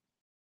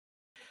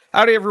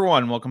Howdy,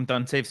 everyone. Welcome to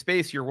Unsafe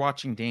Space. You're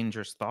watching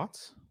Dangerous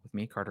Thoughts with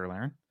me, Carter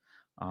Laren.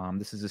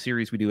 This is a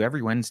series we do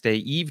every Wednesday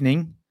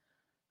evening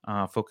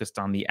focused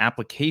on the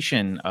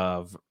application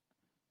of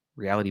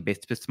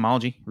reality-based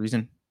epistemology,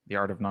 reason, the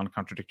art of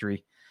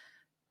non-contradictory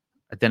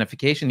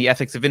identification, the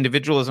ethics of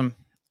individualism,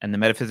 and the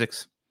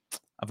metaphysics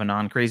of a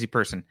non-crazy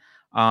person.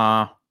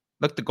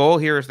 Look, the goal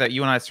here is that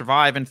you and I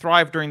survive and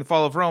thrive during the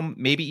fall of Rome,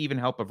 maybe even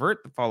help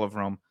avert the fall of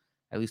Rome,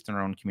 at least in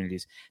our own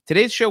communities.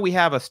 Today's show, we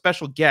have a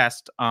special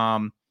guest,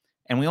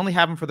 and we only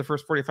have him for the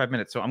first 45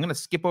 minutes. So I'm going to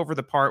skip over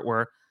the part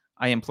where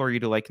I implore you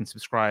to like and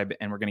subscribe,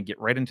 and we're going to get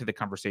right into the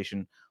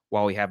conversation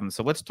while we have him.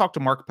 So let's talk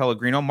to Mark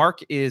Pellegrino. Mark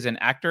is an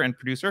actor and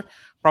producer,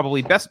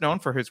 probably best known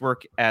for his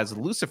work as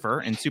Lucifer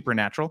in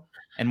Supernatural.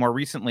 And more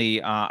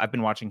recently, I've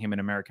been watching him in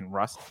American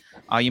Rust.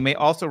 You may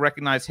also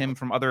recognize him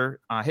from other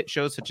hit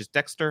shows such as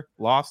Dexter,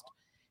 Lost,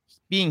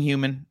 Being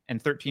Human,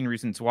 and 13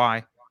 Reasons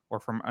Why,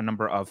 or from a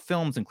number of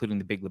films, including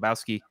The Big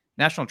Lebowski,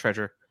 National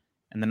Treasure,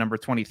 and The Number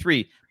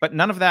 23. But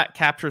none of that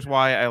captures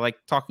why I like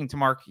talking to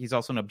Mark. He's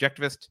also an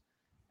objectivist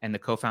and the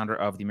co-founder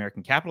of the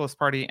American Capitalist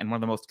Party, and one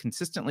of the most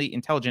consistently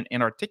intelligent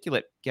and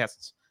articulate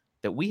guests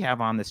that we have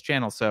on this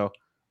channel. So,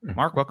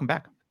 Mark, welcome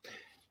back.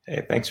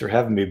 Hey, thanks for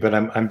having me. But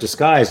I'm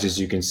disguised, as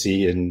you can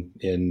see,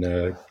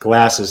 in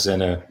glasses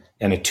and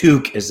a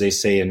toque, as they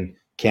say in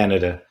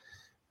Canada.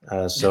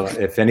 So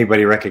if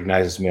anybody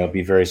recognizes me, I'll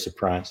be very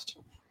surprised.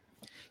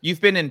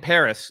 You've been in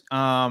Paris.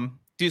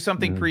 Do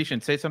something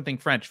Parisian. Say something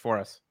French for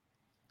us.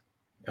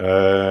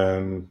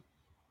 I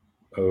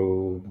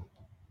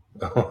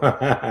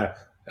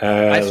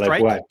strike.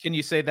 Like what? Can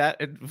you say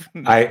that?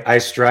 I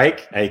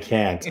strike. I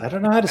can't. I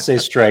don't know how to say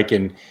strike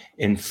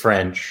in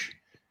French.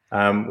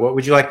 What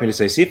would you like me to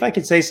say? See if I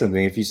could say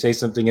something. If you say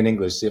something in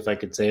English, see if I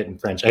could say it in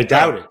French. I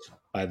doubt it,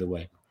 by the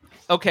way.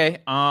 Okay.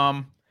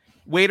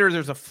 Waiter,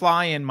 there's a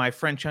fly in my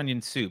French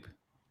onion soup.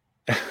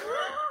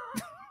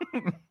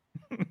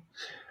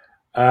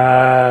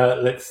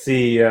 Let's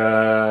see.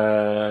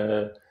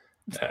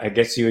 I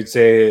guess you would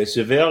say,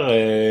 Serveur,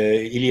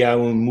 il y a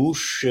une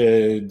mouche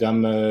dans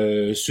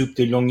ma soupe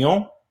de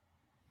l'oignon.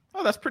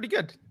 Oh, that's pretty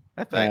good.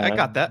 I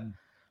got that.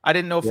 I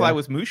didn't know fly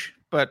was mouche,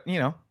 but you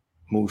know,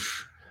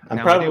 mouche. I'm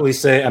probably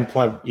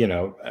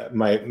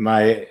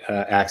my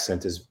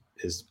accent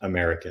is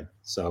American,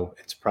 so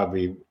it's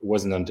probably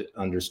wasn't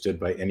understood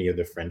by any of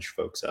the French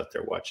folks out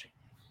there watching.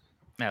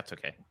 That's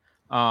okay.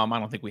 I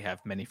don't think we have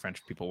many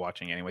French people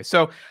watching anyway.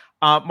 So,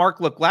 Mark,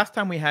 look, last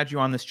time we had you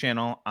on this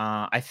channel,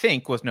 I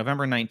think was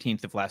November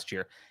 19th of last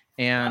year.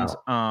 And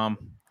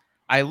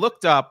I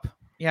looked up,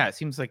 it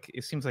seems like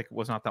it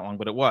was not that long,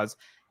 but it was.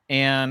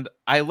 And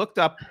I looked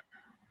up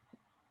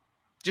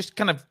just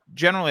kind of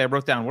generally, I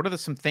wrote down, what are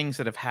some things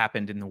that have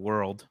happened in the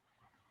world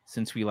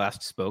since we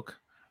last spoke?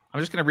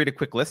 I'm just going to read a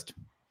quick list.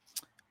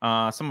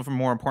 Some of them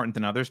more important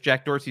than others.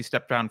 Jack Dorsey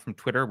stepped down from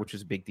Twitter, which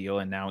is a big deal.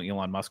 And now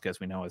Elon Musk,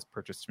 as we know, has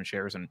purchased some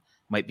shares and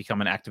might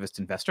become an activist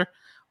investor.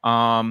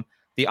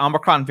 The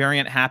Omicron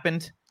variant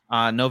happened.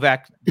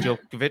 Novak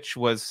Djokovic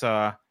was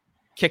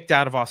kicked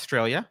out of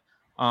Australia.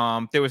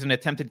 There was an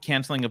attempted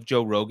canceling of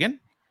Joe Rogan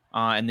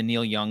and the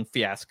Neil Young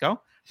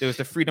fiasco. There was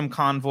the Freedom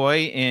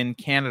Convoy in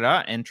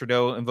Canada and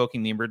Trudeau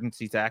invoking the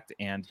Emergencies Act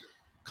and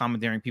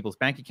commandeering people's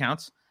bank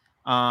accounts.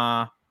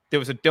 There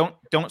was a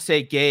don't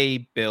say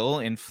gay bill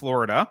in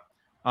Florida.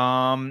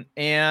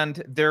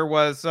 And there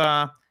was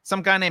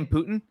some guy named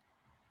Putin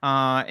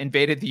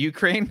invaded the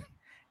Ukraine.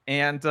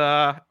 And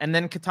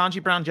then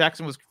Ketanji Brown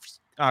Jackson was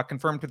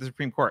confirmed to the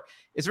Supreme Court.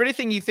 Is there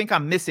anything you think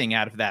I'm missing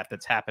out of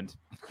that's happened?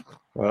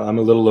 Well, I'm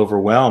a little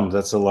overwhelmed.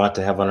 That's a lot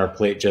to have on our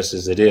plate just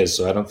as it is.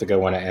 So I don't think I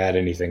want to add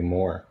anything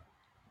more.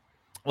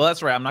 Well,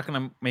 that's right. I'm not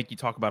going to make you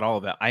talk about all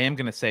of that. I am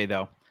going to say,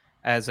 though,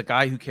 as a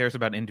guy who cares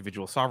about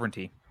individual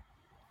sovereignty,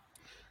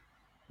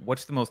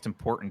 what's the most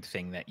important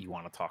thing that you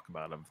want to talk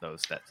about of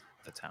those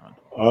that's happened?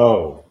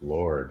 Oh,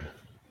 Lord.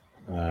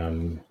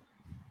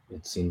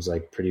 It seems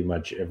like pretty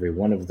much every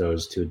one of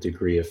those to a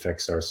degree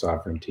affects our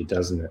sovereignty,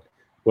 doesn't it?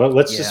 Well,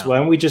 why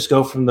don't we just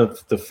go from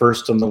the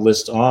first on the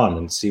list on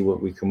and see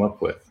what we come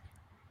up with?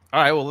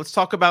 All right, well, let's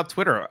talk about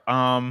Twitter.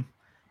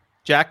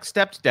 Jack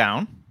stepped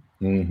down.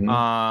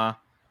 Mm-hmm.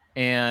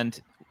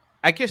 And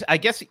I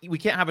guess we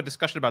can't have a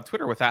discussion about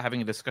Twitter without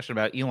having a discussion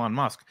about Elon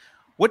Musk.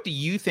 What do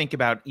you think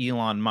about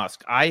Elon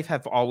Musk? I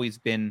have always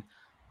been,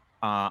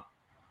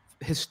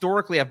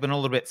 historically, I've been a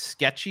little bit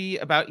sketchy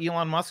about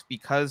Elon Musk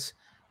because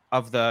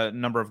of the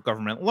number of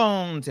government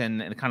loans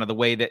and kind of the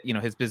way that,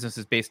 his business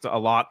is based a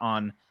lot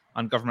on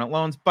government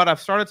loans. But I've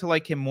started to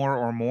like him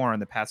more and more in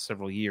the past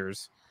several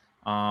years.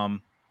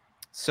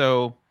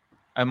 So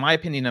my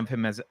opinion of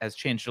him has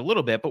changed a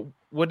little bit. But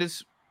what do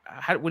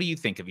you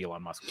think of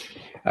Elon Musk?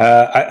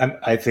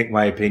 I think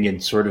my opinion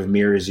sort of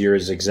mirrors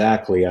yours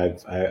exactly.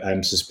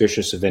 I'm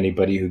suspicious of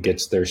anybody who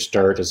gets their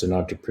start as an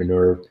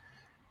entrepreneur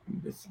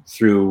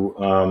through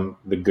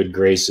the good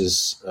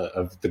graces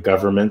of the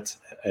government.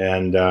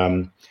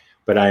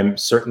 But I'm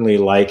certainly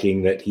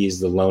liking that he's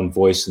the lone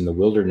voice in the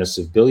wilderness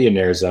of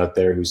billionaires out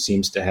there who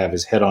seems to have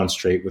his head on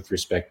straight with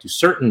respect to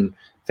certain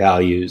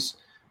values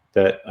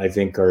that I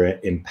think are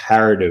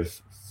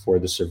imperative for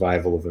the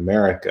survival of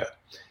America.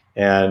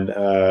 And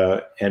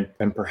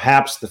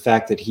perhaps the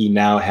fact that he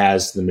now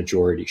has the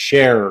majority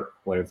share,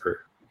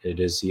 whatever it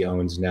is he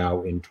owns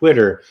now in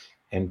Twitter,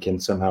 and can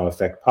somehow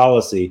affect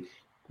policy,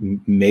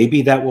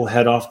 maybe that will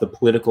head off the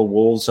political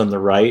wolves on the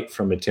right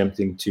from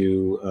attempting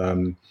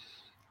to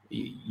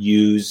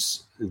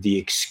use the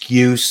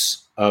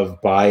excuse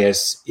of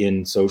bias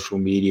in social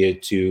media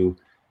to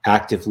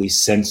actively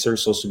censor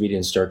social media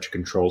and start to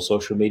control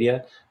social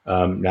media.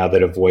 Now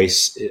that a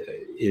voice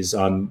is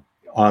on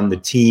the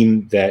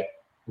team that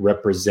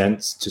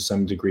represents to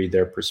some degree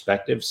their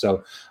perspective.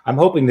 So I'm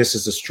hoping this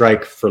is a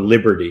strike for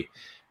liberty.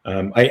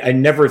 I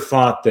never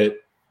thought that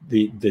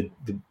the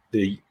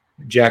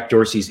Jack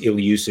Dorsey's ill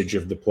usage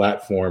of the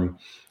platform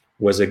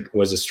was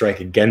a strike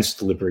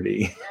against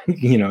liberty.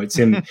 It's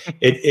him.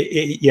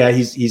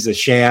 He's a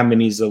sham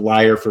and he's a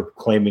liar for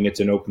claiming it's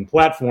an open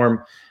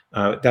platform.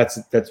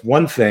 That's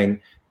one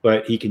thing,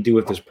 but he can do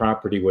with his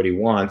property what he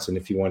wants. And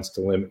if he wants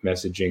to limit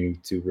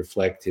messaging to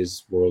reflect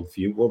his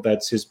worldview, well,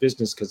 that's his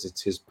business because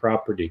it's his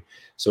property.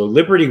 So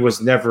liberty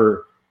was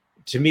never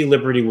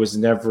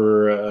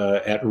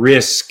at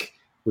risk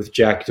with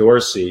Jack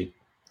Dorsey.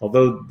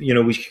 Although,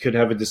 we could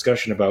have a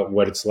discussion about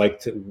what it's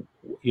like to,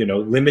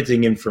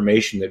 limiting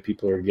information that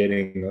people are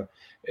getting,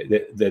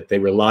 that they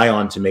rely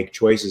on to make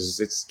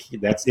choices.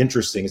 That's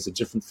interesting. It's a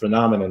different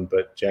phenomenon,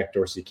 but Jack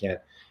Dorsey can't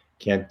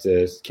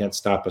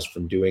stop us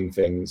from doing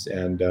things.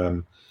 And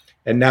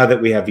now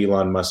that we have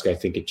Elon Musk, I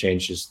think it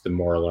changes the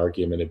moral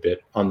argument a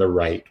bit on the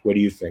right. What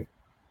do you think?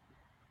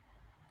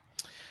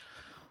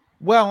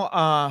 Well,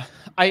 I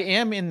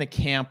am in the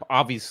camp,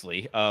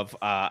 obviously, of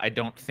I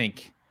don't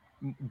think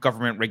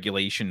government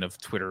regulation of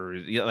Twitter.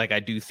 Like, I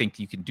do think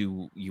you can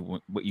do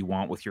what you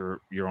want with your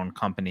own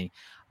company.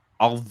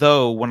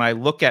 Although when I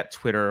look at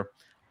Twitter,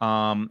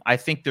 I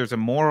think there's a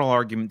moral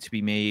argument to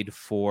be made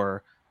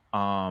for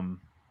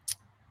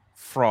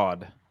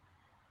fraud.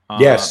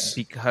 Yes,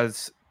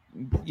 because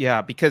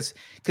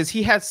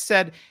he has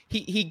said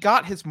he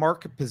got his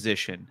market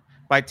position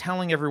by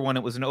telling everyone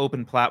it was an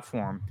open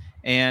platform,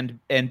 and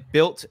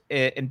built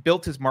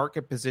his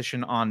market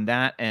position on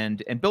that,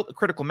 and built a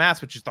critical mass,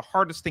 which is the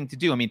hardest thing to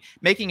do. I mean,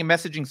 making a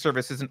messaging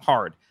service isn't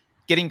hard.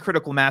 Getting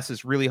critical mass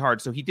is really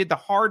hard. So he did the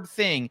hard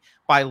thing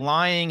by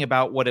lying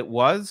about what it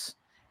was,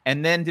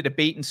 and then did a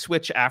bait and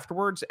switch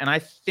afterwards. And I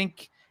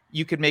think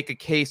you could make a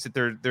case that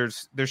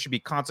there should be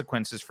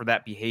consequences for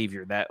that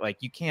behavior. That, like,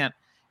 you can't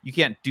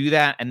do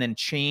that and then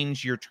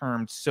change your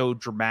terms so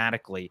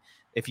dramatically.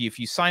 If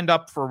you signed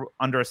up for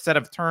under a set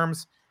of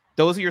terms,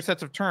 those are your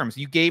sets of terms.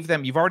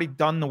 You've already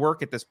done the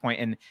work at this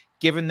point and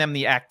given them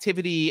the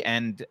activity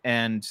and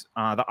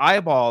the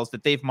eyeballs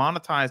that they've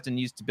monetized and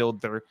used to build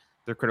their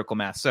critical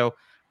mass. So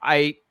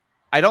I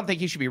don't think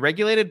he should be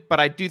regulated, but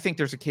I do think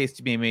there's a case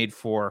to be made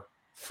for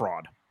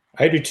fraud.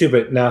 I do too,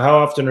 but now how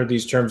often are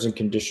these terms and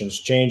conditions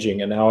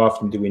changing, and how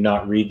often do we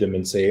not read them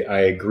and say,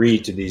 I agree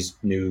to these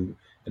new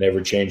and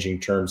ever-changing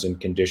terms and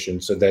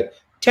conditions, so that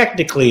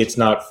technically it's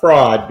not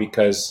fraud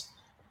because,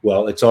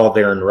 well, it's all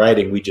there in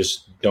writing. We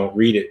just don't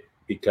read it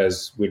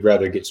because we'd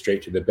rather get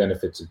straight to the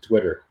benefits of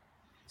Twitter.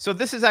 So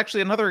this is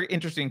actually another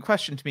interesting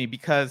question to me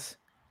because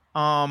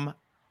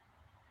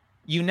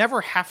you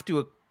never have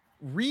to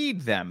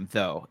read them,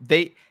 though.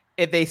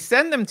 If they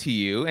send them to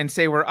you and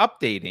say we're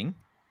updating,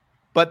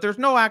 but there's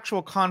no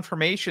actual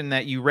confirmation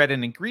that you read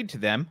and agreed to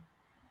them.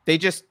 They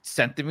just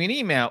sent them an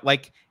email.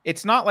 Like,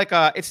 it's not like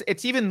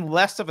it's even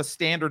less of a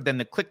standard than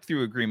the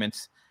click-through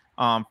agreements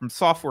from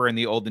software in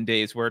the olden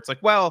days, where it's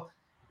like, well,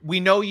 we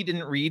know you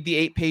didn't read the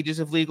 8 pages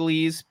of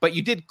legalese, but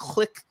you did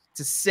click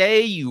to say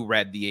you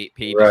read the 8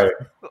 pages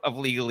of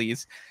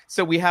legalese.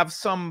 So we have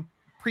some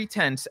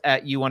pretense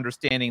at you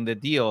understanding the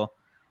deal.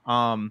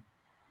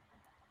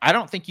 I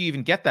don't think you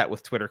even get that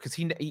with Twitter, because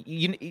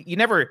you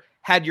never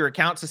had your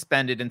account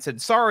suspended and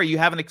said, sorry, you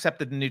haven't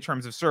accepted the new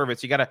terms of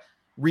service. You got to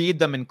read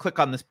them and click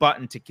on this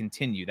button to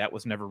continue. That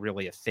was never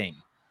really a thing.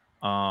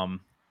 Well,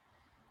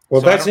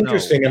 so that's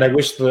interesting, and I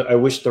wish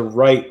the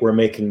right were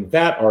making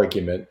that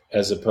argument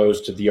as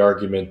opposed to the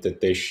argument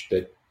that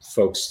that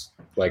folks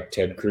like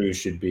Ted Cruz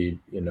should be,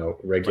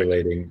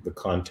 regulating the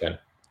content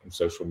of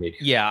social media.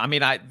 Yeah, I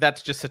mean,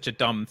 that's just such a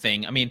dumb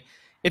thing. I mean,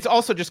 it's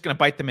also just going to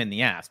bite them in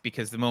the ass,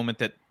 because the moment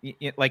that,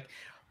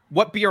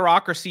 what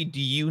bureaucracy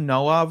do you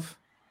know of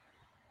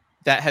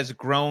that has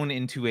grown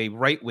into a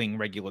right-wing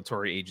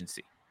regulatory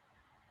agency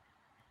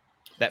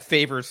that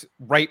favors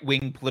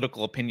right-wing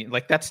political opinion?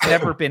 Like, that's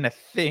never been a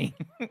thing,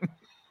 at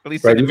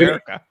least in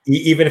America.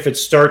 Even if it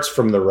starts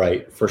from the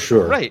right, for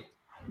sure. Right.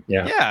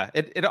 Yeah. Yeah.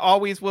 It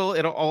always will.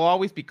 It'll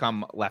always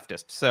become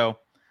leftist. So,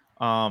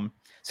 so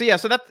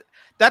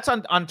that's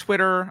on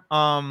Twitter.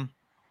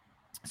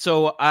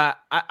 So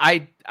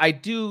I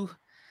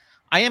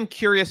am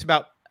curious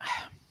about.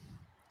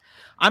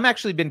 I'm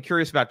actually been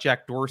curious about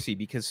Jack Dorsey,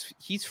 because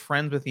he's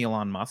friends with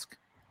Elon Musk,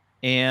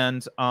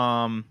 and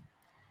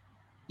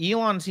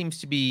Elon seems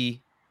to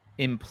be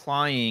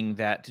implying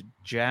that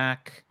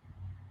Jack's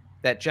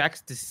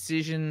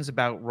decisions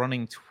about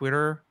running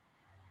Twitter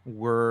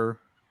were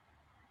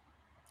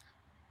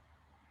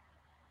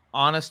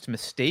honest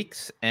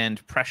mistakes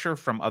and pressure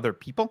from other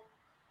people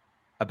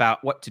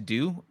about what to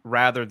do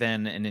rather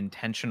than an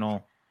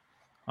intentional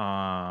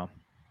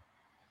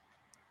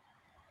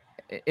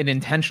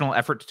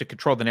effort to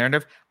control the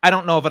narrative. I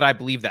don't know that I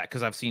believe that,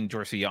 because I've seen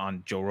Dorsey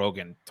on Joe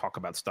Rogan talk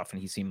about stuff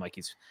and he seemed like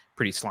he's a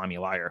pretty slimy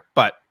liar.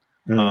 But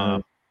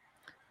even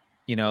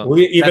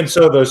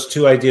so, those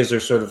two ideas are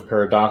sort of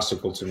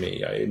paradoxical to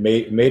me. I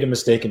made a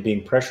mistake in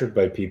being pressured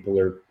by people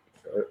are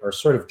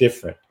sort of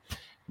different.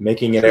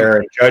 Making an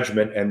error in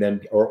judgment and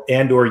then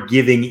or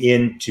giving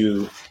in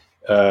to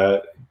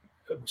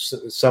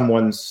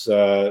someone's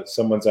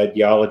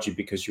ideology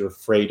because you're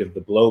afraid of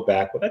the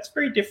blowback. Well, that's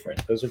very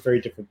different. Those are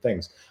very different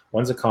things.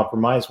 One's a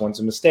compromise, one's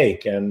a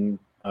mistake, and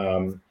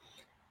so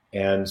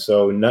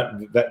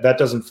that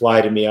doesn't fly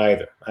to me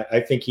either.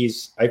 I think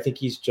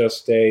he's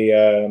just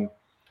a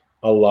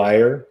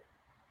liar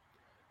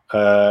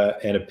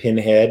and a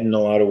pinhead in a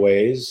lot of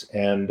ways.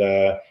 And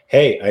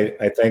hey,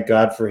 I thank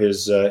God for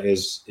his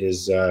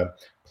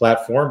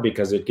platform,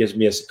 because it gives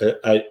me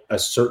a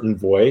certain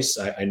voice.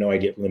 I know I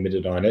get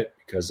limited on it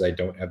because I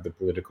don't have the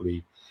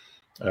politically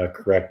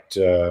correct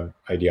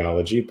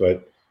ideology,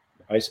 but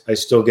I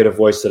still get a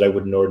voice that I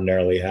wouldn't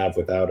ordinarily have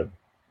without him.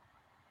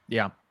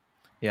 Yeah.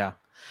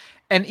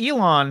 And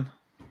Elon.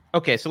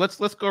 Okay, so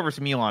let's go over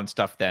some Elon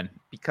stuff then,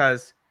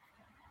 because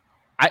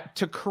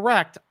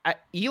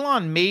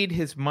Elon made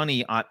his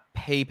money on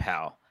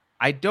PayPal.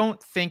 I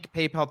don't think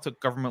PayPal took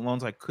government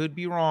loans. I could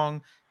be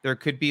wrong. There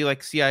could be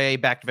like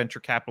CIA-backed venture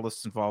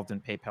capitalists involved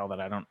in PayPal that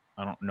I don't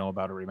know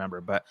about or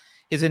remember. But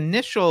his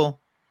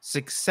initial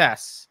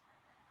success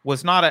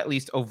was not at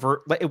least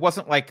overt. It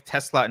wasn't like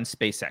Tesla and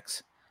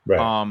SpaceX.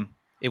 Right.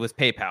 It was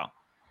PayPal.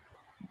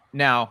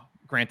 Now,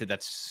 granted,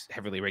 that's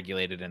heavily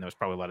regulated, and there was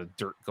probably a lot of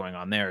dirt going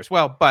on there as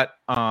well. But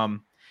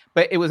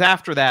it was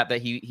after that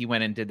he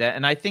went and did that.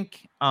 And I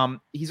think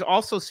he's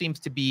also seems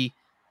to be,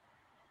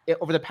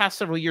 over the past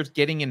several years,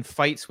 getting in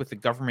fights with the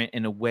government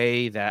in a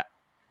way that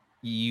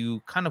you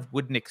kind of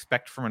wouldn't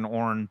expect from an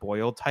Oren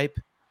Boyle type,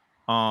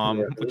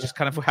 which is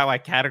kind of how I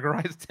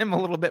categorized him a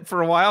little bit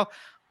for a while.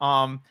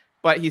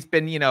 But he's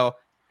been,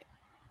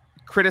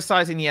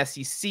 criticizing the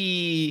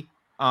SEC,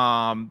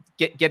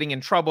 getting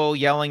in trouble,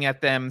 yelling at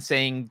them,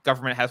 saying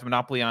government has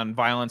monopoly on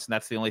violence, and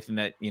that's the only thing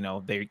that,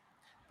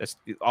 that's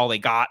all they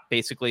got,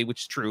 basically,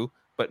 which is true,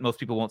 but most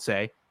people won't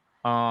say.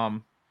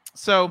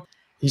 So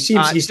he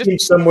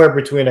seems somewhere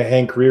between a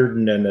Hank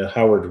Reardon and a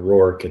Howard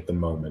Rourke at the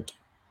moment.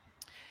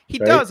 He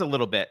does a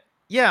little bit,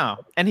 yeah.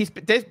 And he's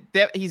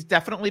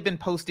definitely been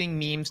posting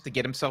memes to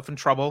get himself in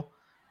trouble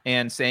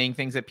and saying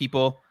things that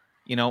people,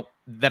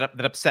 that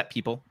upset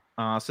people.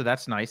 So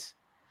that's nice.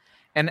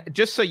 And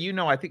just so you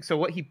know, I think so.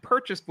 What he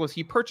purchased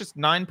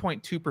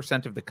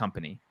 9.2% of the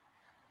company,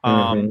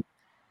 and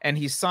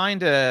he signed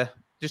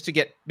just to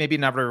get maybe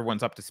not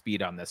everyone's up to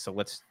speed on this. So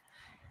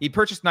he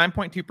purchased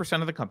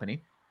 9.2% of the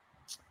company.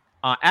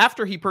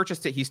 After he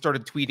purchased it, he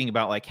started tweeting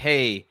about like,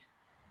 "Hey,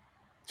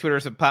 Twitter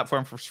is a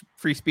platform for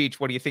free speech.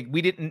 What do you think?"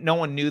 No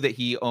one knew that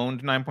he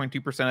owned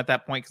 9.2% at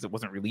that point because it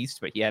wasn't released.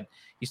 But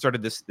he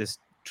started this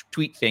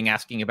tweet thing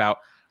asking about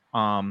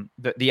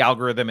the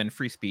algorithm and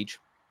free speech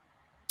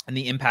and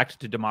the impact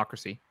to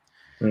democracy.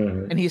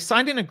 And he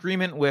signed an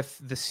agreement with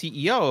the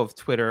CEO of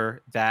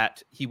Twitter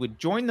that he would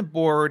join the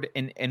board,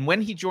 and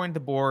when he joined the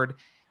board,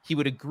 he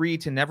would agree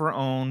to never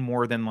own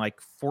more than like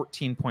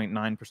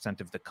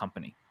 14.9% of the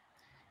company.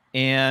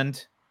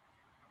 And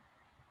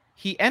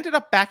he ended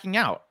up backing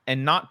out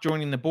and not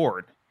joining the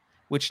board,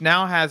 which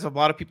now has a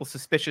lot of people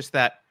suspicious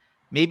that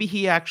maybe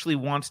he actually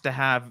wants to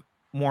have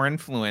more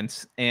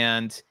influence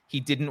and he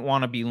didn't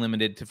want to be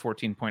limited to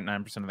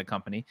 14.9% of the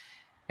company.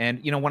 And,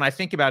 when I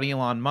think about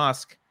Elon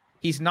Musk,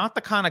 he's not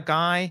the kind of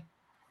guy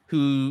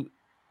who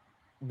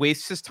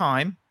wastes his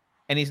time,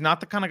 and he's not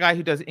the kind of guy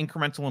who does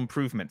incremental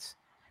improvements,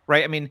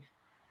 right? I mean,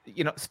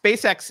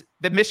 SpaceX,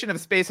 the mission of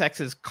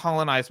SpaceX is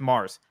colonize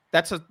Mars.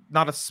 That's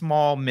not a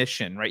small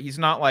mission, right? He's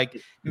not like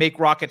make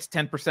rockets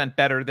 10%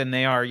 better than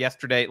they are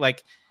yesterday.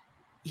 Like,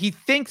 he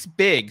thinks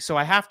big. So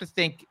I have to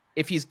think,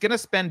 if he's going to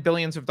spend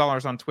billions of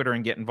dollars on Twitter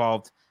and get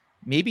involved,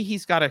 maybe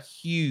he's got a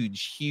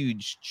huge,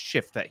 huge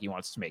shift that he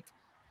wants to make.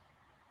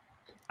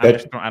 I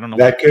don't know.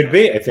 That could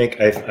be.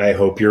 I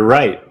hope you're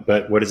right.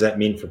 But what does that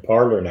mean for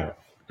Parler now?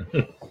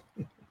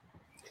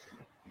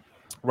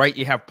 Right.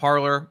 You have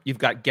Parler. You've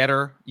got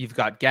Getter. You've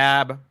got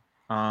Gab.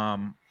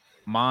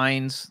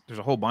 Minds. There's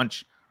a whole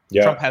bunch.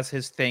 Yeah. Trump has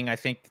his thing. I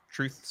think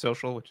Truth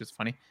Social, which is a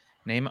funny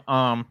name.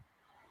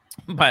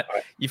 But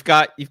you've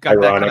got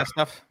ironic. That kind of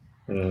stuff.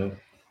 Mm-hmm.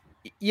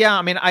 Yeah.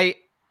 I mean, I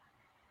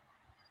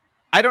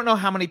don't know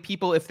how many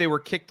people, if they were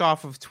kicked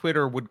off of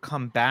Twitter, would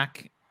come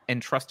back and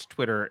trust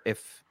Twitter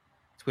if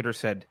Twitter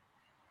said,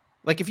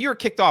 like, if you were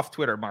kicked off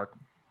Twitter, Mark,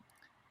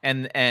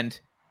 and then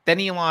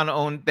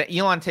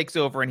Elon takes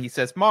over and he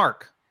says,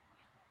 "Mark,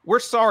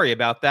 we're sorry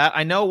about that.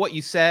 I know what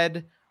you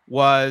said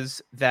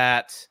was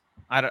that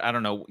I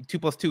don't know, 2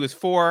 + 2 is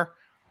 4,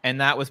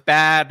 and that was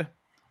bad.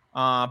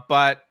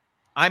 But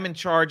I'm in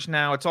charge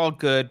now. It's all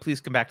good.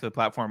 Please come back to the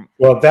platform.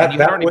 Well, and you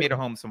had already made a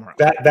home somewhere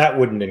else. That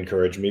wouldn't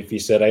encourage me if he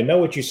said, "I know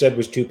what you said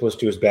was 2 +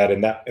 2 is bad,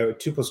 and that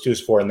 2 + 2 is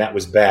 4, and that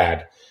was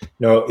bad."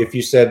 No, if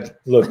you said,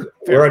 "Look,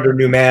 we're under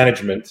new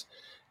management,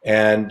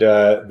 and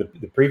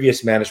the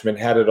previous management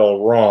had it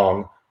all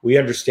wrong. We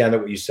understand that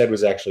what you said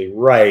was actually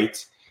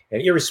right,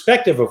 and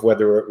irrespective of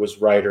whether it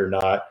was right or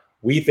not,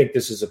 we think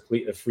this is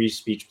a free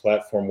speech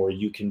platform where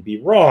you can be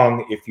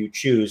wrong if you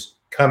choose.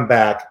 Come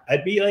back."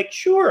 I'd be like,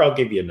 "Sure, I'll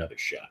give you another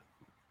shot."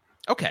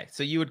 Okay,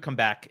 so you would come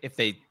back if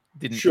they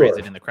didn't phrase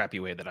it in the crappy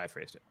way that I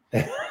phrased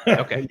it.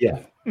 Okay. Yeah.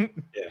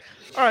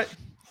 All right.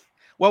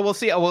 Well, we'll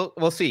see.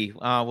 We'll see.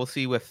 We'll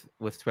see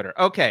with Twitter.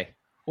 Okay.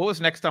 What was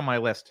next on my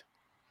list?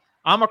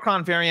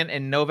 Omicron variant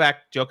and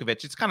Novak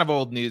Djokovic. It's kind of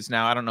old news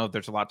now. I don't know if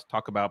there's a lot to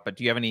talk about, but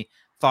do you have any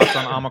thoughts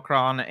on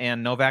Omicron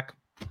and Novak?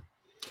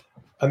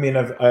 I mean,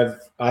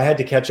 I had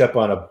to catch up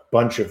on a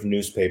bunch of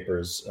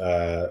newspapers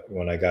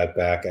when I got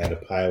back. I had a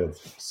pile of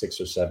 6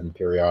 or 7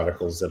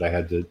 periodicals that I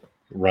had to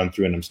run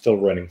through, and I'm still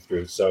running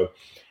through. So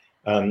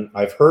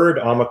I've heard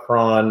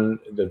Omicron.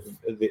 The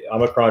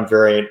Omicron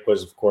variant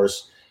was, of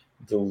course,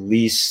 the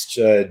least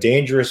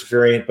dangerous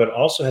variant, but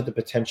also had the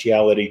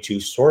potentiality to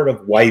sort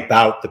of wipe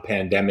out the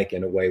pandemic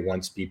in a way.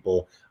 Once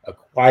people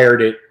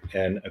acquired it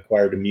and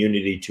acquired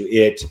immunity to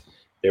it,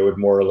 there would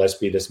more or less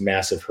be this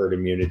massive herd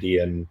immunity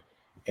and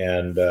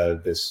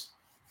this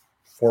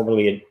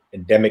formerly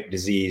endemic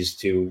disease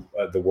to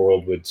the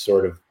world would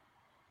sort of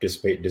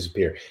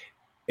disappear.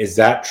 Is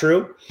that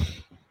true?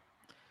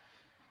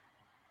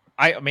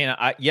 I mean,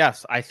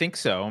 yes, I think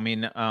so. I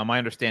mean, my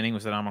understanding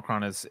was that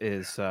Omicron is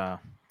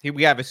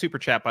we have a super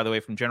chat, by the way,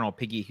 from General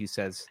Piggy, who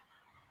says,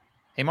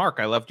 "Hey, Mark,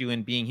 I loved you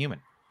in Being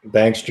Human."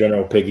 Thanks,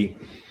 General Piggy.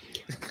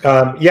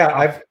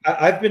 Yeah,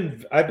 I've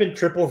been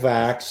triple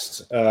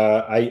vaxxed.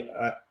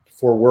 I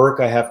for work,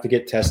 I have to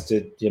get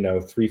tested,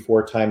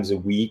 3-4 times a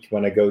week.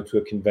 When I go to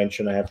a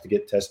convention, I have to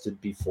get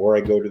tested before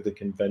I go to the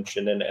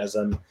convention and as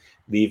I'm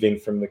leaving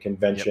from the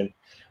convention. Yep.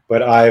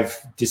 But I've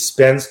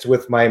dispensed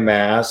with my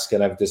mask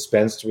and I've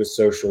dispensed with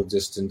social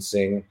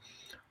distancing,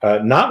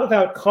 not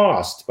without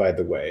cost, by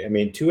the way. I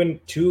mean,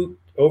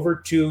 over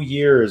 2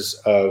 years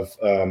of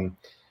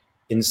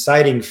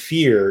inciting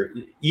fear,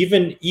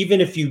 even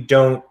if you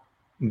don't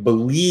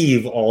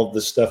believe all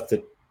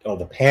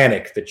the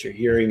panic that you're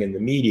hearing in the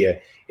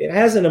media, it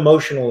has an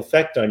emotional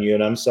effect on you.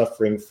 And I'm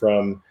suffering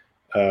from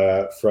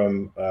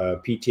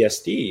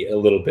PTSD a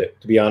little bit,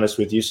 to be honest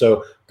with you.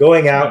 So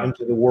going out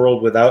into the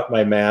world without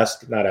my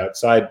mask, not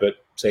outside,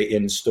 but say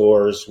in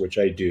stores, which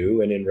I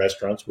do, and in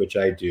restaurants, which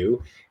I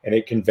do, and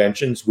at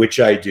conventions, which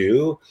I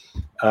do,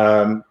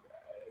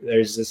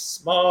 there's a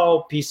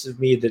small piece of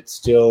me that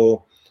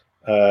still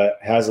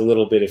has a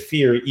little bit of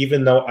fear,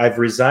 even though I've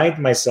resigned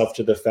myself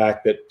to the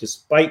fact that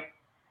despite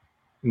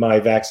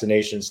my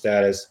vaccination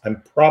status,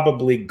 I'm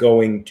probably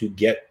going to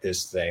get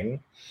this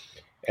thing,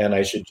 and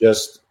I should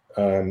just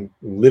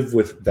live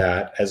with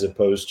that as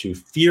opposed to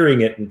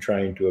fearing it and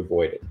trying to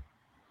avoid it.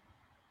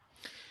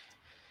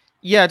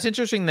 Yeah, it's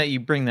interesting that you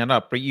bring that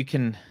up, but you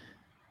can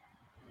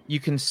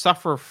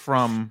suffer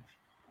from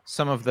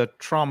some of the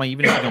trauma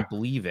even if you don't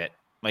believe it,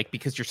 like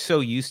because you're so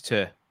used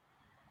to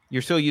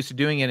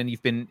doing it, and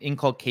you've been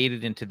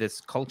inculcated into this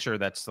culture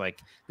that's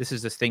like, this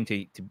is this thing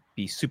to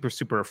be super,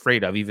 super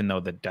afraid of, even though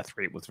the death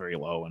rate was very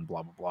low and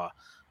blah, blah,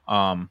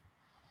 blah.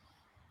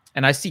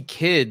 And I see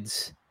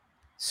kids.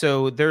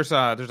 So there's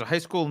a high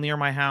school near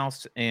my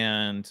house,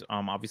 and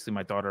obviously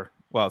my daughter,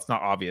 well, it's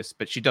not obvious,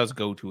 but she does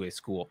go to a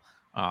school.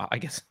 I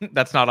guess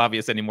that's not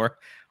obvious anymore.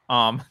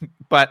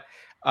 But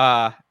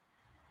a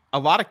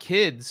lot of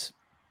kids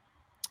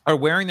are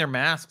wearing their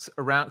masks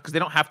around because they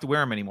don't have to wear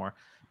them anymore.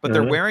 But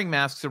they're wearing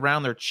masks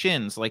around their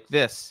chins like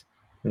this,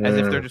 as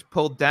if they're just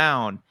pulled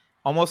down,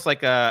 almost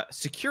like a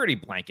security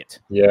blanket.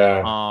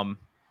 Yeah.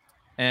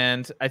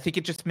 And I think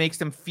it just makes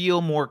them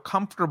feel more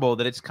comfortable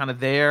that it's kind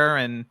of there,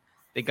 and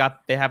they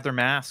have their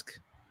mask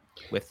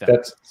with them.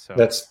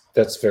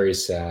 That's very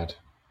sad.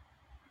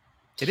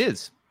 It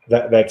is.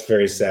 That's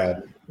very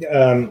sad.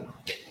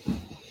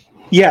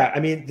 Yeah,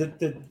 I mean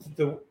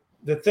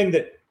the thing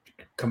that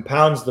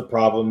compounds the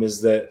problem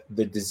is that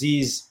the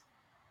disease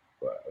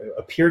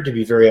appeared to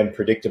be very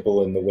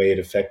unpredictable in the way it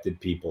affected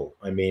people.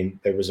 I mean,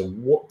 there was a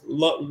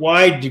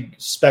wide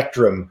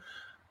spectrum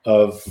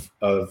of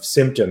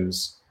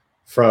symptoms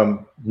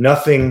from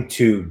nothing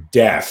to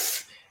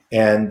death,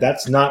 and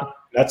that's not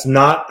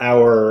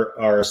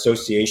our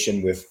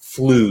association with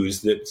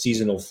flus, that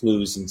seasonal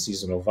flus and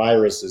seasonal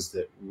viruses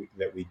that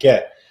we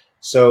get.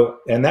 So,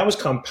 and that was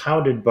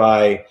compounded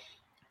by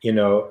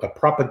a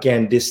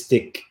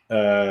propagandistic,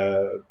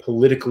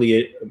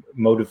 politically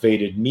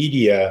motivated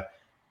media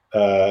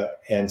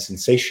and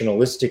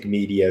sensationalistic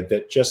media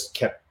that just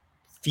kept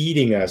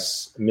feeding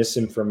us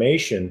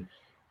misinformation.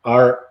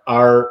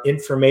 Our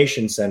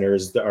information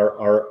centers,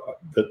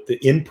 the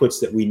inputs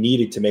that we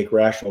needed to make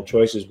rational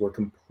choices were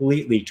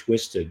completely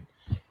twisted,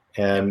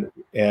 and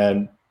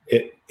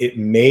it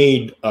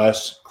made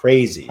us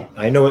crazy.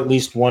 I know at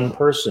least one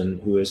person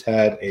who has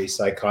had a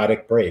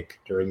psychotic break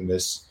during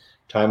this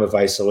time of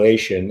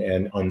isolation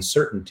and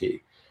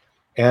uncertainty.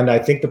 And I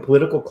think the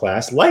political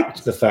class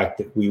liked the fact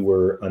that we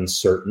were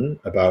uncertain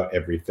about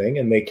everything,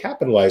 and they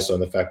capitalized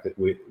on the fact that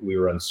we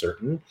were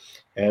uncertain.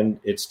 And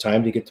it's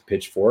time to get the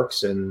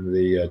pitchforks and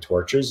the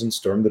torches and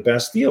storm the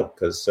Bastille,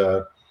 because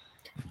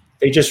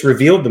they just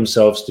revealed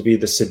themselves to be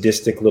the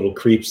sadistic little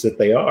creeps that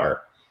they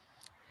are.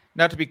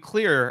 Now, to be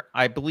clear,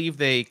 I believe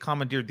they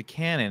commandeered the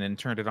cannon and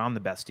turned it on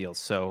the Bastille,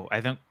 so I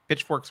think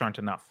pitchforks aren't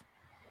enough.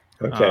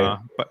 Okay,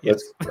 but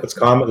yes. let's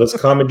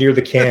commandeer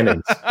the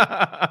cannons.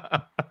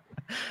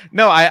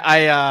 No,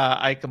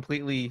 I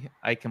completely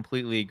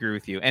agree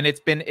with you, and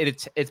it's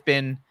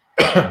been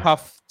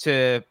tough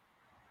to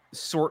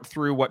sort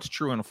through what's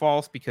true and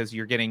false, because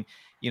you're getting,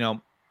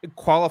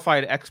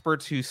 qualified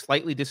experts who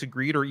slightly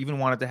disagreed or even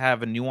wanted to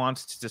have a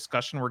nuanced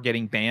discussion were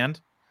getting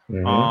banned.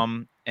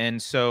 Mm-hmm.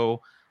 And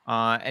so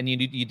and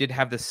you did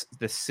have this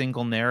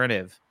single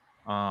narrative,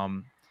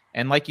 and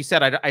like you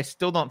said, I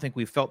still don't think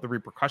we felt the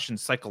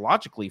repercussions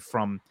psychologically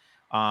from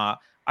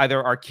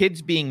either our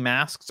kids being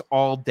masked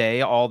all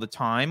day, all the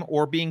time,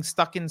 or being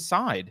stuck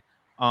inside.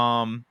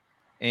 And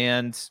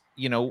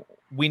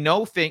we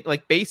know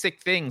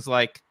basic things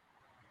like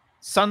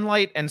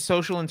sunlight and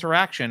social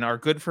interaction are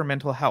good for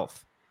mental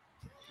health.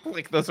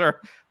 Like those aren't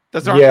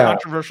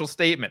controversial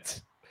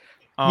statements.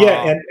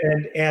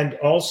 And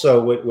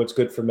also what's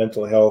good for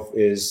mental health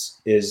is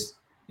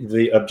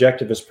the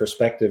objectivist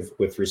perspective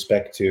with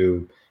respect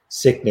to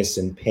sickness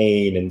and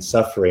pain and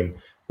suffering,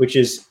 which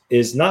is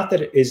not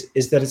that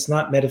that it's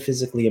not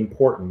metaphysically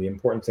important. The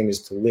important thing is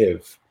to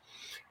live.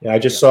 I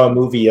just saw a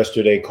movie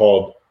yesterday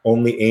called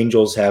Only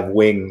Angels Have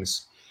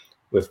Wings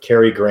with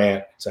Cary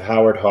Grant. It's a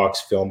Howard Hawks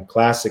film,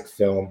 classic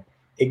film,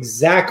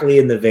 exactly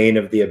in the vein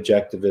of the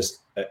objectivist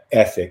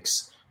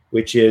ethics,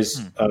 which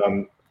is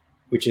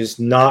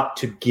not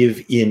to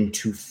give in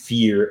to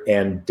fear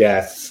and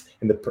death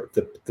and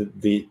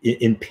the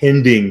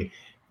impending,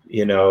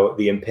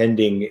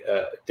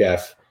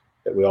 death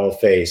that we all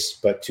face,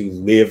 but to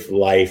live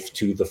life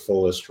to the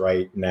fullest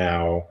right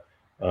now.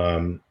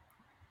 And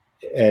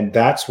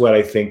that's what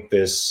I think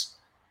this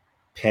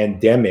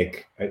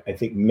pandemic, I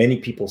think many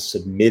people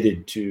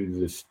submitted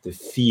to the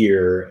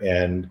fear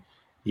and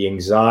the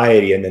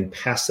anxiety, and then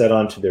pass that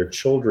on to their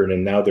children.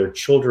 And now their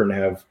children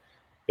have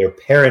their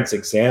parents'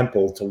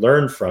 example to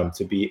learn from,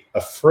 to be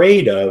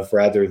afraid of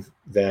rather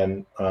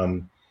than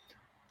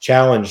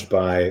challenged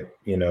by,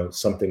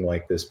 something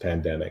like this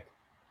pandemic.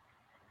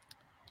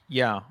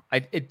 Yeah,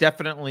 it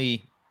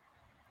definitely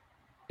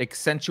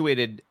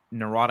accentuated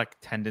neurotic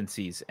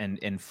tendencies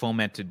and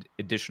fomented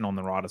additional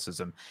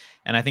neuroticism.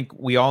 And I think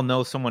we all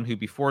know someone who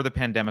before the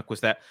pandemic was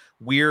that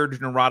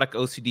weird neurotic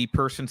OCD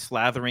person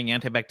slathering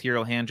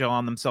antibacterial hand gel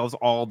on themselves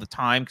all the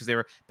time because they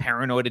were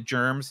paranoid of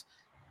germs.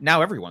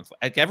 Now everyone's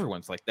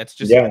like that's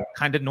just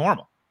kind of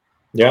normal.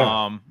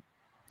 Yeah.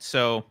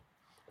 So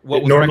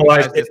what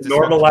normalized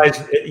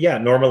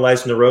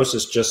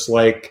neurosis, just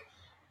like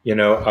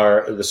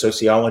the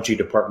sociology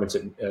departments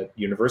at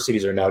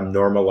universities are now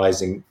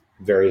normalizing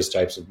various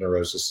types of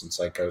neurosis and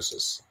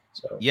psychosis.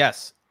 So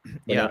yes,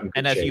 yeah,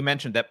 and as you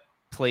mentioned, that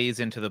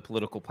plays into the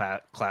political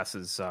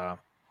class's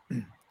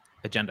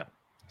agenda.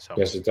 So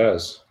yes, it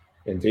does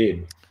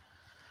indeed.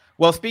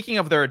 Well, speaking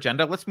of their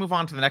agenda, let's move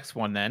on to the next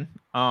one then.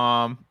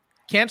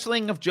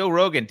 Canceling of Joe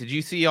Rogan. Did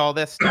you see all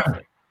this stuff?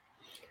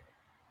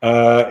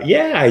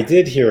 Yeah, I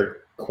did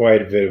hear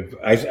quite a bit of.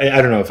 I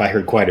don't know if I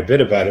heard quite a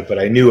bit about it, but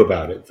I knew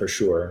about it for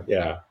sure.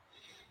 Yeah.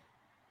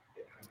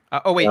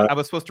 Oh, wait, I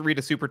was supposed to read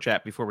a super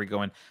chat before we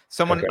go in.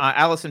 Someone, okay.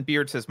 Allison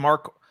Beard says,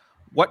 Mark,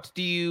 what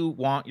do you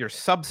want your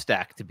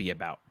Substack to be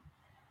about?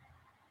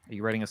 Are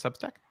you writing a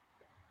Substack?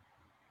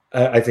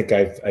 I think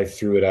I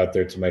threw it out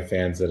there to my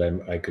fans that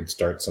I could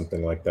start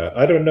something like that.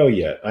 I don't know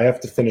yet. I have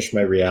to finish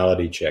my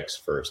reality checks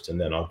first,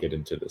 and then I'll get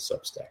into the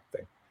Substack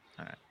thing.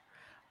 All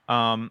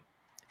right.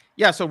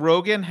 Yeah, so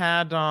Rogan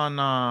had on,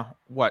 at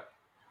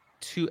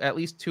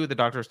least two of the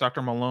doctors,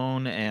 Dr.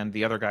 Malone and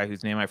the other guy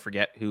whose name I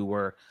forget, who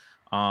were...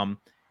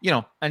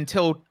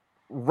 until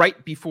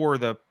right before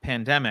the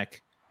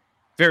pandemic,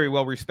 very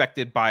well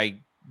respected by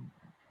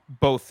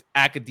both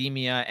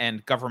academia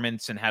and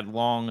governments, and had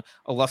long,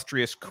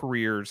 illustrious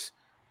careers,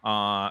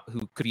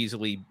 who could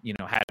easily,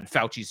 had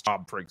Fauci's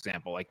job, for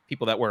example, like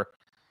people that were,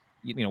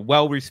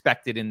 well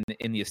respected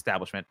in the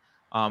establishment.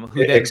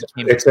 Who then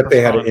except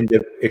they had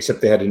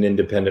an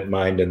independent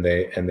mind, and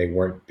they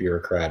weren't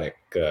bureaucratic.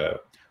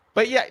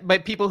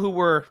 But people who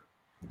were,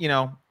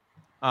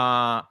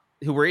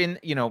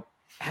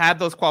 had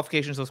those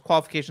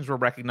qualifications were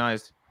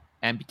recognized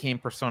and became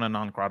persona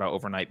non grata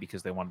overnight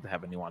because they wanted to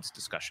have a nuanced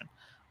discussion.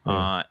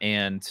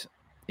 And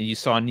you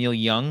saw Neil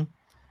Young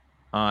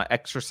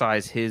attempt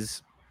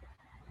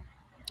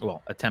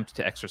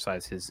to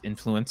exercise his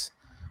influence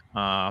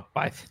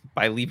by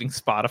leaving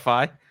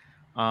Spotify.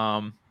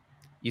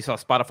 You saw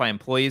Spotify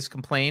employees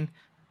complain.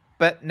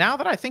 But now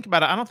that I think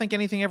about it, I don't think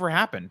anything ever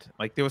happened.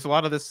 Like, there was a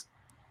lot of this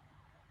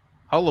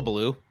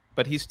hullabaloo,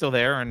 but he's still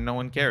there and no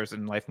one cares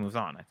and life moves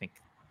on, I think.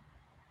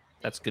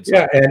 That's good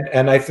Yeah, stuff.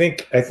 and I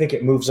think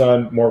it moves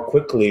on more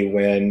quickly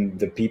when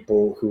the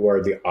people who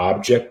are the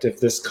object of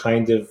this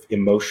kind of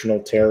emotional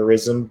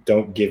terrorism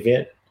don't give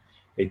in.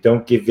 They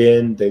don't give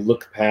in, they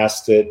look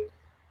past it,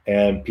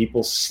 and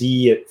people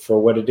see it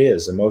for what it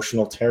is,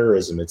 emotional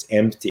terrorism. It's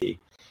empty.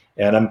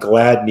 And I'm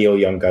glad Neil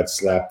Young got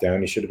slapped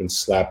down. He should have been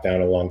slapped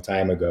down a long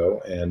time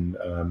ago.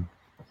 And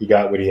he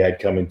got what he had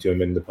coming to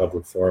him in the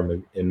public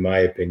forum, in my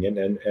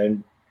opinion.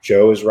 And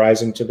Joe is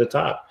rising to the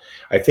top.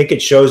 I think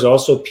it shows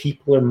also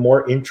people are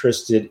more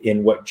interested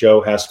in what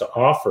Joe has to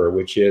offer,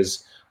 which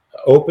is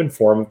open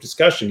form of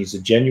discussion. He's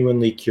a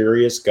genuinely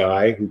curious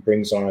guy who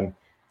brings on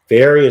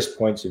various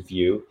points of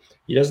view.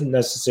 He doesn't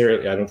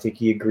necessarily, I don't think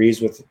he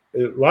agrees with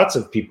lots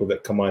of people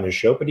that come on his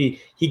show, but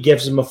he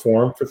gives them a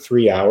forum for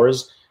 3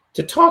 hours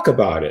to talk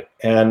about it.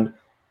 And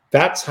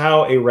that's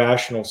how a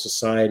rational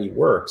society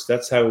works.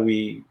 That's how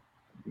we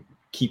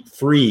keep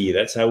free.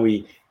 That's how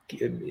we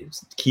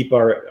keep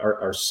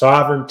our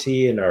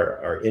sovereignty and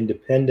our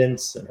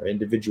independence and our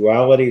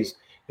individualities,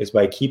 is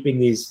by keeping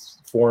these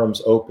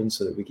forums open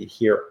so that we can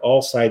hear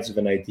all sides of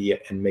an idea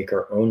and make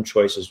our own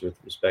choices with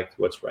respect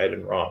to what's right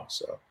and wrong.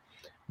 So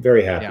I'm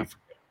very happy. Yeah.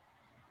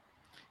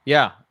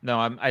 Yeah, no,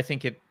 I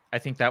think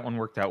that one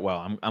worked out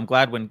well. I'm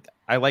glad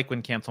I like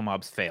when cancel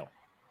mobs fail.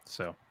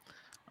 So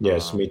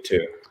yes, me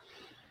too.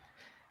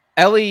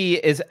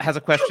 Ellie has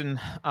a question,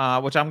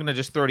 which I'm going to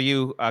just throw to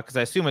you because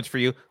I assume it's for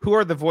you. Who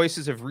are the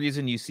voices of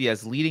reason you see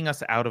as leading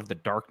us out of the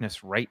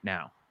darkness right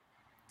now?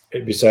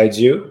 Besides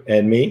you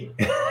and me?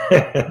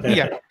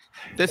 Yeah,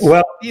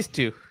 these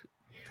two.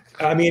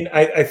 I mean,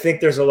 I think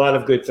there's a lot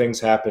of good things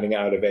happening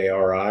out of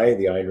ARI,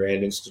 the Ayn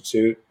Rand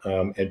Institute,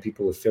 and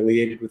people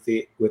affiliated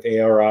with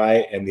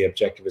ARI and the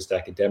Objectivist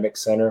Academic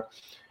Center,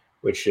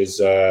 which is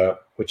a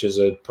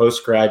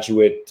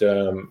postgraduate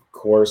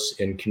course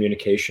in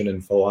communication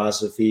and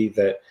philosophy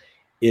that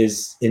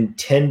is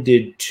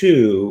intended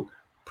to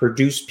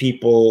produce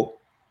people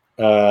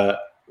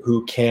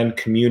who can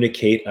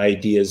communicate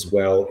ideas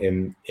well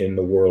in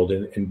the world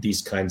in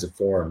these kinds of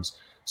forums.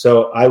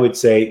 So I would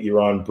say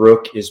Yaron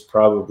Brook is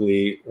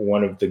probably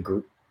one of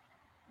the,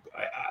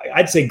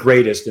 I'd say,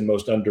 greatest and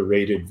most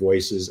underrated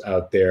voices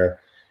out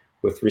there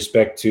with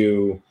respect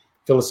to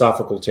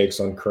philosophical takes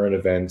on current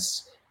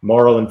events,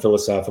 moral and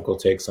philosophical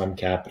takes on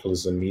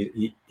capitalism.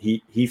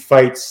 He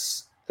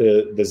fights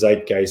the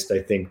zeitgeist,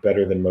 I think,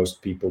 better than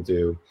most people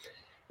do.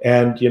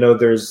 And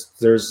there's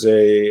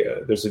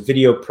a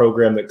video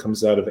program that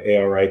comes out of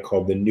ARI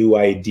called The New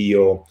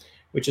Ideal,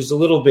 which is a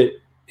little bit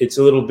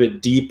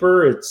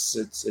deeper.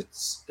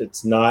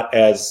 It's not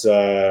as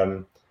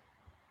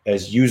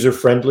user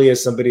friendly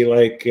as somebody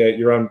like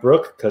Yaron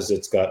Brook, because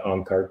it's got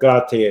Onkar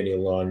Ghate and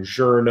Ilan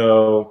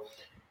Zherno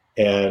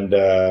and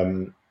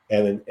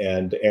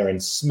Aaron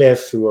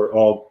Smith, who are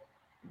all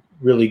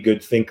really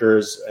good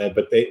thinkers,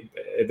 but they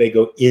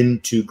go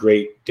into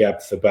great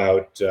depth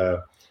about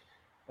the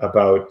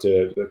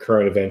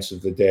current events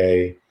of the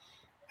day,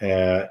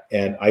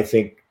 and I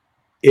think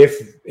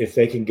if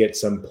they can get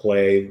some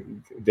play,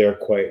 they're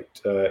quite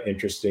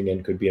interesting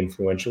and could be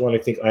influential. And I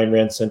think Ayn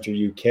Rand Center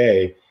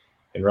UK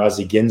and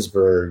Rosie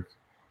Ginsburg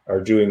are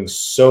doing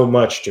so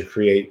much to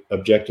create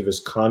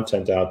objectivist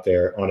content out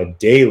there on a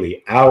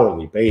daily,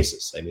 hourly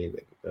basis. I mean,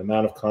 the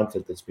amount of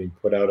content that's being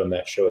put out on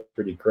that show is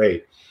pretty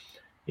great.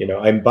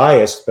 I'm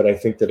biased, but I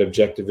think that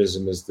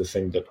objectivism is the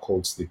thing that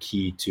holds the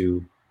key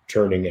to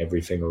turning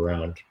everything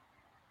around.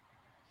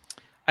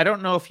 I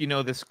don't know if you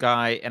know this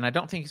guy, and I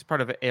don't think he's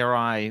part of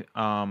ARI,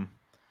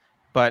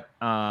 but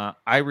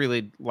I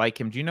really like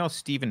him. Do you know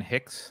Stephen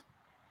Hicks?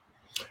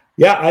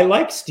 Yeah, I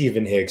like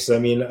Stephen Hicks. I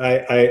mean,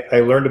 I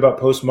learned about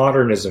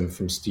postmodernism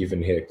from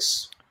Stephen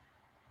Hicks.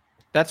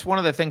 That's one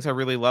of the things I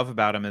really love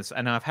about him is,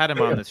 and I've had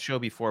him on this show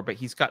before, but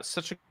he's got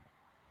such a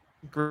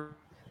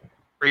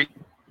great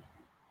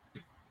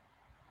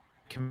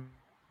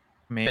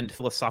command to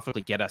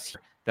philosophically get us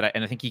here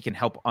and I think he can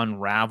help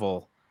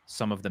unravel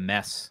some of the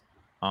mess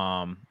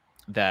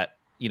that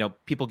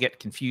people get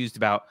confused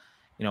about.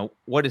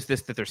 What is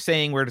this that they're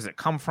saying? Where does it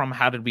come from?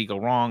 How did we go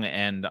wrong?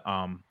 And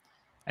I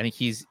think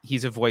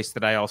he's a voice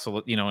that I also,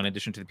 in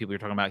addition to the people you're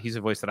talking about, he's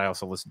a voice that I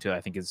also listen to.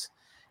 I think is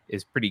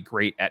pretty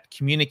great at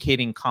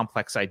communicating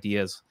complex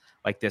ideas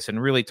like this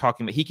and really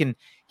talking. But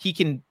he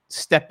can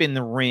step in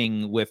the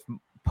ring with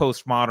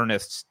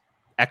postmodernist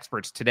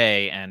experts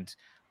today and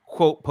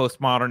quote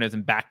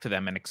postmodernism back to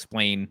them and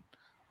explain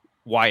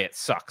why it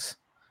sucks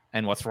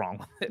and what's wrong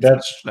with it.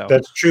 That's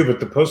true,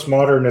 but the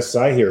postmodernists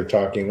I hear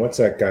talking, what's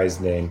that guy's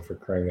name, for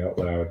crying out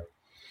loud?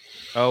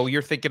 Oh,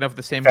 you're thinking of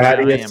the same guy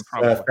I am,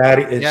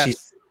 probably.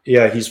 Yes.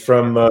 He's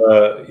from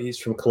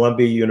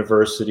Columbia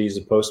University. He's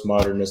a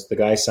postmodernist. The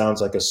guy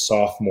sounds like a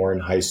sophomore in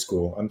high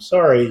school. I'm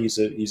sorry, he's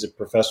a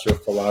professor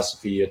of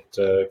philosophy at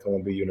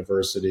Columbia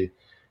University,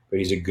 but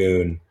he's a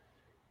goon.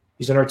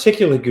 He's an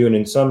articulate goon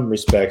in some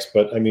respects,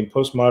 but I mean,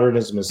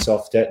 postmodernism is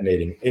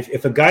self-detonating.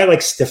 If a guy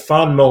like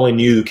Stéphane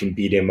Molyneux can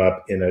beat him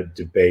up in a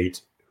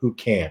debate, who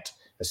can't?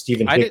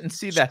 I didn't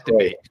see that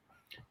debate.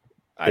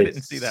 I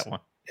didn't see that one.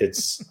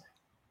 It's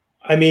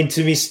I mean,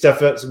 to me,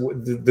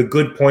 the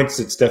good points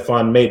that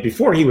Stefan made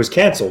before he was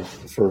canceled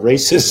for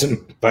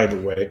racism, by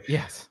the way,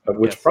 Yes.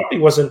 which probably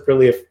wasn't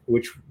really,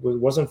 which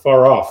wasn't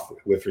far off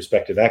with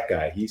respect to that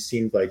guy. He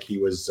seemed like he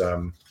was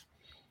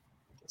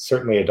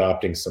certainly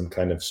adopting some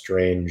kind of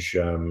strange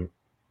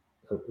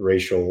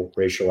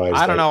racialized.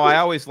 I don't know. I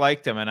always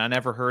liked him, and I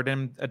never heard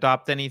him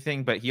adopt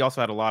anything. But he also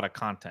had a lot of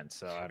content.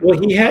 So I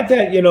don't know. He had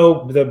that,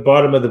 the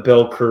bottom of the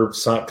bell curve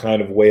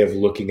kind of way of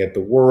looking at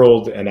the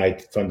world, and I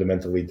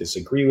fundamentally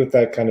disagree with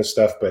that kind of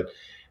stuff. But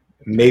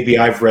maybe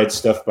I've read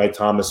stuff by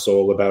Thomas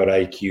Sowell about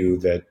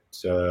IQ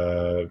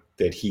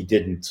that he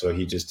didn't, so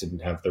he just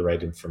didn't have the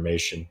right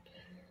information.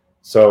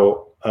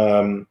 So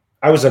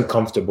I was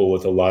uncomfortable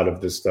with a lot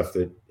of the stuff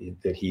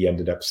that he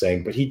ended up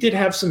saying, but he did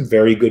have some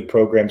very good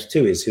programs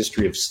too. His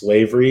history of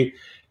slavery,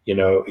 he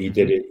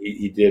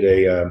did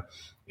a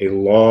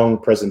long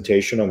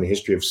presentation on the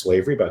history of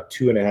slavery, about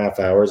 2.5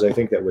 hours, I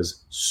think. That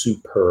was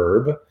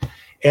superb.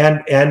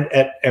 And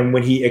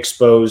when he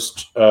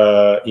exposed,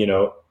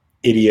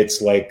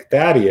 idiots like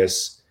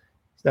Thaddeus,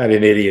 he's not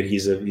an idiot.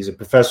 He's a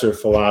professor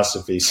of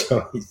philosophy,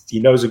 so he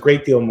knows a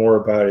great deal more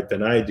about it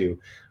than I do.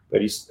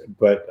 But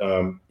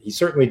he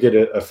certainly did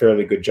a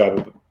fairly good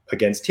job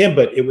against him.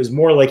 But it was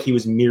more like he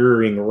was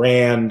mirroring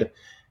Rand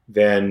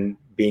than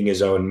being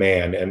his own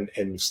man.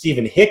 And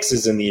Stephen Hicks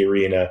is in the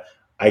arena.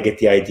 I get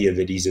the idea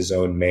that he's his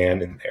own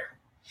man in there.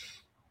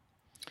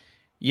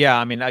 Yeah,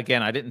 I mean,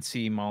 again, I didn't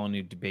see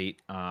Molyneux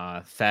debate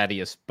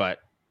Thaddeus, but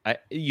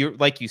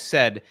like you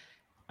said,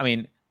 I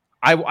mean,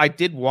 I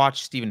did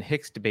watch Stephen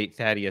Hicks debate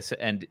Thaddeus,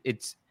 and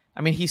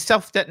he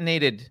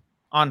self-detonated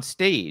on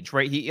stage,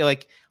 right? He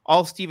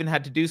all Stephen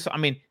had to do. So, I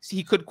mean,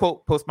 he could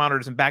quote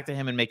postmodernism back to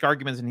him and make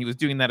arguments, and he was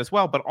doing that as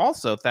well. But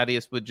also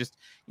Thaddeus would just,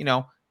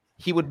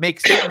 he would make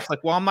statements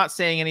like, well, I'm not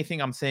saying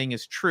anything I'm saying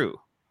is true.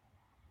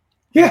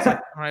 Yeah. Like,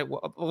 all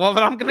right. Well,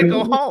 then I'm going to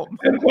go home.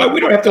 Well, we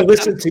don't have to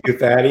listen to you,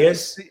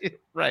 Thaddeus.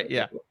 Right.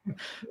 Yeah.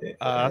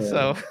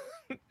 So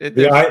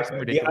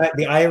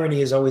the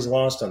irony is always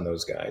lost on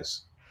those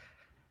guys.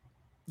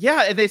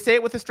 Yeah. And they say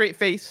it with a straight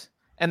face.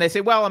 And they say,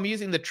 well, I'm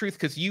using the truth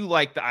because you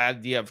like the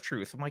idea of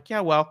truth. I'm like,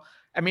 yeah, well,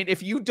 I mean,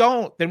 if you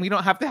don't, then we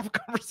don't have to have a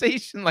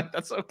conversation. Like,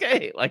 that's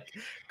okay. Like,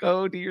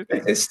 go do your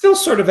thing. It's still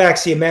sort of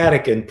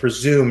axiomatic and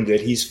presumed that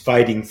he's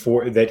fighting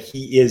for, that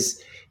he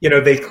is,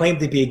 they claim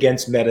to be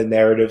against meta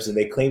narratives and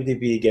they claim to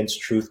be against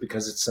truth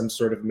because it's some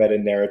sort of meta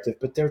narrative,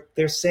 but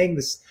they're saying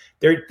this,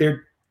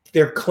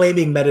 they're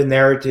claiming meta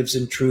narratives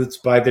and truths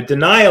by the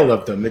denial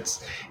of them. It's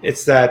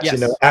that,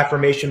 yes.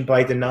 Affirmation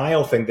by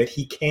denial thing that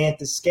he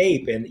can't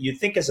escape. And you'd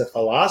think as a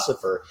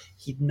philosopher,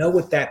 he'd know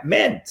what that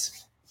meant.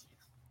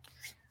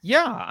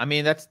 Yeah, I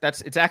mean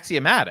it's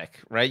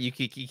axiomatic, right? You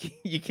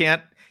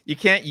can't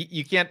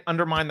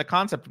undermine the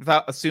concept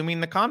without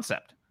assuming the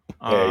concept.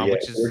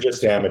 We're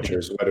just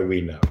amateurs. What do we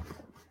know?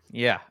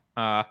 Yeah.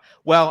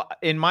 Well,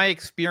 in my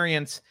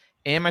experience,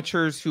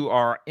 amateurs who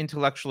are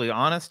intellectually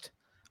honest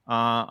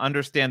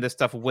understand this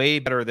stuff way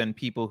better than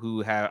people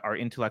who are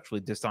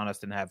intellectually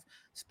dishonest and have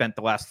spent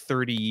the last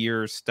 30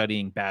 years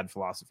studying bad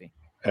philosophy.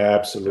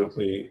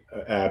 Absolutely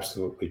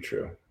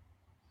true.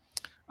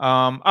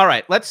 All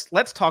right,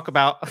 let's talk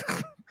about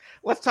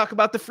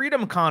the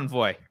Freedom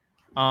Convoy,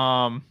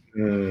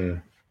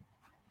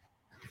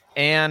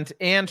 and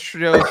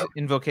Trudeau's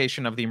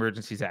invocation of the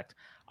Emergencies Act.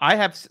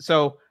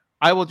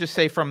 I will just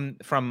say from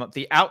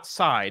the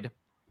outside,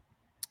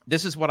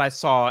 this is what I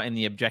saw in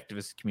the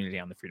objectivist community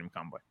on the Freedom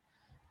Convoy.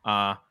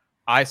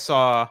 I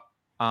saw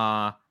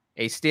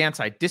a stance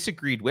I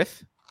disagreed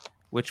with,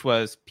 which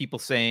was people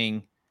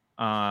saying,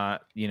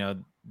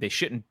 they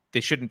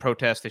shouldn't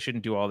protest, they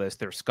shouldn't do all this,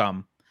 they're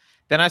scum.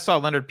 Then I saw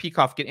Leonard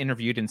Peikoff get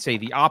interviewed and say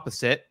the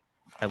opposite.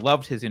 I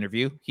loved his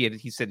interview.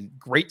 He said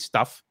great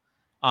stuff.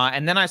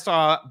 And then I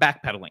saw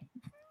backpedaling.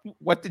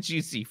 What did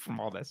you see from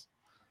all this?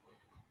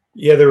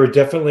 Yeah, there were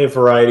definitely a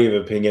variety of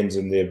opinions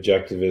in the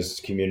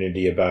objectivist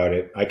community about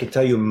it. I can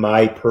tell you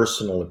my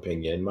personal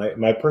opinion.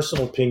 My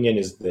personal opinion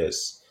is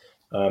this.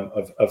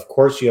 Of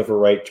course, you have a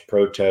right to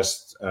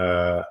protest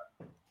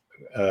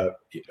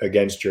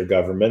against your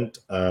government.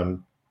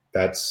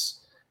 That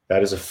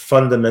is a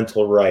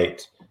fundamental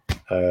right.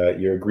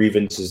 Your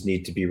grievances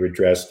need to be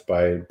redressed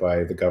by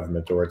the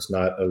government, or it's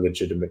not a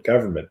legitimate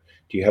government.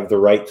 Do you have the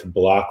right to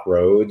block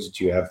roads?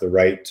 Do you have the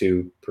right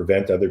to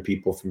prevent other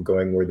people from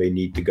going where they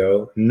need to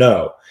go?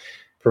 No.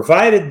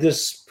 Provided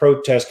this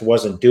protest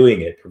wasn't doing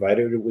it,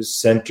 provided it was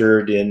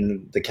centered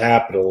in the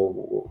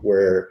capital,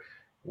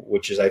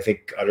 which is, I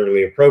think,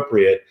 utterly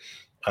appropriate.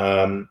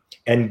 And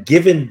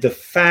given the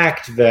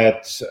fact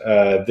that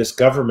this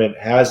government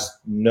has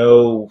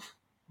no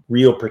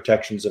real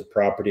protections of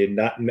property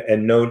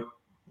and no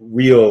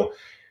real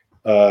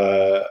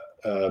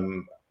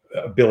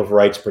Bill of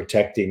Rights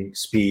protecting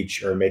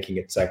speech or making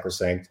it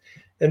sacrosanct,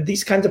 and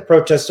these kinds of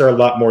protests are a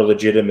lot more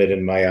legitimate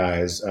in my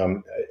eyes,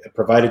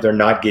 provided they're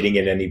not getting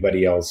in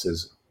anybody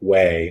else's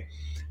way.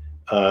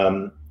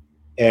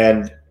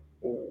 And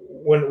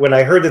when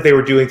I heard that they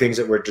were doing things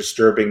that were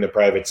disturbing the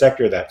private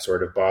sector, that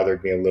sort of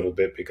bothered me a little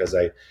bit, because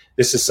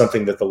this is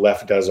something that the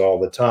left does all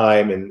the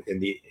time, and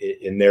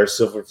in their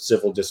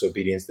civil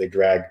disobedience, they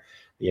drag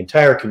the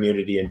entire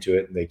community into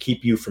it, and they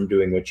keep you from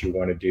doing what you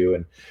want to do.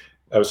 And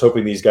I was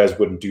hoping these guys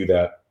wouldn't do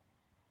that.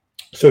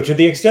 So to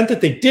the extent that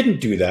they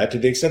didn't do that, to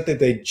the extent that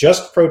they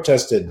just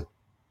protested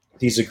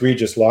these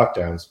egregious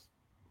lockdowns,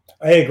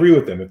 I agree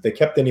with them. If they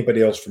kept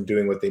anybody else from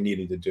doing what they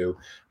needed to do,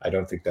 I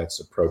don't think that's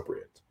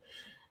appropriate.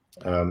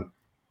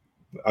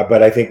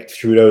 But I think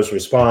Trudeau's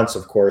response,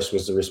 of course,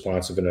 was the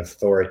response of an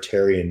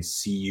authoritarian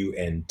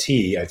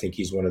cunt. I think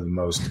he's one of the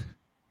most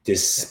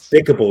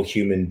despicable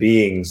human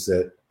beings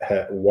that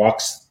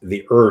walks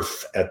the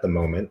earth at the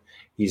moment.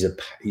 He's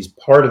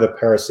part of the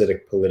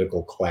parasitic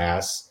political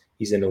class.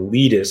 He's an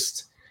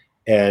elitist,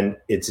 and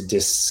it's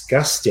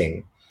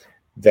disgusting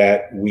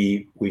that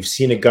we've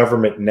seen a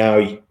government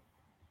now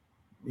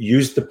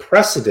use the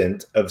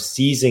precedent of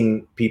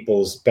seizing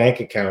people's bank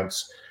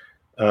accounts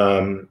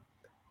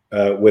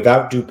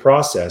without due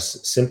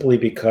process, simply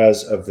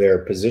because of their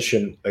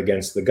position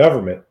against the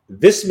government.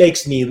 This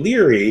makes me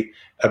leery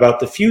about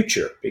the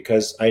future,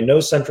 because I know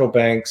central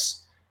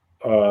banks,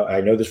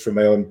 I know this from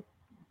my own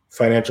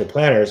financial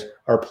planners,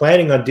 are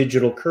planning on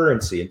digital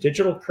currency. And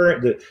digital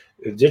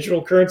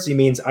currency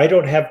means I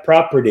don't have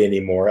property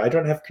anymore. I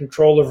don't have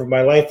control over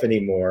my life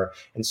anymore.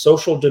 And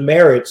social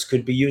demerits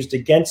could be used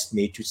against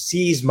me to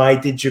seize my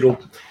digital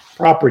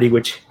property,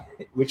 which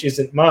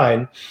isn't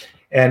mine.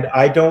 And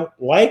I don't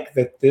like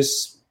that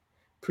this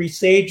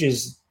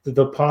presages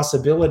the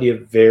possibility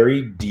of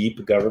very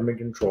deep government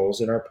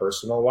controls in our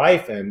personal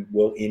life, and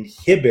will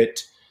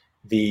inhibit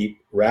the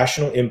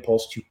rational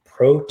impulse to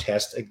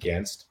protest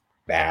against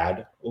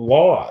bad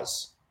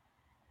laws.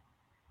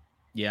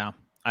 Yeah.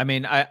 I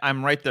mean,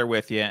 I'm right there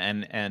with you.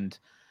 And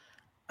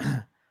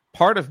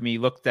part of me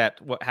looked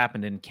at what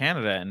happened in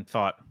Canada and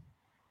thought,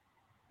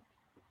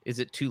 is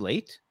it too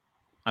late?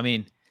 I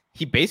mean,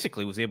 he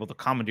basically was able to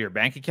commandeer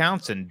bank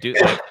accounts and do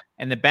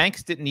and the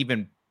banks didn't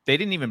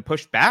even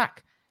push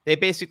back. They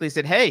basically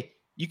said, hey,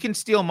 you can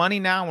steal money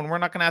now and we're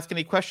not going to ask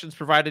any questions,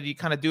 provided you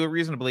kind of do it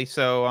reasonably.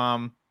 So I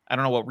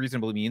don't know what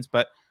reasonably means,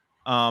 but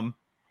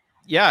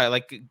yeah,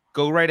 like,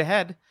 go right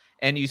ahead.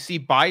 And you see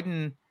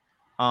Biden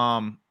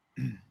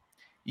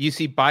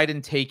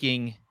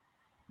taking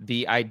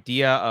the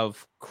idea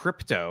of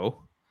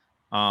crypto,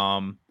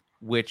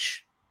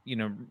 which,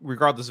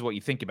 regardless of what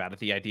you think about it,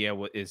 the idea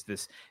is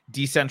this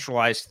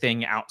decentralized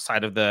thing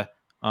outside of the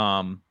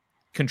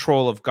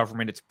control of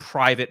government. It's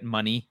private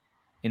money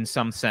in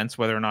some sense.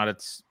 Whether or not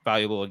it's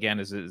valuable, again,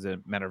 is a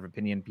matter of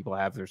opinion. People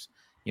have, there's,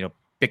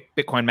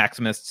 Bitcoin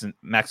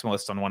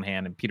maximalists on one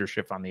hand and Peter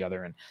Schiff on the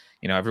other, and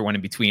everyone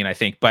in between, I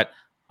think. But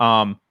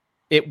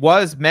it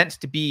was meant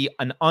to be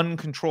a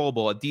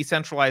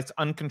decentralized,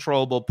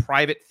 uncontrollable,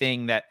 private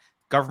thing that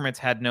governments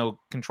had no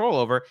control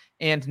over.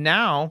 And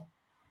now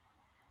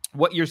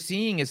what you're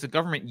seeing is the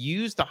government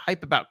use the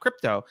hype about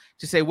crypto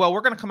to say, well, we're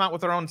going to come out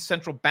with our own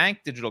central bank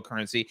digital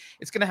currency.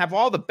 It's going to have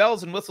all the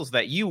bells and whistles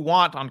that you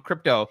want on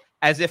crypto,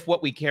 as if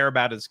what we care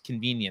about is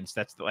convenience.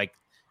 That's like,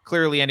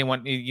 clearly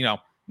anyone,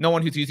 no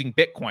one who's using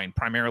Bitcoin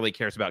primarily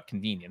cares about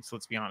convenience.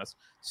 Let's be honest.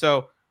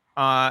 So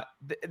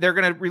they're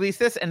going to release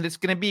this, and it's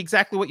going to be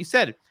exactly what you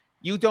said.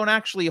 You don't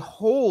actually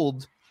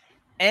hold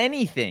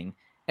anything.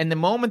 And the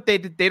moment they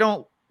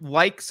don't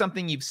like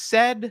something you've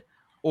said,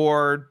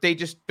 or they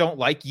just don't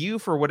like you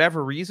for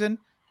whatever reason,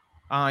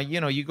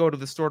 you go to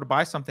the store to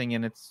buy something,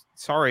 and it's,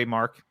 sorry,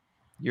 Mark,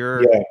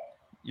 your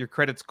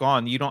credit's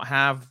gone. You don't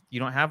have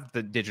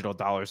the digital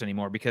dollars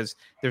anymore, because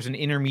there's an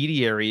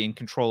intermediary in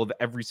control of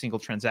every single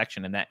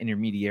transaction, and that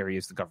intermediary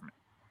is the government.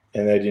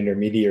 And that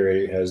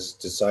intermediary has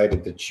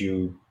decided that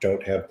you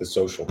don't have the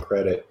social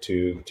credit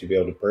to be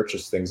able to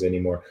purchase things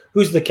anymore.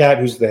 Who's the cat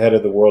who's the head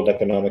of the World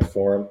Economic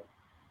Forum?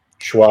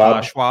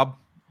 Klaus Schwab.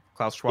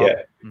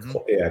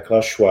 Yeah,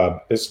 Klaus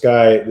Schwab. This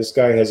guy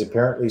has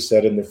apparently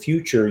said, in the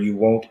future you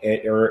won't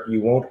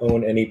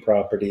own any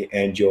property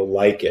and you'll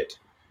like it.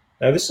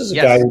 Now, this is a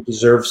guy who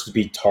deserves to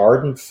be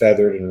tarred and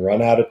feathered and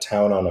run out of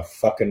town on a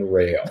fucking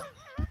rail.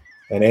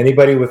 And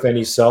anybody with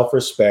any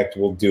self-respect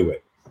will do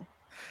it.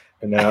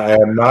 And now, I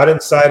am not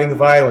inciting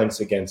violence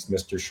against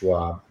Mr.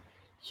 Schwab.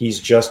 He's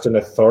just an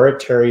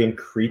authoritarian,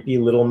 creepy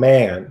little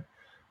man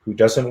who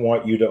doesn't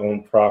want you to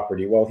own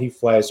property while he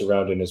flies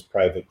around in his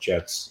private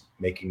jets,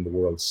 making the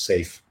world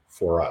safe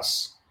for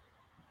us.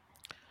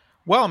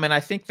 Well, man,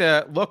 I think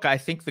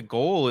the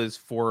goal is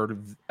for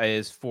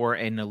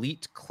an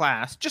elite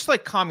class, just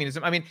like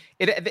communism. I mean,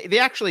 they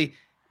actually,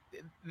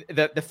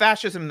 the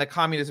fascism and the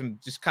communism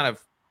just kind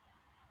of,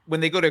 when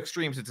they go to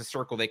extremes, it's a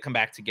circle. They come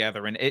back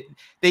together, and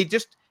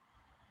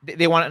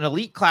they want an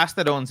elite class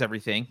that owns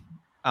everything,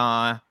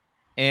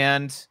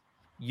 and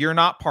you're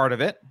not part of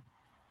it.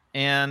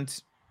 And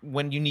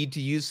when you need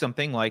to use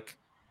something like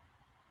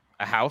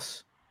a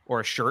house or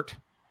a shirt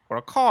or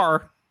a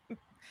car,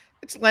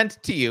 it's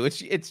lent to you.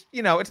 It's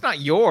not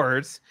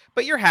yours,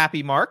 but you're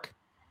happy, Mark.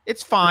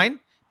 It's fine,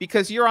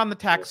 because you're on the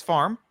tax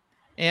farm,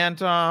 and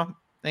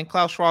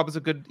Klaus Schwab is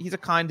he's a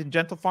kind and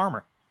gentle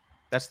farmer.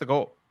 That's the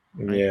goal.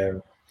 Right? Yeah.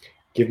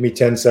 Give me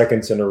 10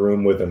 seconds in a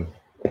room with him.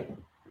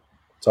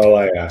 That's all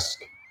I ask.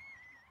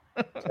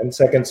 10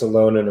 seconds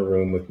alone in a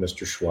room with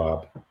Mr.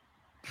 Schwab.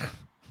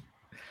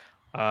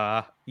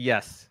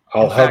 Yes.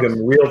 I'll hug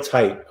him real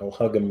tight. I'll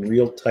hug him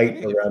real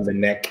tight around the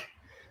neck.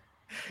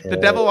 The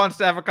devil wants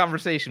to have a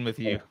conversation with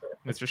you,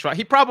 Mr. Schwab.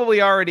 He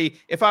probably already,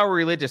 if I were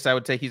religious, I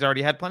would say he's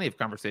already had plenty of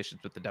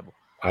conversations with the devil.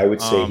 I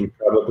would say he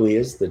probably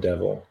is the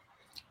devil.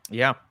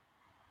 Yeah.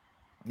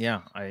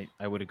 Yeah, I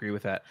would agree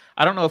with that.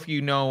 I don't know if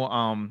you know,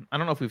 I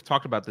don't know if we've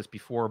talked about this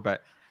before,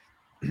 but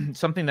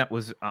something that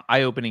was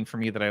eye-opening for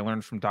me that I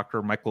learned from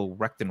Dr. Michael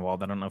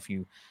Rechtenwald. I don't know if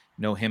you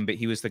know him, but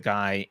he was the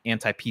guy,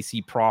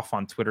 anti-PC prof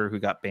on Twitter, who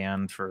got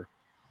banned for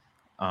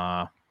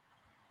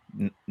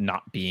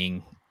not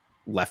being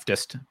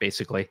leftist,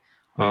 basically.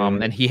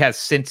 And he has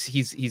since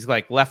he's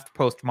like left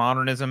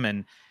postmodernism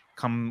and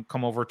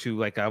come over to,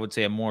 like, I would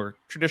say, a more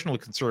traditionally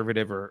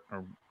conservative or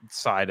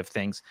side of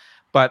things.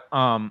 But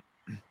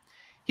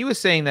he was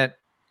saying that,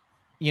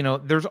 you know,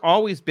 there's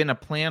always been a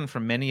plan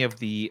from many of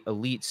the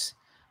elites.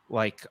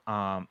 Like,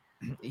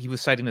 he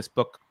was citing this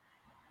book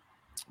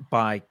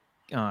by,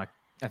 I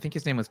think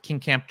his name was King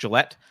Camp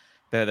Gillette,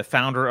 the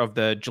founder of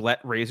the Gillette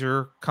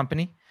Razor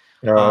Company,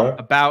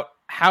 about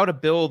how to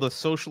build a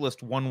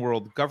socialist one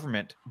world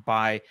government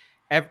by,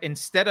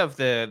 instead of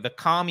the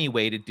commie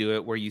way to do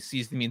it, where you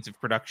seize the means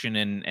of production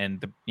and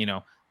the, you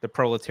know, the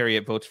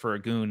proletariat votes for a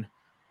goon,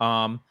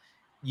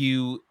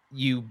 you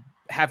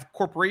have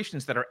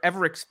corporations that are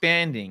ever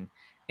expanding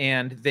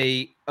and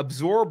they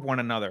absorb one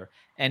another.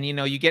 And, you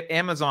know, you get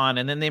Amazon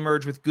and then they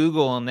merge with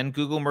Google, and then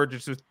Google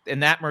merges with,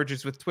 and that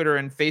merges with Twitter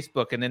and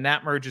Facebook, and then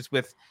that merges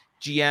with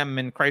GM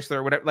and Chrysler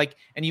or whatever. Like,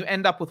 and you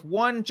end up with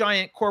one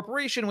giant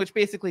corporation, which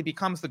basically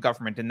becomes the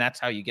government. And that's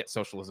how you get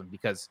socialism,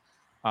 because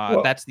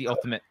that's the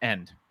ultimate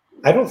end.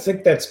 I don't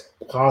think that's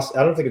possible.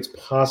 I don't think it's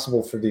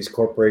possible for these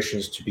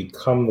corporations to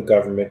become the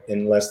government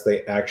unless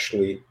they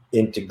actually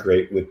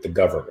integrate with the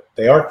government.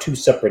 They are two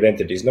separate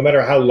entities. No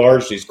matter how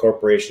large these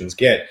corporations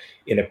get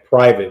in the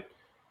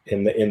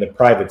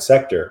private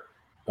sector,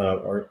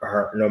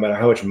 or no matter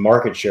how much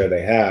market share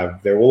they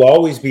have, there will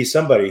always be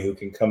somebody who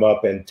can come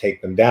up and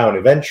take them down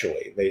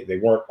eventually. They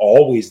weren't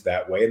always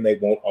that way, and they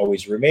won't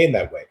always remain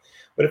that way.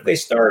 But if they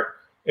start,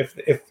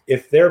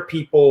 if their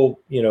people,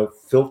 you know,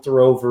 filter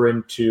over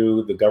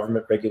into the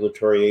government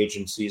regulatory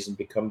agencies and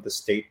become the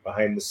state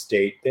behind the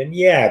state, then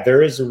yeah,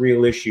 there is a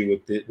real issue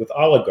with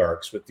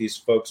oligarchs, with these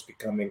folks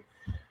becoming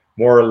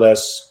more or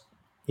less,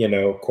 you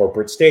know,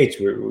 corporate states.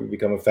 We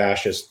become a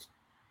fascist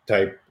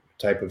type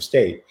of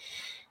state,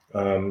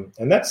 and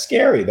that's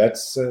scary.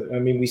 That's I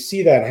mean, we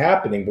see that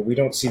happening, but we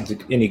don't see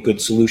any good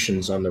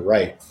solutions on the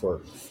right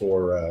for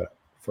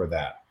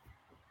that.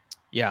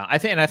 Yeah, I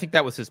think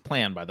that was his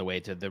plan, by the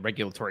way, to the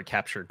regulatory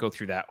capture, go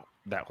through that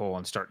hole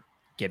and start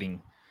getting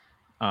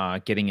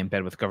in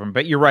bed with government.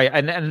 But you're right,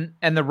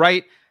 and the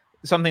right,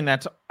 something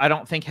that I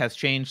don't think has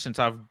changed since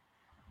I've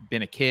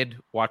been a kid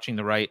watching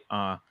the right.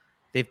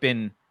 They've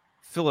been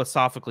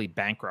philosophically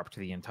bankrupt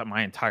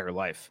my entire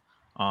life.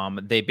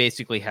 They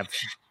basically have,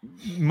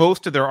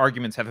 most of their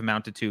arguments have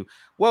amounted to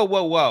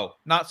whoa,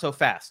 not so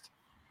fast,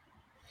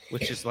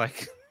 which is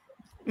like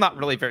not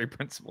really very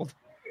principled.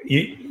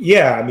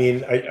 Yeah, I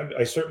mean,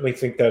 I certainly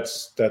think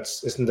that's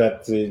isn't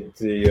that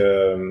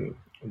the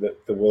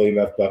William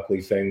F.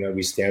 Buckley thing, that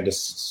we stand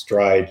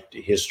astride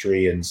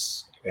history and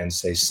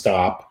say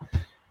stop,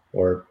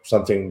 or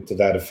something to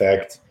that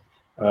effect.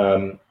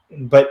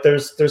 But there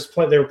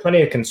were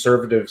plenty of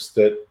conservatives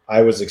that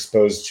I was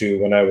exposed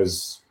to when I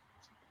was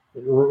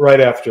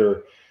right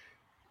after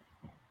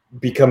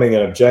becoming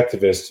an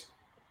objectivist,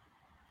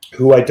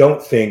 who I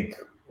don't think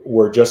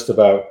were just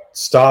about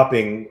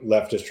stopping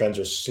leftist trends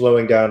or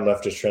slowing down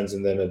leftist trends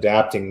and then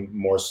adapting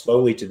more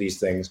slowly to these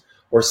things,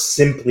 or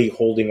simply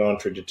holding on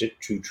to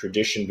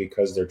tradition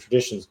because they're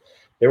traditions.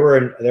 There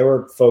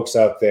were folks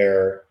out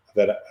there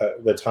that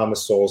the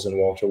Thomas Sowells and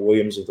Walter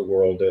Williams of the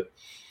world, that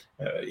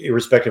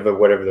irrespective of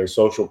whatever their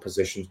social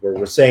positions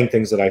were saying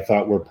things that I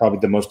thought were probably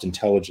the most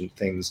intelligent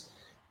things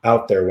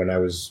out there when I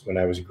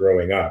was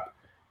growing up.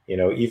 You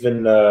know,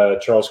 even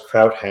Charles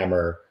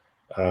Krauthammer,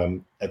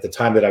 at the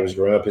time that I was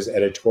growing up, his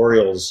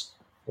editorials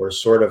were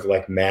sort of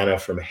like manna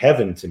from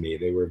heaven to me.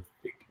 They were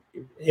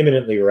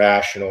eminently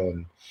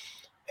rational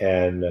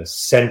and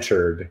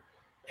centered,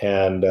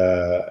 and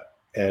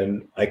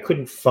I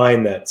couldn't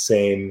find that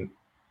same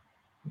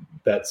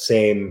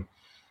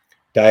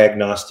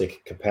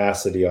diagnostic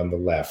capacity on the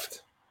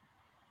left.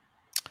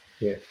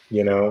 Yeah,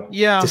 you know,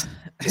 yeah,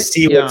 to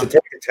see to take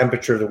the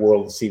temperature of the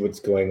world and see what's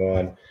going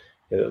on.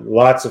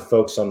 Lots of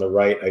folks on the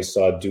right I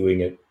saw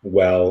doing it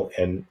well,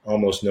 and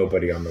almost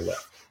nobody on the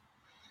left.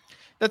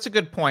 That's a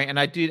good point, and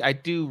I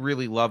do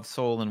really love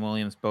Sowell and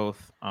Williams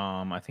both.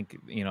 I think,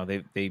 you know,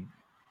 they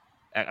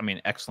I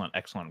mean, excellent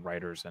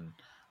writers, and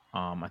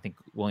I think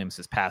Williams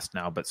has passed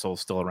now, but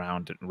Sowell's still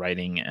around and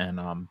writing, and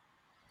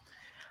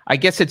I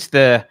guess it's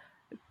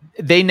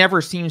they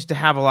never seems to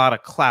have a lot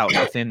of clout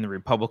within the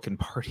Republican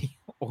Party,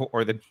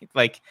 or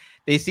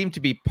they seem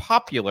to be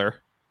popular,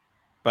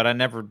 but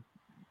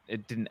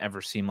it didn't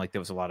ever seem like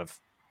there was a lot of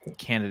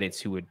candidates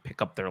who would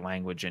pick up their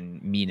language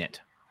and mean it.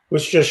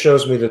 Which just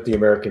shows me that the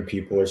American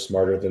people are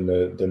smarter than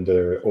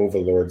the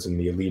overlords and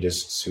the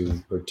elitists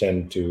who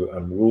tend to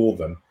rule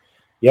them.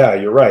 Yeah,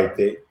 you're right.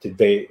 Did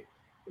they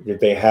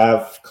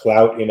have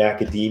clout in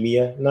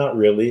academia? Not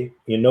really.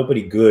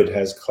 Nobody good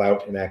has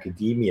clout in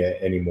academia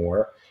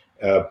anymore,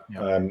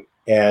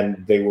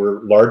 and they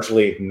were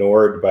largely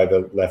ignored by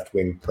the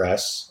left-wing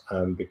press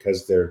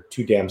because they're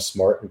too damn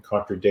smart and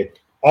contradict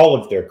all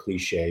of their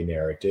cliche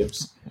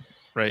narratives.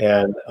 Right.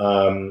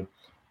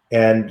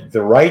 And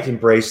the right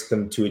embraced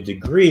them to a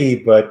degree,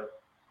 but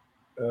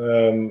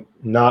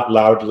not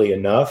loudly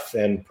enough,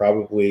 and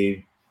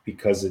probably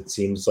because it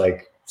seems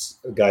like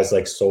guys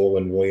like Sol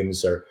and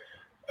Williams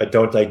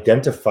don't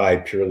identify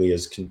purely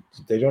as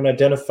they don't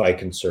identify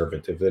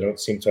conservative. They don't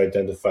seem to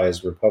identify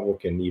as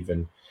Republican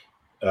even.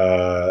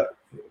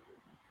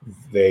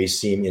 They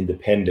seem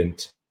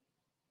independent.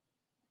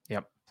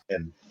 Yep.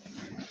 And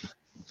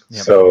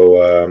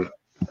so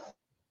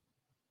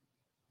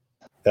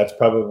that's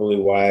probably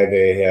why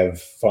they have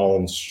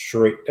fallen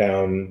straight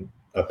down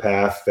a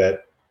path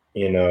that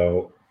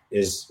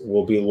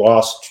will be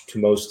lost to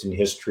most in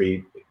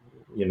history.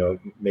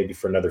 Maybe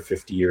for another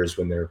 50 years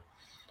when they're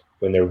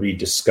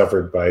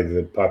rediscovered by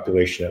the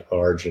population at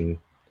large and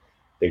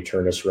they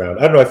turn us around.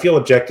 I don't know. I feel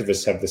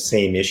objectivists have the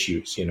same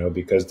issues,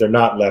 because they're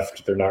not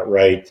left, they're not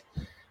right.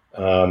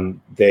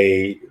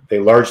 They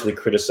largely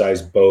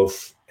criticize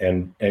both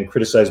and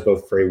criticize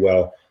both very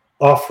well.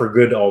 Offer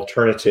good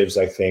alternatives,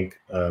 I think.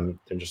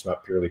 They're just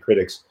not purely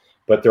critics,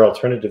 but they're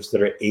alternatives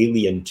that are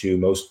alien to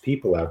most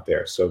people out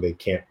there, so they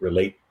can't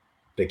relate.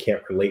 They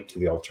can't relate to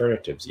the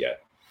alternatives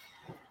yet.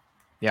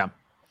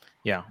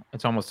 Yeah,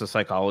 it's almost a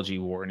psychology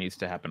war needs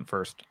to happen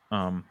first.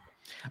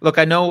 Look,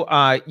 I know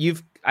I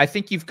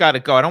think you've got to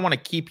go. I don't want to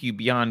keep you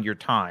beyond your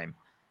time.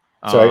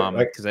 So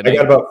I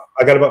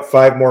got about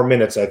 5 more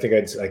minutes. I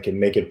think I can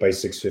make it by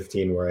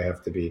 6:15 where I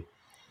have to be.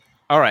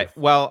 All right.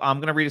 Well, I'm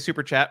going to read a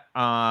super chat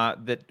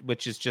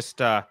which is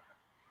just a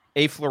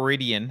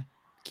Floridian,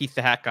 Keith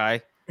the Hat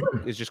Guy,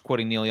 is just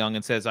quoting Neil Young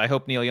and says, "I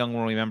hope Neil Young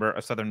will remember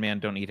a Southern man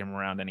don't need him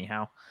around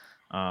anyhow."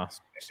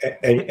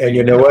 And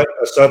you know what?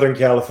 A Southern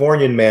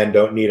Californian man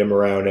don't need him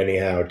around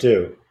anyhow,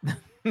 too.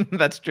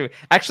 That's true.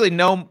 Actually,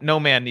 no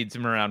man needs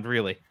him around,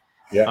 really.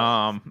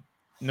 Yeah.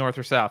 North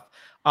or south.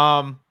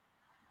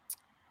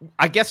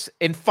 I guess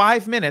in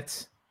 5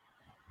 minutes,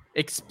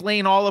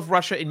 explain all of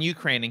Russia and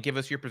Ukraine and give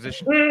us your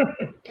position.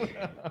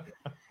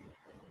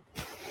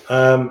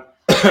 I've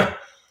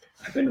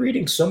been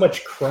reading so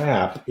much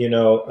crap.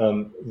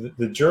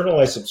 The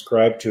journal I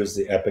subscribe to is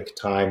the Epoch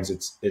Times.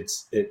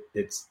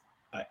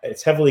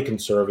 It's heavily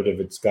conservative.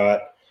 It's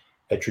got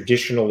a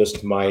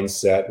traditionalist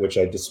mindset, which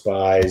I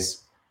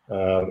despise.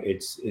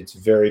 It's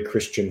very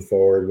Christian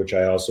forward, which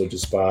I also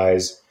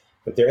despise.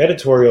 But their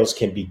editorials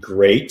can be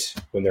great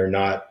when they're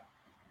not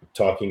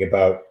talking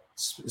about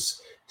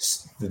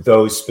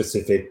those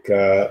specific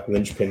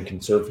linchpin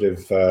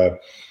conservative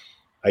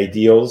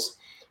ideals.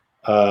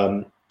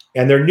 And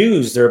their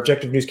news, their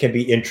objective news, can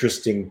be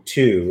interesting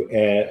too.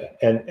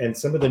 And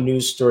some of the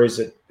news stories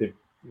that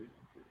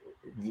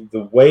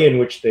the way in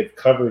which they've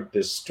covered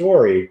this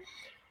story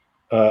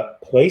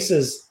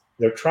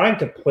they're trying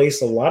to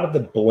place a lot of the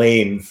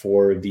blame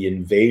for the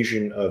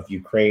invasion of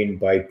Ukraine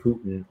by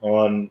Putin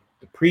on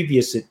the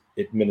previous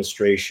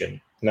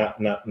administration, not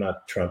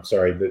Trump,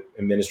 sorry, the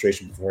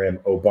administration before him,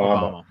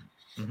 Obama.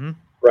 Mm-hmm.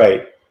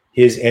 Right.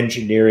 His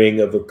engineering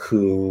of a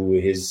coup,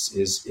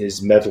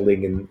 his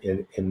meddling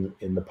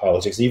in the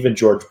politics, even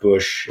George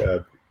Bush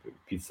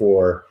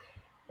before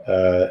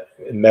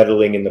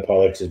meddling in the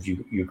politics of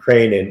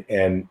Ukraine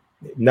and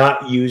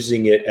not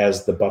using it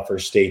as the buffer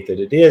state that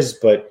it is,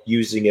 but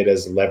using it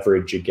as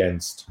leverage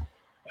against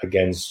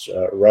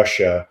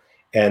Russia,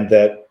 and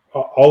that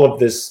all of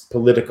this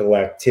political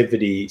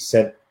activity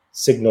sent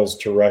signals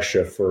to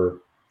Russia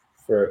for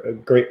a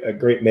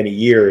great many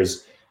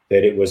years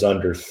that it was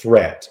under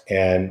threat.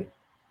 And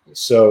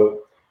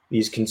so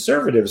these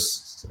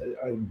conservatives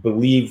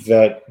believe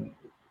that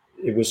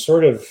it was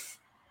sort of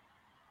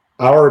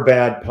our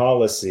bad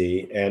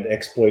policy and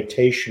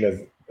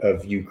exploitation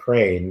of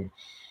Ukraine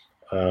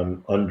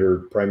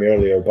under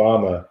primarily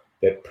Obama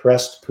that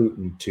pressed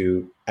Putin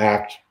to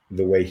act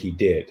the way he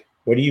did.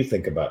 What do you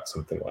think about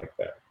something like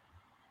that?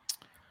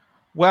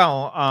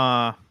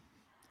 Well,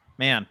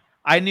 man,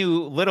 I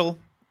knew little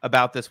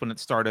about this when it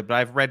started, but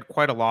I've read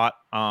quite a lot,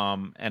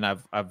 and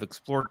I've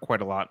explored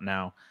quite a lot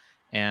now.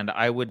 And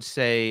I would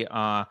say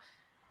I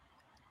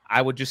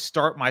would just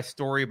start my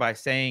story by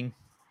saying,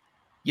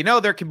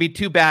 there can be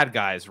two bad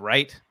guys,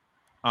 right?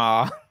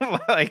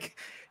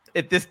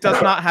 This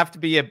does not have to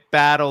be a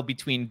battle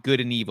between good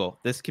and evil.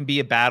 This can be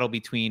a battle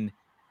between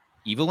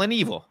evil and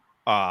evil.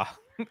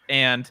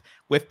 And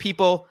with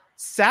people,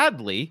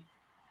 sadly,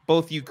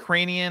 both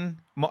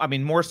Ukrainian,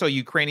 more so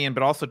Ukrainian,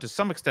 but also to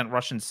some extent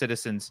Russian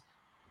citizens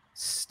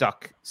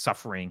stuck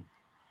suffering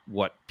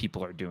what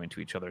people are doing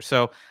to each other.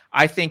 So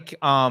I think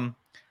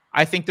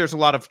there's a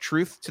lot of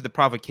truth to the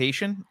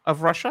provocation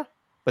of Russia,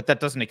 but that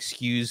doesn't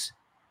excuse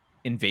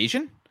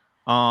invasion.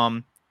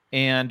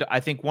 And I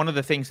think one of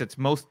the things that's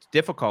most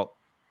difficult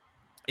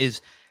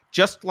is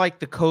just like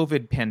the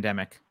COVID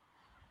pandemic,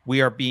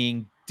 we are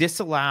being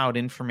disallowed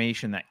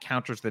information that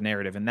counters the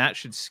narrative, and that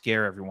should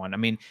scare everyone. I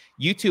mean,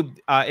 YouTube,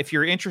 if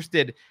you're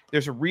interested,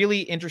 there's a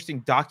really interesting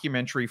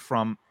documentary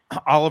from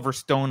Oliver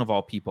Stone, of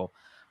all people,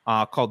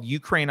 called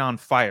Ukraine on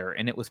Fire,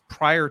 and it was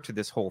prior to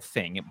this whole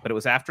thing, but it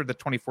was after the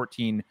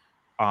 2014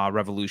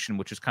 revolution,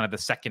 which is kind of the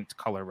second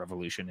color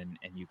revolution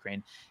in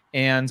Ukraine.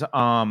 And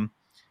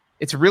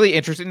it's really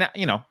interesting.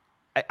 You know,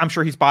 I'm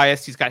sure he's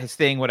biased. He's got his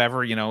thing,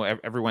 whatever, you know,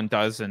 everyone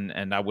does.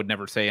 And I would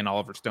never say an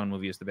Oliver Stone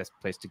movie is the best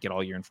place to get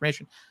all your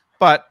information.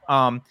 But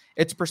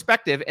it's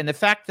perspective. And the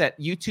fact that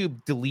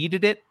YouTube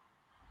deleted it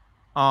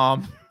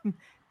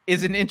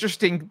is an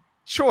interesting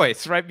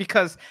choice, right?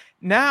 Because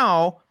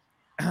now,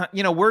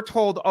 you know, we're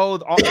told, oh,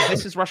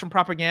 this is Russian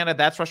propaganda.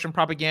 That's Russian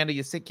propaganda.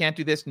 You can't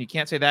do this and you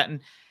can't say that.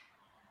 And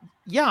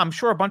yeah, I'm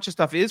sure a bunch of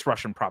stuff is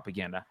Russian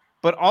propaganda.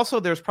 But also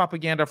there's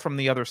propaganda from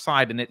the other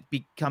side, and it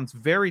becomes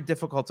very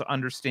difficult to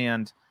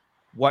understand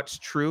what's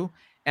true.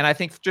 And I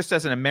think just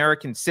as an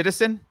American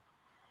citizen,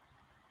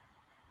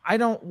 I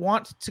don't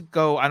want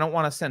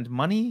to send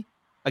money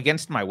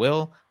against my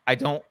will.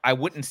 I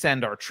wouldn't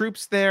send our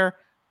troops there.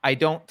 I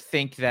don't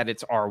think that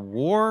it's our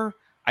war.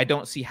 I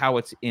don't see how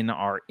it's in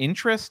our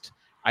interest.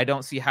 I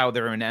don't see how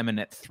they're an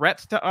imminent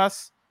threat to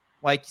us.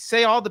 Like,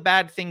 say all the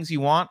bad things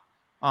you want.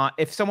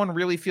 If someone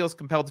really feels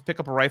compelled to pick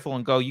up a rifle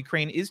and go,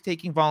 Ukraine is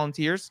taking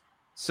volunteers,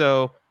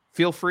 so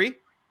feel free.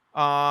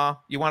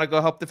 You want to go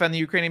help defend the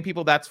Ukrainian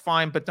people, that's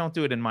fine, but don't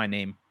do it in my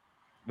name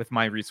with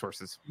my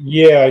resources.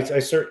 Yeah, I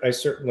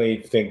certainly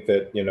think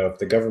that, you know, if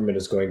the government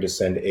is going to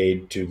send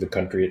aid to the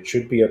country, it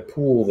should be a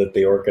pool that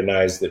they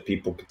organize that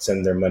people could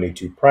send their money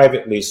to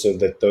privately, so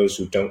that those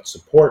who don't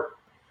support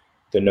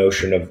the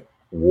notion of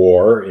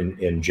war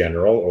in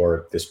general,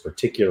 or this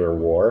particular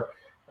war,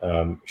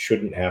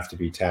 shouldn't have to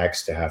be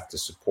taxed to have to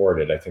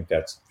support it. I think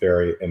that's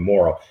very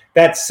immoral.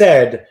 That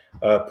said,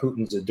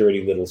 Putin's a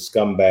dirty little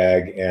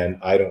scumbag, and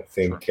I don't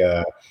think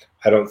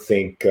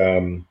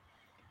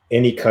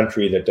any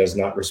country that does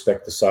not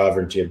respect the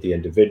sovereignty of the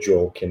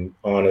individual can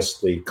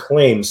honestly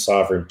claim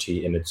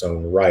sovereignty in its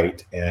own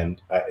right.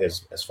 And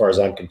as far as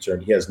I'm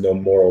concerned, he has no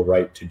moral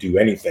right to do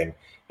anything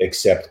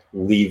except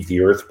leave the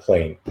earth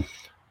plane.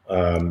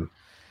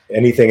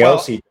 Anything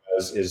else he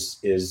does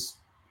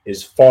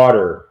is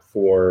fodder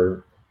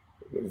for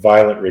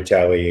violent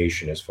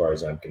retaliation, as far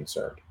as I'm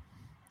concerned.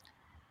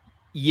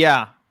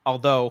 Yeah,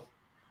 although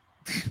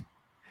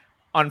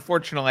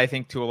unfortunately, I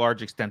think to a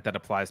large extent that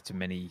applies to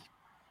many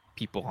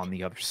people on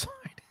the other side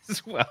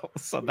as well.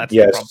 So that's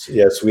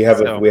yes. We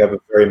have a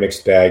very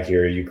mixed bag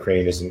here.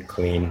 Ukraine isn't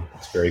clean;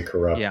 it's very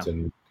corrupt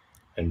and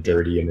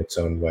dirty in its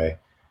own way.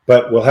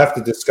 But we'll have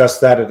to discuss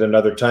that at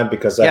another time,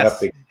 because I have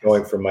to get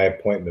going for my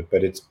appointment.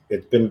 But it's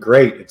been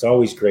great. It's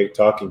always great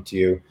talking to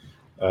you.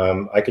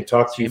 I could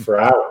talk to you for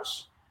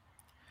hours.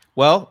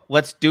 Well,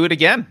 let's do it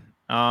again,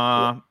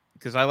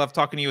 because I love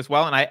talking to you as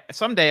well. And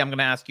someday I'm going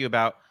to ask you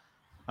about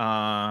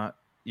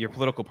your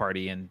political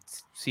party and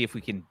see if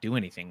we can do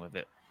anything with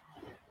it.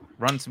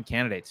 Run some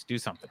candidates, do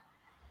something.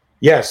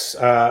 Yes,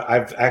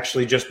 I've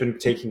actually just been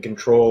taking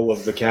control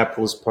of the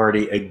Capitalist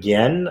Party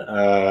again,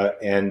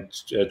 and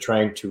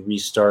trying to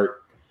restart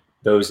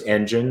those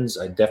engines.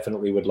 I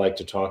definitely would like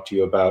to talk to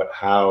you about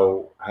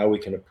how we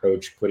can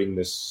approach putting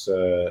this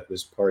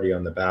party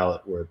on the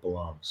ballot where it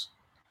belongs.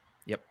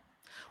 Yep.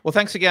 Well,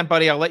 thanks again,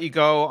 buddy. I'll let you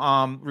go.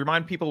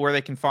 Remind people where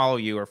they can follow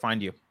you or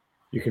find you.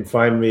 You can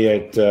find me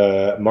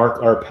at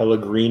Mark R.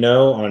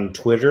 Pellegrino on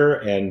Twitter,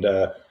 and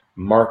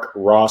Mark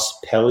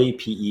Ross Pelly,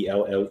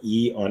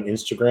 P-E-L-L-E, on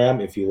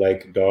Instagram. If you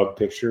like dog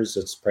pictures,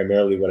 that's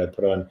primarily what I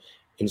put on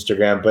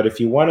Instagram. But if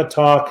you want to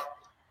talk,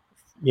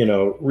 you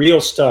know, real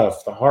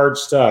stuff, the hard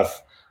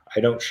stuff, I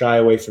don't shy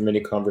away from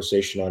any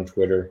conversation on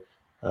Twitter.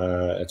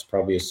 It's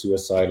probably a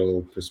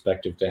suicidal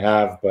perspective to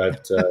have,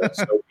 but so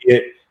be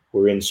it.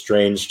 We're in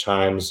strange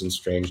times, and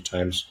strange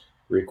times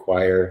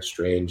require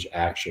strange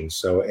actions.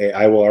 So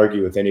I will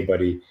argue with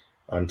anybody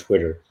on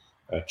Twitter.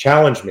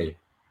 Challenge me.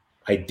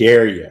 I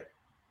dare you.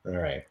 All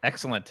right.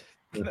 Excellent.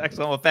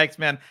 Excellent. Well, thanks,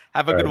 man.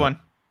 Have a good one.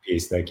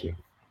 Peace. Thank you.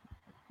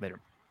 Later.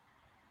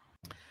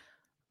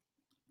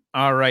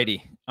 All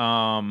righty.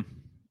 I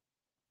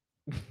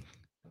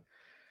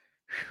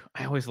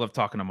always love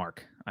talking to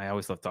Mark.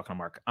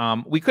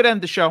 We could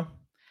end the show,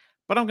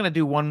 but I'm going to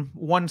do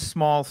one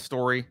small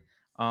story.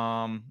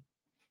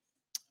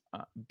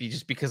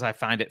 Just because I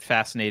find it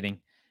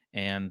fascinating.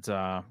 And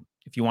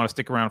if you want to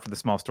stick around for the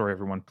small story,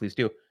 everyone, please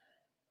do.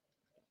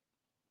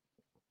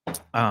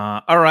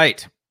 All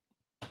right.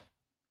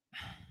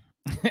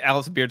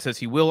 Alice Beard says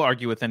he will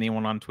argue with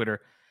anyone on Twitter.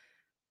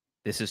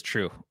 This is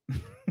true.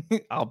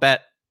 I'll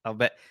bet.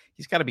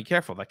 He's got to be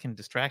careful. That can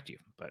distract you.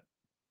 But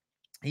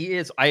he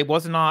is. I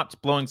was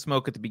not blowing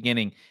smoke at the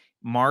beginning.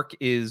 Mark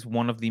is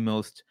one of the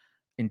most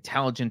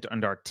intelligent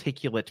and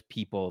articulate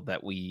people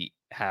that we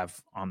have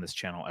on this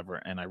channel ever.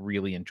 And I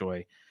really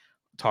enjoy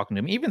talking to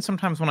him. Even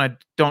sometimes when I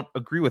don't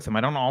agree with him.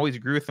 I don't always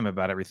agree with him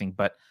about everything.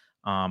 But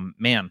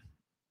man,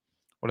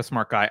 what a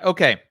smart guy.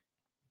 Okay.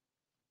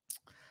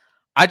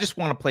 I just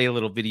want to play a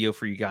little video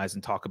for you guys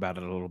and talk about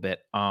it a little bit.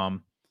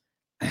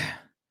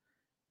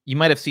 You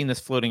might have seen this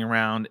floating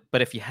around,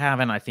 but if you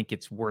haven't, I think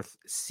it's worth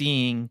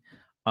seeing.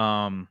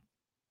 So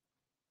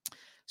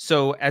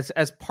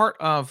as part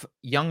of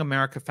Young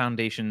America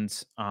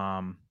Foundation's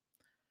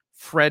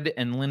Fred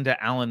and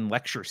Linda Allen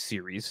lecture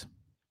series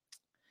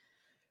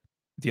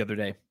the other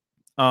day,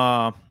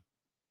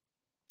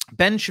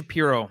 Ben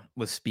Shapiro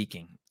was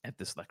speaking at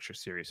this lecture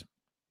series.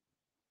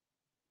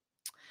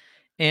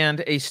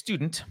 And a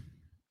student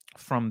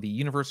from the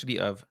University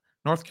of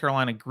North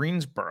Carolina,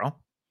 Greensboro,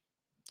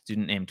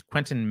 student named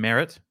Quentin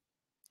Merritt,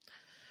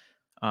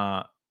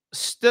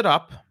 stood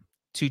up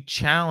to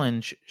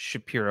challenge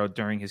Shapiro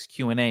during his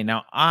Q&A.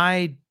 Now,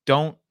 I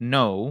don't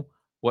know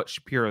what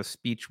Shapiro's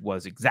speech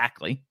was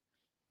exactly.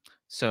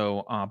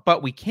 So,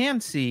 but we can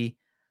see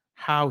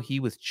how he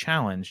was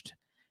challenged.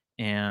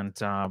 And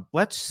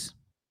let's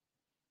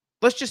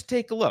just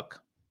take a look.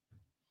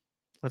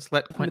 Let's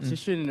let Quentin.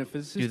 Mathematician and a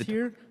physicist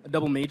here, a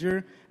double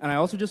major, and I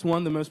also just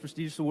won the most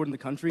prestigious award in the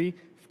country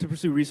to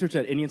pursue research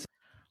at any.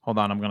 Hold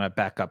on, I'm going to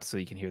back up so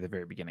you can hear the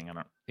very beginning.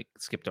 It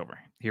skipped over.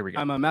 Here we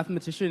go. I'm a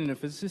mathematician and a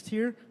physicist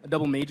here, a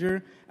double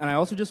major, and I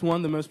also just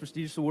won the most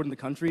prestigious award in the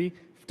country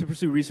to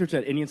pursue research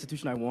at any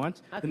institution I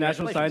want, the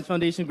National Science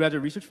Foundation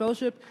Graduate Research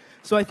Fellowship.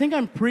 So I think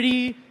I'm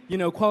pretty,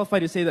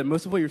 qualified to say that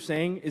most of what you're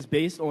saying is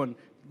based on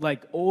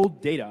like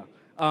old data.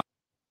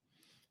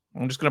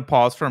 I'm just going to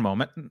pause for a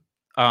moment.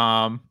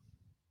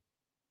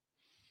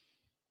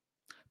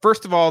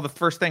 First of all, the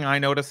first thing I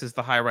notice is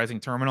the high rising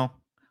terminal,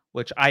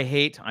 which I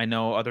hate. I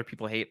know other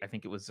people hate. I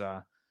think it was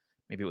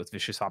maybe it was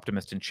Vicious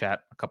Optimist in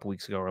chat a couple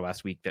weeks ago or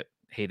last week that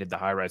hated the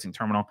high rising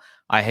terminal.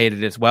 I hate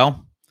it as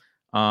well.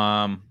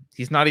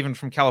 He's not even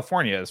from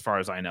California as far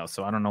as I know,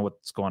 so I don't know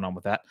what's going on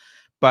with that.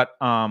 But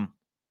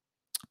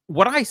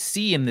what I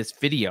see in this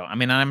video, I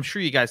mean, I'm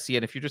sure you guys see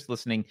it. If you're just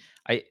listening,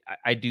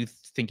 I do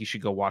think you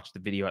should go watch the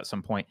video at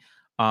some point.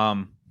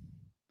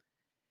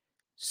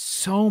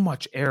 So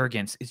much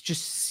arrogance. It's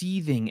just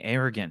seething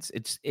arrogance.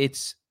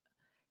 It's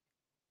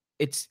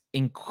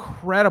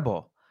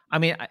incredible. I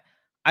mean,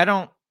 I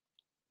don't.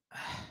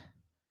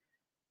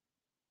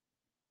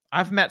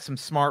 I've met some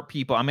smart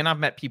people. I mean, I've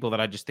met people that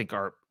I just think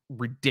are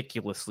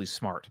ridiculously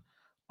smart,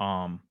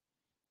 and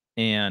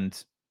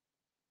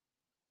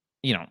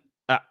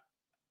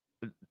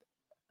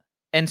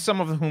and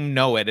some of whom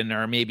know it and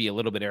are maybe a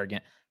little bit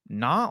arrogant.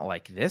 Not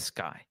like this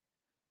guy.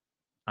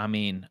 I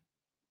mean,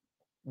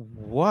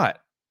 what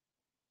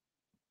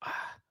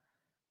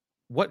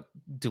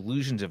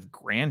delusions of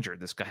grandeur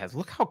this guy has.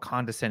 Look how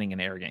condescending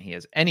and arrogant he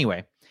is.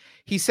 Anyway,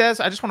 he says,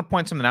 I just want to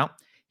point something out.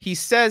 He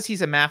says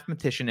he's a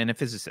mathematician and a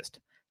physicist.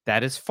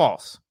 That is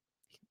false.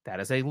 That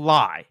is a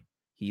lie.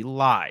 He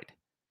lied.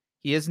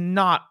 He is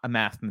not a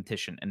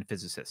mathematician and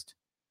physicist,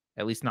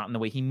 at least not in the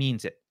way he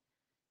means it.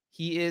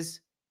 He is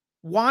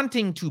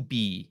wanting to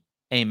be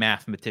a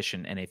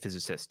mathematician and a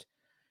physicist.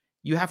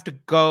 You have to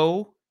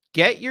go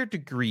get your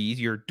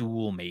degrees, your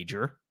dual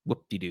major,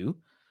 whoop-de-doo.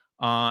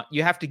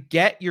 You have to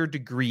get your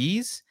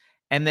degrees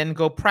and then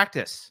go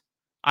practice.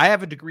 I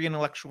have a degree in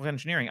electrical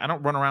engineering. I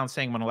don't run around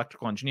saying I'm an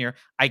electrical engineer.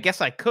 I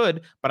guess I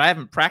could, but I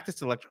haven't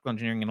practiced electrical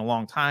engineering in a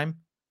long time.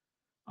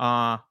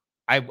 I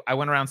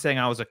went around saying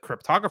I was a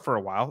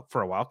cryptographer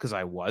for a while because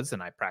I was,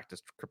 and I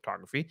practiced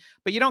cryptography.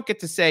 But you don't get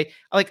to say,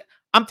 like,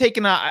 I'm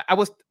taking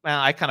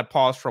I kind of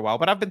paused for a while,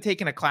 but I've been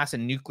taking a class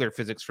in nuclear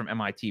physics from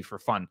MIT for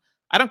fun.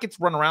 I don't get to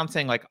run around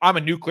saying, like, I'm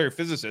a nuclear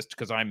physicist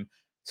because I'm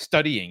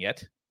studying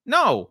it.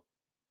 No,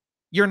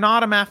 you're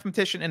not a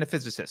mathematician and a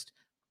physicist.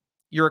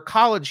 You're a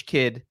college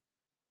kid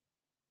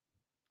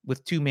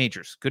with 2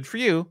 majors. Good for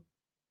you.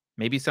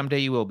 Maybe someday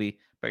you will be,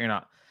 but you're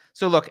not.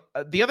 So look,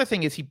 the other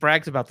thing is he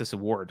brags about this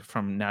award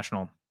from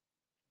National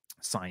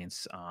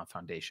Science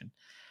Foundation.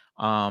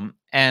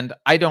 And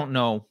I don't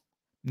know,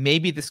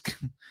 maybe this,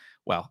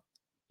 well,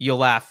 you'll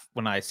laugh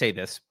when I say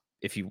this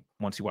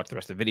once you watch the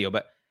rest of the video,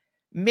 but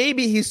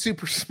maybe he's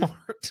super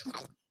smart.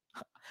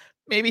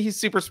 Maybe he's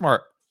super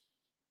smart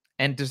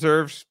and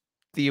deserves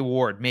the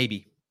award.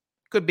 Maybe.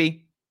 Could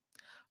be.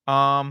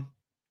 However,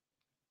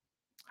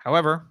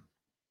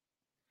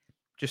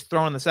 just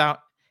throwing this out,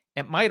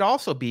 it might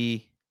also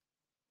be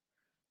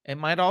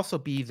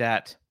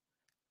that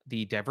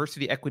the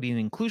Diversity, Equity, and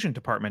Inclusion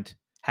Department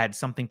had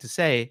something to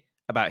say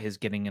about his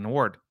getting an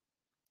award.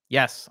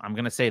 Yes, I'm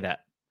going to say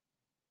that.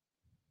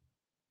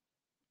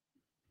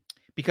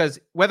 Because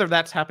whether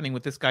that's happening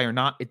with this guy or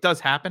not, it does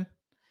happen.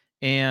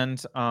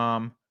 And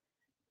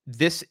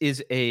this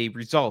is a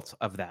result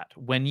of that.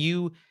 When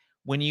you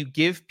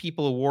give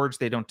people awards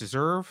they don't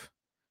deserve,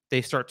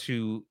 they start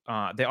to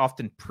they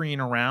often preen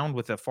around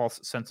with a false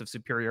sense of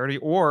superiority,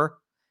 or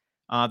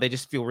they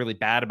just feel really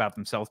bad about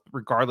themselves. But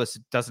regardless,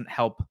 it doesn't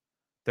help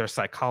their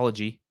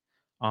psychology,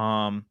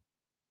 and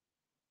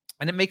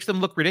it makes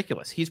them look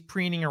ridiculous. He's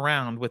preening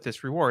around with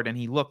this reward, and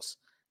he looks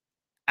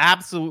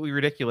absolutely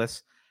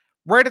ridiculous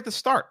right at the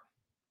start.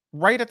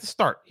 Right at the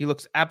start, he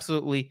looks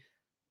absolutely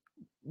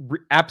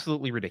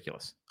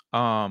ridiculous.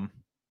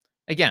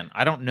 Again,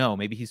 I don't know.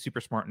 Maybe he's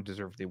super smart and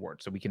deserves the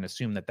award, so we can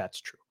assume that that's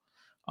true.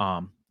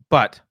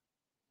 But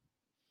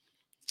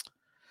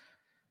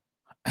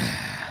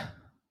I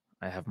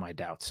have my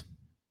doubts.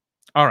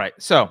 All right.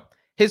 So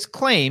his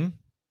claim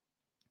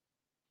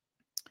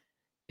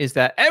is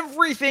that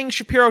everything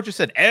Shapiro just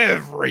said,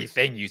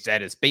 everything you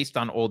said is based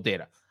on old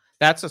data.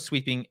 That's a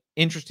sweeping,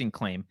 interesting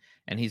claim.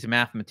 And he's a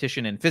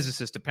mathematician and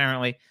physicist,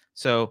 apparently.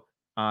 So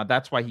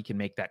that's why he can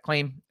make that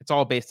claim. It's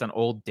all based on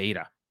old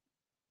data.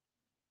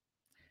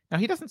 Now,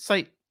 he doesn't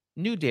cite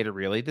new data,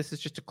 really. This is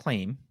just a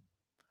claim.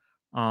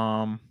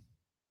 But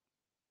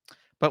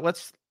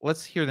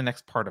let's hear the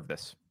next part of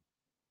this.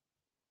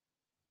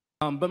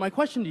 But my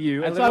question to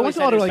you, and so I want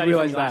you all to like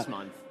realize last that.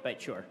 month, but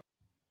sure.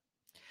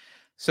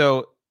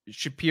 So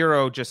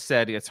Shapiro just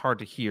said, it's hard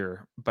to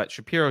hear, but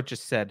Shapiro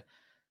just said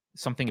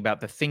something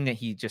about the thing that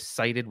he just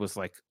cited was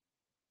like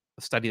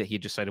a study that he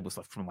just cited was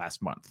like from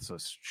last month. So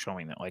it's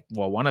showing that like,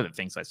 well, one of the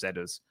things I said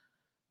is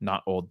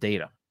not old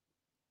data.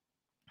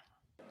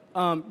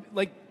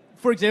 Like,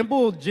 for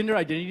example, gender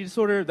identity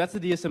disorder, that's the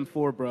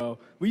DSM-4, bro.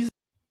 We use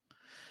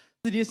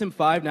the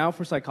DSM-5 now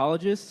for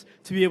psychologists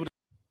to be able to.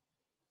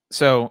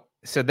 So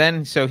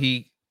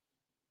he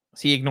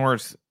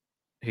ignores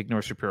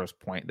Shapiro's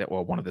point that,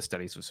 well, one of the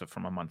studies was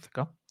from a month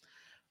ago.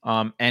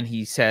 And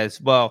he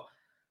says, well,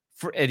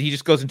 and he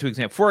just goes into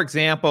example. For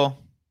example,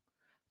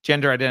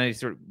 gender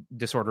identity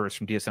disorder is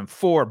from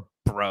DSM-4,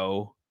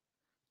 bro.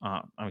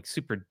 I'm like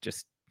super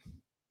just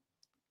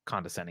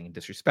condescending and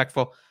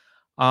disrespectful.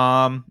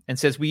 And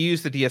says we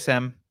use the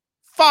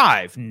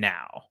DSM-5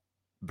 now,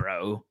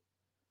 bro.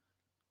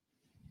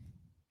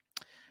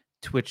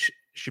 To which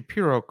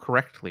Shapiro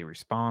correctly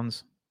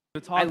responds,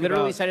 I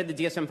literally cited the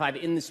DSM-5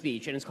 in the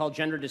speech, and it's called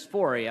gender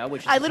dysphoria,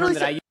 which is a term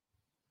that I use.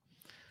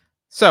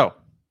 So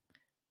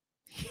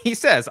he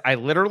says, I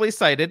literally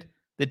cited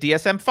the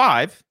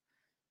DSM-5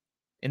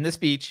 in the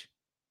speech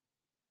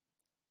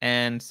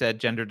and said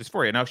gender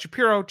dysphoria. Now,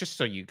 Shapiro, just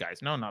so you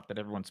guys know, not that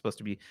everyone's supposed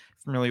to be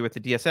familiar with the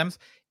DSMs,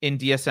 in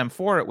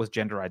DSM-4, it was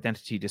gender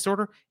identity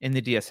disorder. In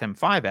the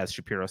DSM-5, as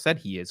Shapiro said,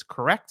 he is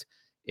correct.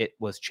 It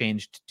was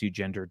changed to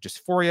gender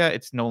dysphoria.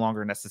 It's no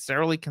longer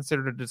necessarily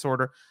considered a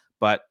disorder,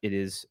 but it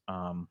is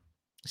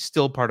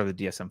still part of the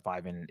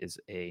DSM-5 and is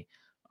a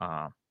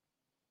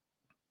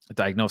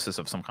diagnosis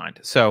of some kind.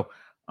 So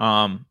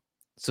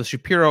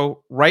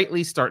Shapiro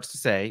rightly starts to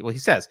say, well, he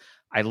says,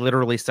 I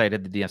literally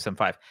cited the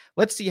DSM-5.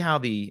 Let's see how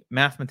the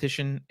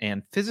mathematician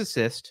and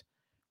physicist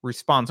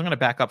responds. I'm going to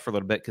back up for a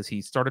little bit because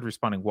he started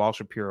responding while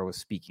Shapiro was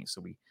speaking.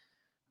 So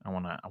I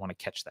want to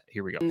catch that.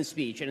 Here we go. In the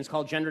speech, and it's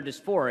called gender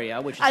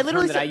dysphoria, which is a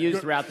term that I use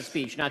throughout the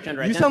speech, not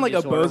gender identity disorder.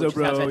 You sound like a bozo,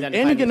 bro.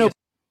 And you get no.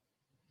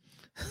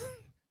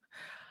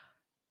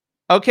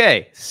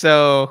 Okay,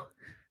 so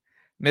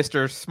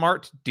Mr.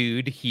 Smart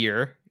Dude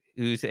here,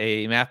 who's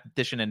a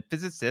mathematician and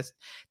physicist.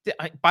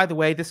 By the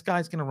way, this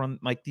guy's going to run,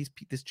 like,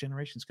 this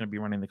generation's going to be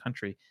running the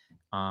country.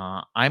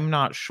 I'm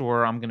not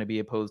sure I'm going to be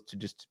opposed to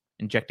just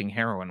injecting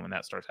heroin when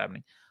that starts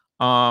happening.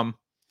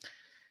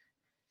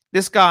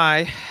 This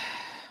guy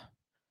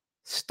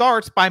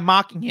starts by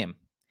mocking him.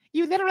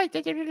 You literally,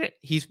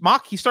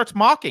 he starts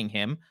mocking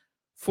him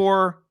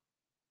for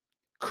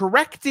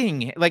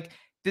correcting, like,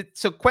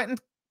 so Quentin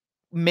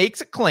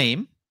makes a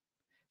claim,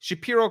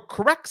 Shapiro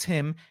corrects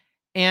him,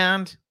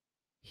 and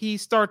he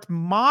starts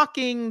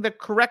mocking the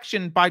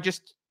correction by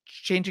just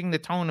changing the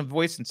tone of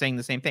voice and saying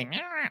the same thing,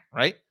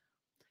 right?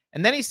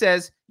 And then he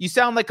says, you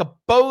sound like a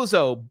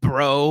bozo,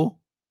 bro.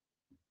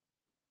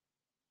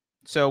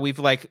 So we've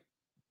like,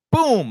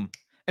 boom,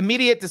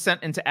 immediate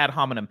descent into ad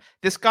hominem.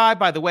 This guy,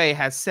 by the way,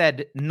 has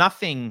said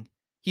nothing.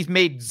 He's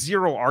made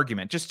zero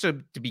argument, just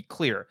to be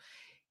clear.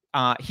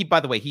 By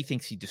the way, he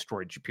thinks he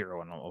destroyed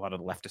Shapiro, and a lot of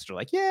the leftists are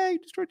like, yeah, he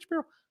destroyed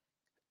Shapiro.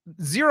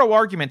 Zero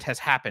argument has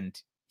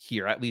happened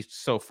here, at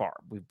least so far.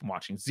 We've been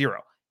watching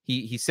zero.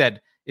 He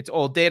said it's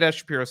old data.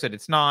 Shapiro said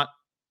it's not.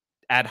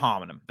 Ad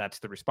hominem. That's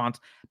the response.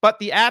 But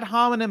the ad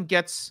hominem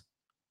gets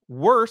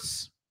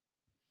worse.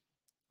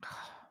 I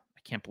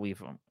can't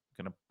believe I'm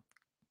going to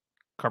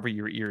cover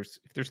your ears.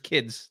 If there's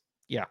kids,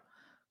 yeah.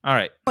 All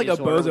right. Like a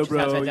bozo,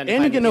 bro.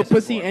 And you get no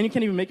pussy, and you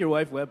can't even make your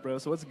wife wet, bro.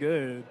 So what's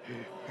good?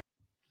 In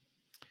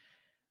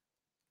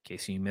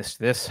case you missed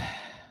this.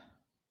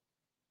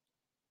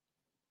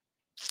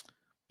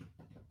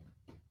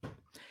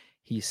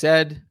 He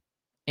said,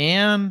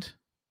 and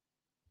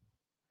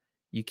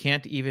you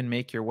can't even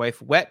make your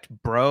wife wet,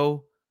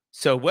 bro.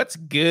 So what's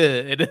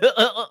good?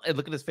 And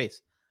look at his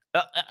face.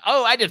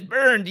 Oh, I just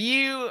burned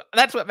you.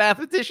 That's what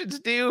mathematicians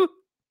do.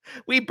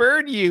 We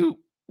burn you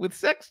with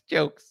sex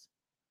jokes.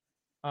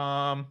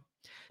 Now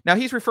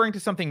he's referring to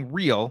something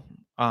real.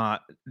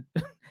 Not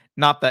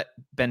that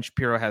Ben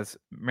Shapiro has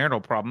marital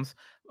problems,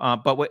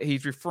 but what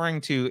he's referring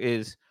to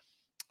is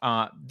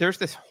there's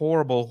this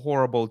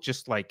horrible,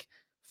 just like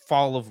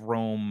Fall of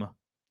Rome,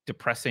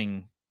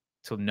 depressing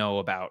to know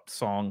about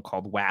song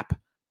called WAP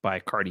by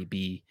Cardi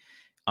B,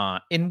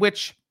 in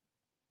which,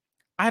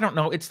 I don't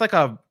know, it's like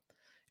a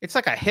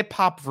hip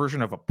hop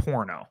version of a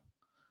porno.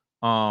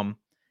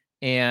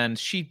 And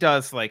she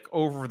does like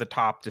over the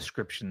top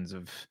descriptions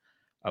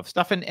of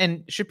stuff.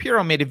 And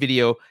Shapiro made a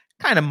video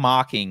kind of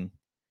mocking.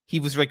 He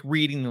was like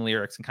reading the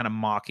lyrics and kind of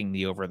mocking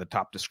the over the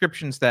top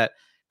descriptions that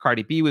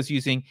Cardi B was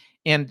using.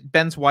 And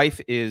Ben's wife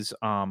is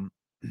a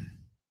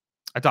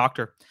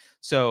doctor.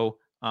 So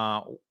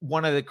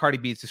one of the Cardi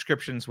B's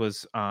descriptions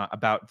was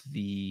about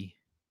the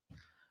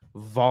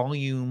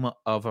volume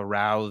of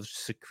aroused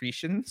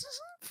secretions.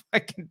 If I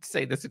can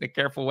say this in a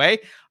careful way.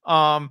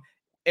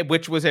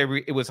 Which was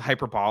it was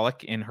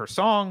hyperbolic in her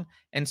song.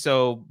 And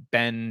so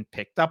Ben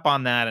picked up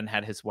on that and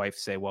had his wife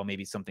say, well,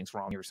 maybe something's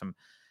wrong here.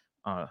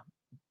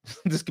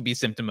 This could be a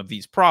symptom of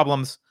these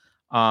problems.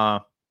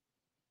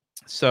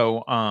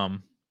 So I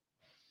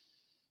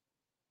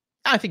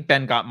think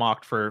Ben got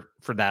mocked for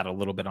that a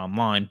little bit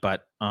online,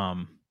 but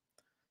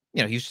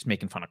he's just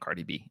making fun of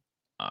Cardi B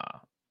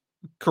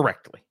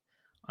correctly.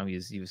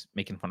 He was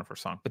making fun of her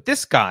song. But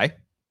this guy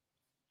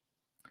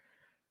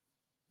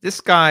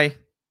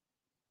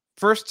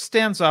first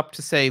stands up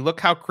to say, look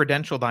how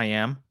credentialed I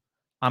am.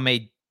 I'm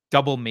a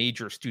double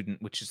major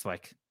student, which is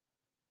like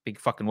big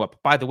fucking whoop.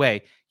 By the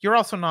way, you're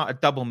also not a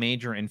double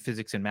major in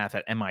physics and math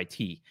at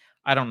MIT.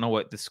 I don't know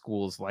what the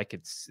school is like.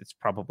 It's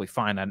probably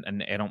fine.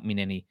 And I don't mean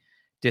any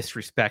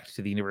disrespect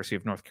to the University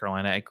of North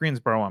Carolina at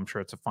Greensboro. I'm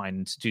sure it's a fine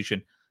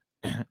institution.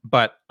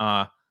 But,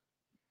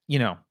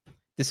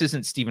 this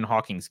isn't Stephen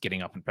Hawking's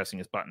getting up and pressing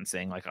his button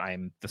saying, like,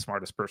 I'm the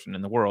smartest person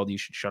in the world. You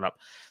should shut up.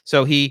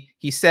 So he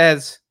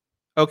says,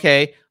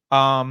 okay,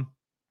 I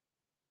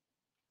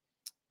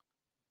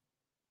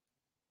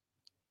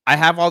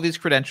have all these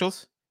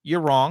credentials.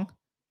 You're wrong.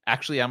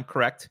 Actually, I'm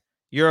correct.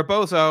 You're a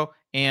bozo,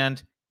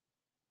 and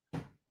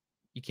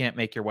you can't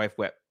make your wife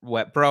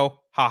wet, bro.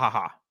 Ha ha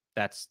ha.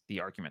 That's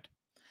the argument.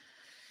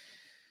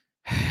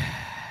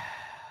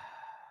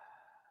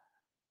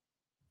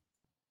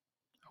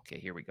 Okay,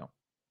 here we go.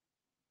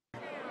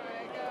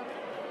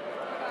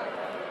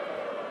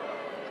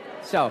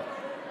 So,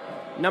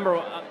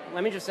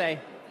 let me just say,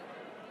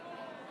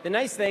 the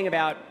nice thing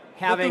about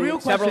having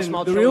several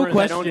small children,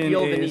 I don't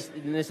feel the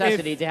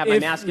necessity to have my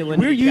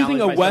masculinity. We're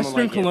using a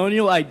Western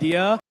colonial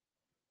idea.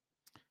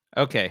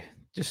 Okay,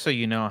 just so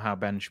you know how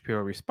Ben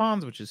Shapiro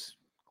responds, which is,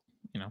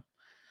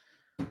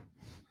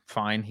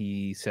 fine.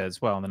 He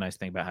says, well, the nice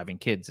thing about having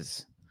kids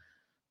is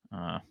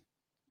I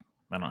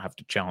don't have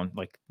to challenge,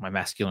 like, my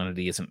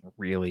masculinity isn't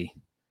really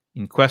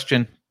in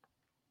question.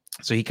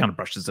 So he kind of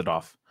brushes it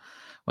off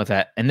with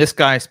that. And this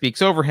guy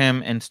speaks over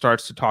him and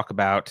starts to talk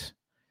about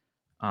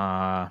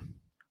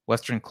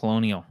Western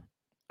colonial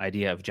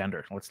idea of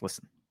gender. Let's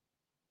listen.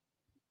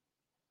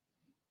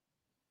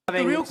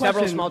 The real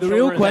question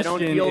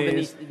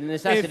is the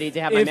necessity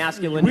to have my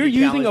masculinity. We're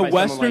using a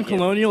Western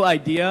colonial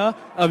idea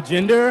of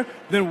gender,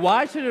 then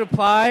why should it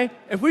apply?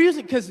 If we're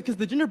using, because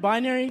the gender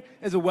binary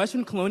is a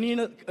Western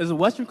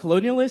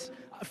colonialist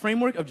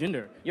framework of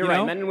gender. You're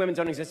right. Men and women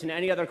don't exist in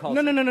any other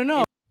culture.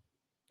 No.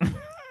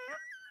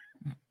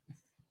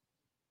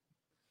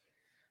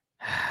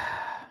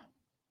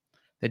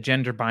 The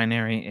gender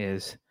binary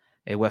is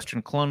a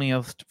Western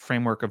colonialist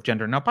framework of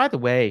gender. Now, by the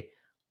way,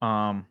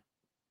 I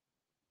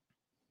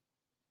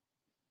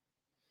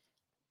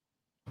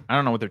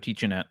don't know what they're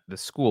teaching at the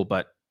school,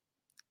 but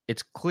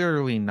it's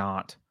clearly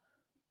not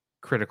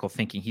critical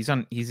thinking. He's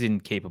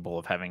incapable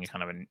of having a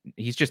kind of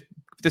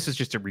this is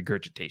just a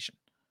regurgitation,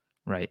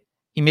 right?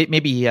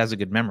 Maybe he has a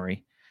good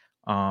memory,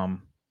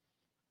 but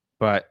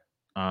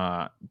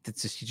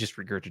he's just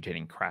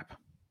regurgitating crap.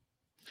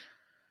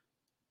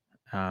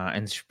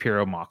 And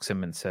Shapiro mocks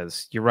him and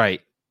says, "You're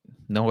right.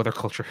 No other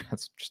culture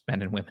has just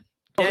men and women."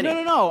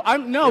 No.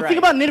 Think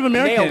about Native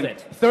American.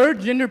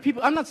 Third gender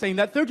people. I'm not saying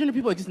that. Third gender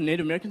people exist in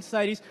Native American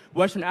societies,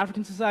 Western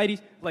African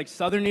societies, like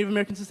Southern Native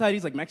American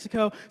societies, like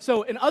Mexico.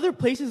 So in other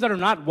places that are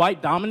not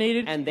white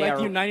dominated, and like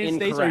the United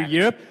States or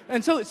Europe.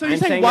 And so you're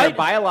saying white,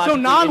 so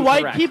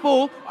non-white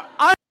people.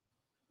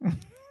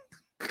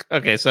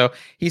 Okay, so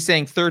he's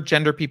saying third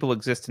gender people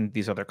exist in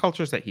these other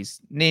cultures that he's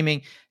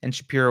naming, and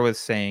Shapiro is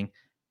saying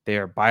they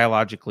are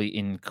biologically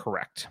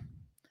incorrect.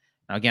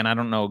 Now, again, I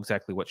don't know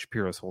exactly what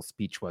Shapiro's whole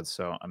speech was,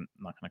 so I'm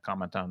not going to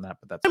comment on that.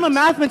 But that's. I'm a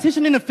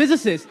mathematician and a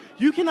physicist.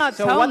 You cannot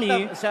tell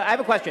me. So I have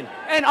a question.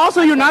 And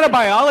also, you're not a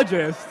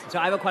biologist. So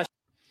I have a question.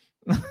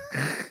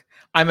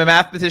 I'm a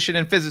mathematician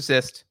and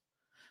physicist.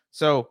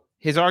 So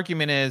his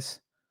argument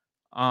is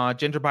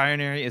gender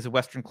binary is a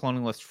Western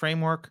colonialist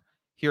framework.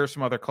 Here are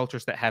some other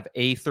cultures that have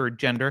a third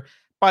gender.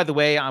 By the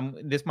way,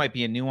 this might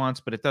be a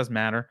nuance, but it does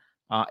matter.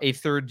 A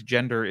third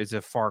gender is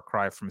a far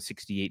cry from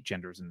 68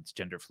 genders, and it's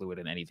gender fluid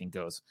and anything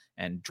goes.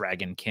 And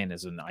dragonkin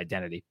is an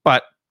identity.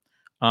 But,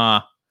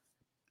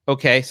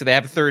 okay, so they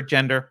have a third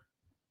gender.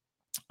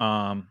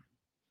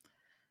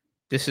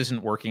 This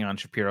isn't working on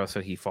Shapiro,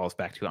 so he falls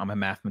back to, I'm a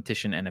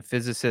mathematician and a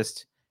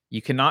physicist.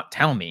 You cannot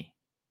tell me.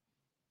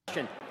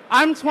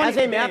 I'm 20. As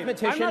a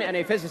mathematician and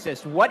a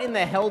physicist, what in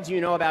the hell do you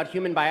know about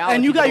human biology?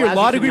 And you got your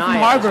law degree from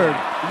Harvard.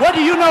 What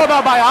do you know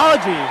about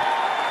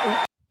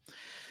biology?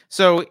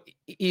 So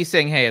he's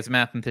saying, hey, as a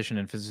mathematician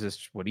and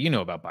physicist, what do you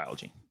know about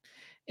biology?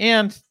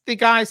 And the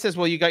guy says,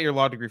 well, you got your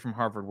law degree from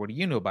Harvard. What do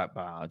you know about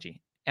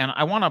biology? And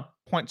I want to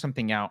point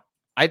something out.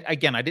 I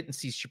didn't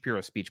see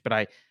Shapiro's speech, but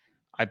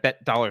I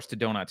bet dollars to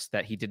donuts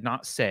that he did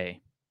not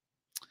say,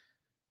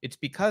 it's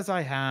because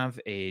I have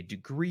a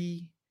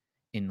degree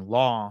in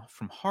law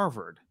from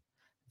Harvard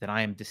that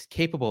I am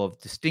capable of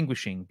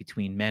distinguishing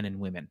between men and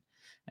women.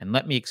 And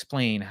let me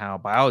explain how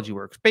biology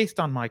works based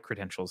on my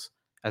credentials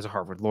as a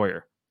Harvard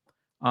lawyer.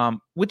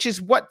 Which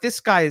is what this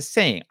guy is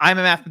saying. I'm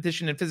a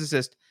mathematician and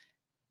physicist.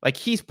 Like,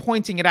 he's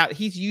pointing it out.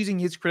 He's using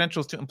his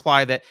credentials to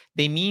imply that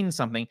they mean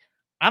something.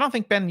 I don't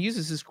think Ben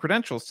uses his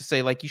credentials to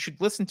say, like, you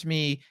should listen to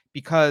me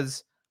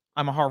because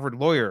I'm a Harvard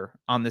lawyer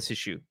on this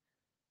issue.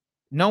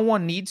 No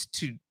one needs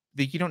to.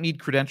 You don't need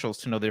credentials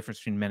to know the difference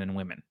between men and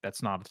women.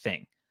 That's not a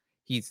thing.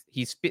 He's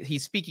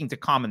speaking to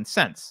common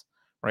sense,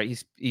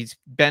 right?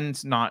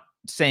 Ben's not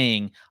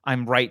saying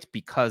I'm right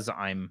because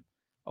I'm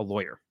a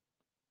lawyer.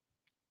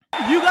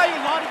 You got your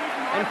law degree from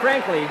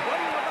Harvard.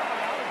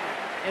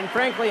 And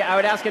frankly, I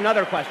would ask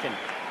another question.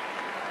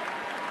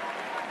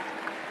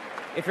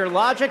 If your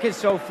logic is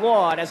so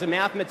flawed as a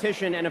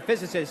mathematician and a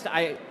physicist,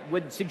 I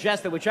would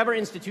suggest that whichever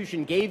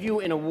institution gave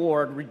you an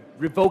award,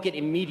 revoke it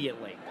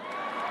immediately.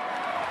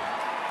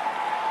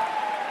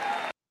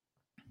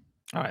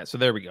 All right, so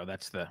there we go.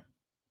 That's the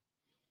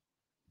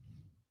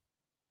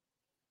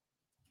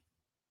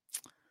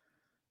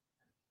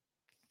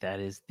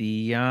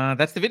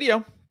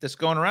video that's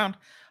going around.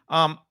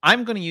 I'm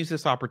going to use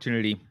this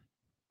opportunity.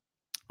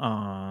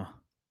 I'm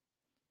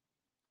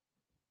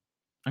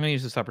going to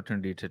use this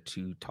opportunity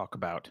to talk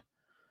about,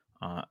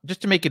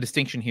 just to make a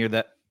distinction here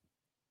that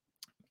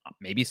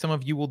maybe some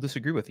of you will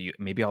disagree with. You.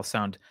 Maybe I'll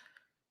sound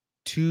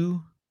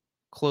too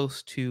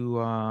close to,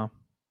 I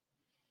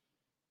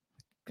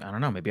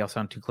don't know, maybe I'll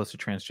sound too close to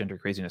transgender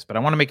craziness, but I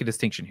want to make a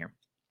distinction here.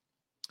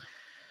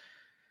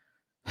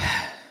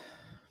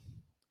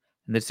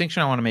 And the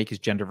distinction I want to make is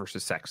gender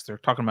versus sex. They're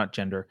talking about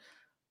gender.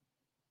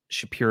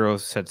 Shapiro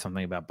said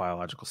something about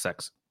biological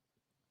sex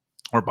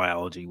or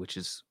biology, which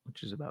is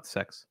about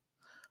sex.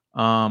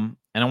 And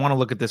I want to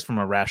look at this from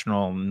a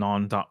rational,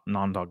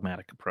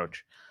 non-dogmatic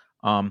approach.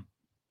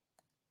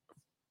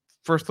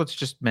 First,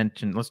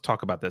 let's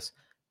talk about this.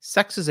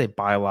 Sex is a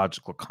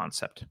biological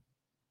concept,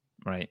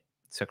 right?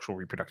 Sexual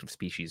reproductive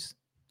species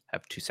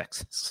have two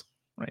sexes,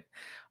 right?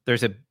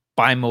 There's a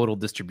bimodal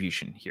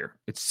distribution here.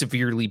 It's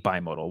severely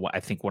bimodal. I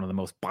think one of the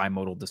most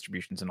bimodal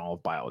distributions in all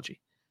of biology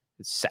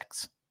is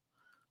sex.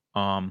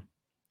 Now,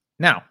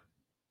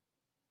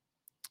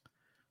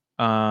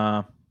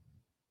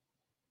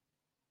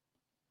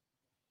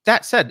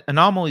 that said,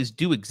 anomalies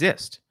do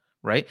exist,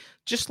 right?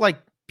 Just like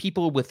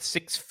people with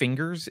 6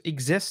 fingers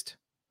exist.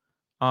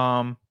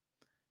 Some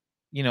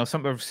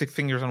of 6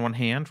 fingers on one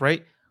hand,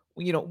 right?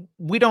 We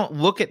don't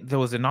look at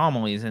those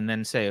anomalies and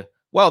then say,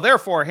 well,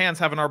 therefore, hands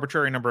have an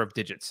arbitrary number of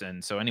digits,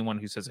 and so anyone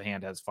who says a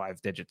hand has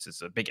 5 digits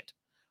is a bigot,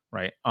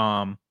 right?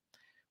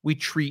 We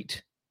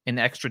treat an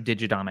extra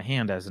digit on a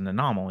hand as an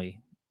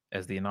anomaly,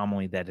 as the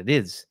anomaly that it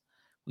is.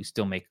 We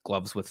still make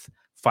gloves with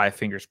 5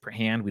 fingers per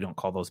hand. We don't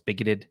call those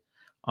bigoted.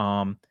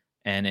 And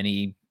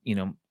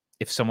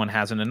if someone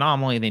has an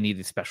anomaly, they need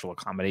a special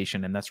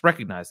accommodation, and that's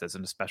recognized as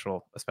a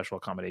special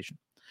accommodation.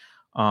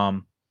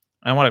 I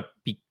want to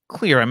be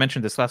clear. I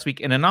mentioned this last week.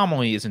 An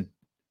anomaly isn't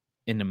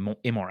an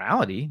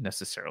immorality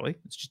necessarily.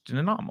 It's just an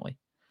anomaly.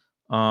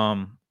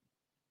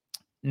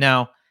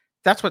 Now,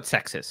 that's what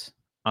sex is.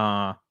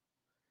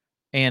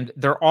 And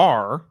there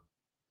are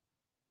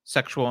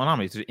sexual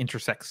anomalies. There's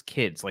intersex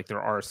kids. Like,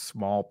 there are a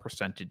small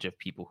percentage of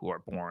people who are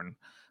born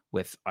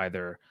with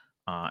either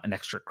an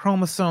extra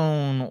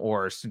chromosome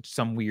or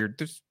some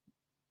weird.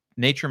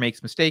 Nature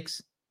makes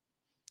mistakes.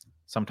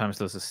 Sometimes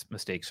those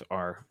mistakes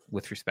are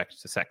with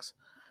respect to sex.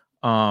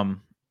 So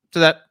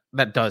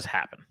that does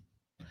happen.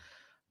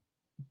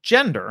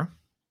 Gender.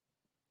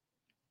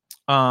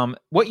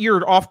 What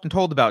you're often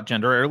told about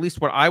gender, or at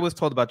least what I was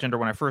told about gender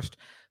when I first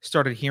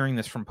started hearing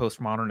this from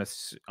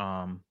postmodernists,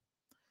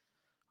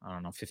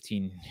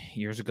 15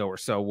 years ago or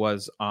so,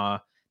 was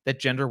that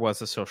gender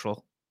was a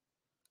social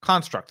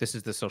construct. This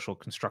is the social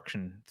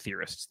construction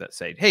theorists that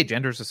say, hey,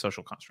 gender is a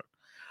social construct.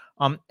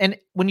 And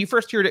when you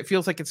first hear it, it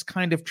feels like it's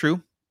kind of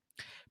true,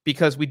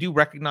 because we do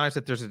recognize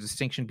that there's a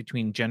distinction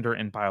between gender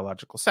and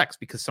biological sex,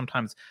 because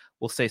sometimes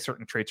we'll say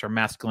certain traits are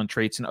masculine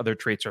traits and other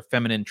traits are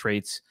feminine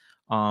traits,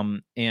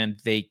 and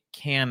they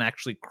can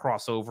actually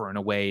cross over in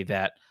a way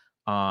that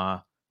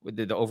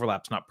the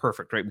overlap's not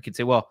perfect, right? We could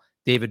say, well,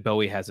 David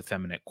Bowie has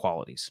effeminate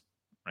qualities,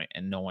 right?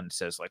 And no one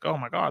says like, oh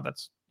my God,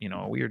 that's,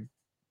 a weird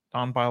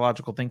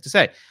non-biological thing to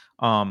say.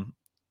 Or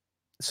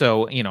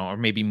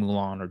maybe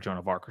Mulan or Joan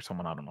of Arc or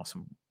someone, I don't know,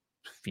 some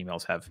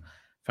females have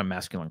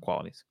masculine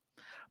qualities.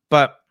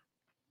 But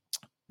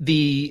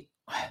the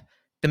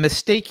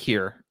mistake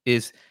here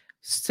is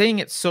saying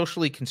it's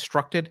socially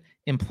constructed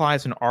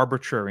implies an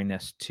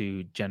arbitrariness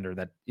to gender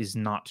that is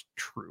not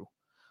true.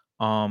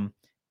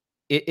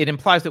 It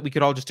implies that we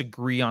could all just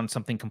agree on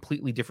something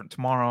completely different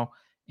tomorrow,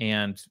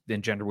 and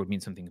then gender would mean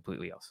something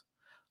completely else.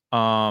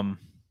 And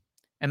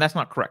that's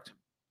not correct.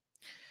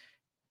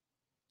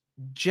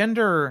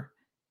 Gender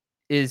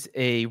is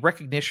a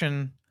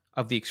recognition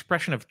of the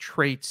expression of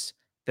traits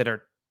that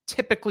are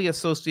typically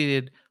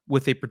associated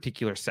with a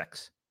particular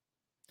sex.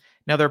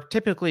 Now, they're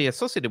typically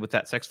associated with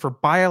that sex for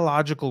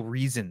biological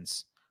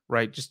reasons,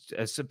 right? Just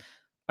as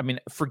I mean,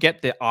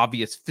 forget the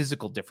obvious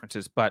physical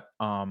differences, but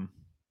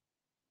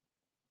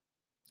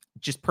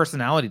just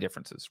personality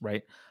differences,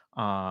 right?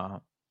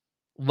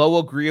 Low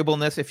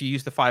agreeableness, if you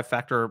use the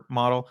 5-factor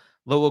model,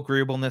 low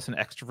agreeableness and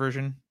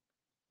extroversion,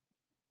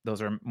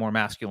 those are more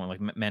masculine.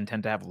 Like men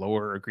tend to have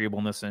lower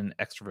agreeableness and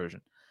extroversion.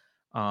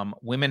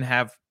 Women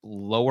have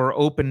lower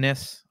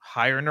openness,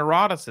 higher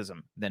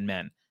neuroticism than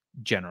men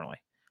generally.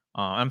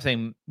 I'm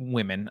saying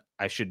women.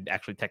 I should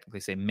actually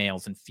technically say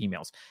males and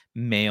females.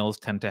 Males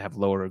tend to have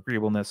lower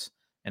agreeableness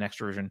and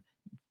extroversion.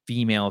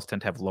 Females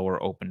tend to have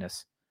lower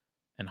openness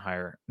and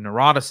higher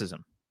neuroticism.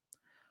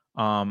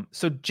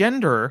 So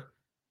gender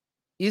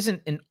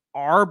isn't an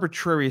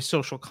arbitrary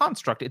social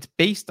construct. It's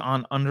based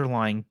on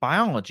underlying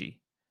biology.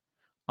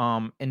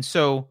 And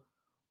so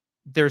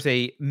there's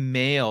a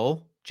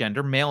male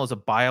gender. Male is a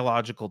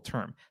biological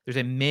term. There's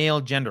a male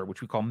gender,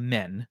 which we call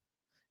men,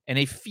 and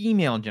a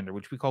female gender,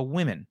 which we call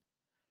women.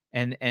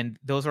 And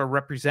those are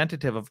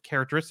representative of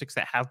characteristics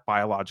that have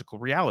biological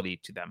reality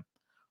to them.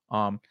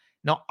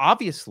 Now,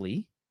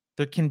 obviously,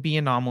 there can be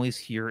anomalies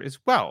here as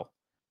well.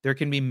 There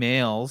can be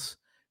males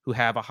who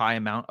have a high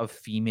amount of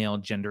female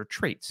gender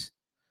traits.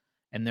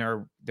 And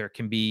there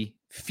can be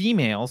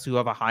females who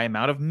have a high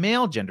amount of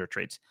male gender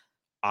traits.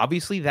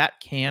 Obviously, that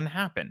can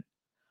happen.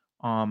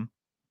 And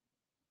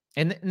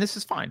this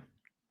is fine.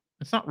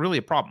 It's not really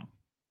a problem.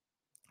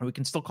 We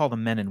can still call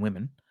them men and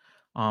women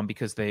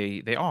because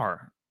they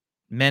are.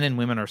 Men and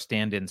women are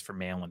stand-ins for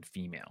male and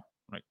female,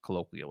 right,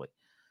 colloquially.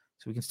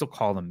 So we can still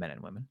call them men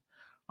and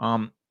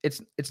women.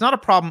 It's not a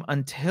problem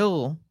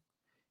until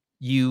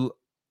you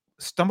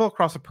stumble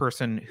across a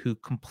person who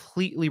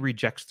completely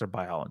rejects their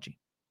biology,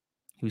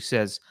 who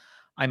says,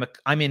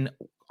 I'm in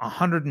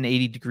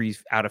 180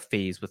 degrees out of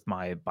phase with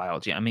my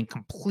biology. I'm in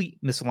complete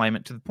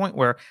misalignment to the point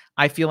where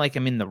I feel like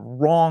I'm in the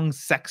wrong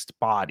sexed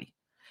body.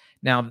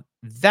 Now,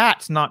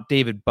 that's not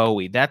David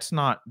Bowie. That's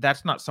not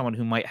someone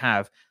who might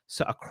have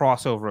a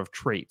crossover of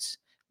traits.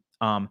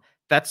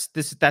 That's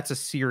a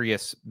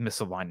serious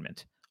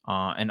misalignment,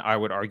 and I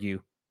would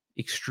argue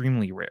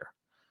extremely rare,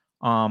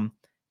 or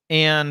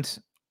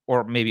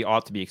maybe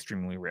ought to be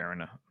extremely rare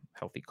in a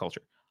healthy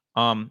culture.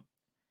 And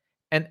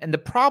the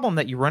problem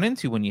that you run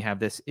into when you have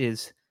this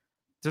is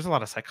there's a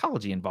lot of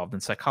psychology involved,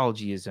 and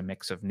psychology is a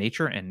mix of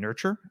nature and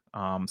nurture.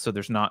 So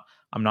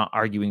I'm not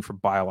arguing for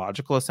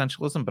biological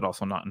essentialism, but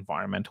also not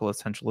environmental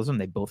essentialism.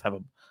 They both have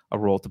a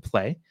role to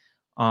play.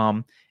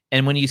 And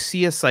when you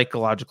see a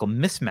psychological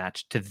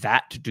mismatch to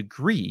that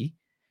degree,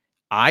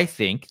 I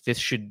think this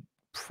should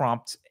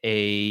prompt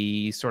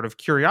a sort of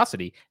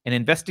curiosity, an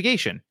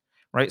investigation,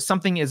 right?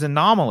 Something is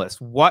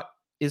anomalous. What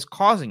is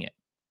causing it?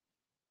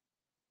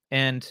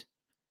 And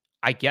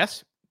I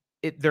guess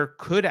there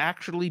could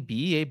actually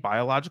be a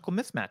biological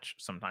mismatch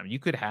sometime. You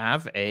could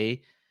have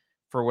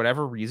for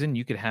whatever reason,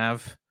 you could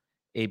have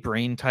a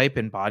brain type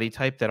and body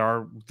type that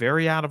are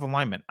very out of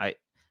alignment. I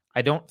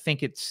don't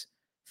think it's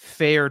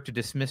fair to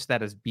dismiss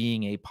that as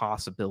being a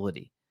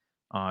possibility,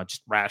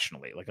 just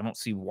rationally. Like, I don't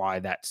see why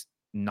that's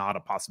not a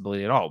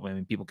possibility at all. I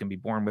mean, people can be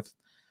born with,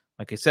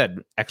 like I said,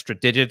 extra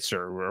digits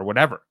or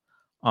whatever.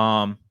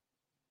 But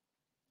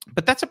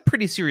that's a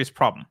pretty serious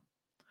problem.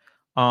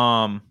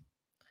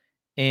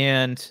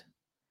 And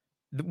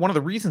one of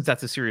the reasons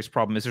that's a serious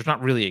problem is there's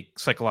not really a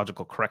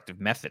psychological corrective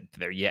method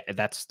there yet.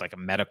 That's like a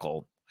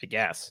medical, I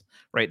guess,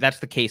 right? That's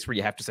the case where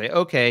you have to say,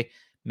 okay,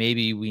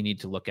 maybe we need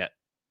to look at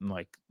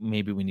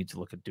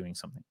doing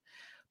something.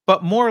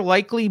 But more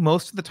likely,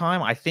 most of the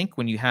time, I think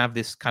when you have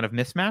this kind of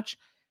mismatch,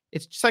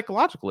 it's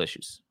psychological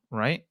issues,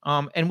 right?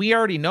 And we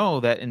already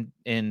know that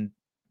in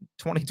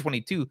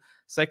 2022,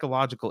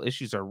 psychological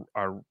issues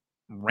are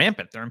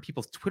rampant. They're in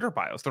people's Twitter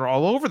bios. They're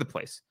all over the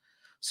place.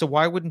 So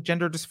why wouldn't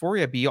gender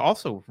dysphoria be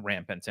also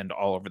rampant and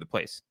all over the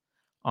place?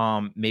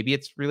 Maybe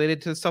it's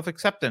related to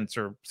self-acceptance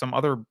or some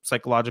other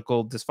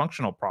psychological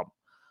dysfunctional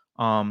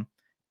problem.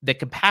 The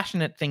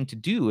compassionate thing to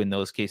do in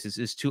those cases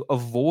is to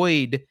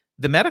avoid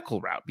the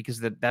medical route,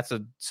 because that's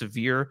a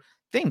severe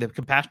thing. The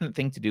compassionate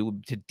thing to do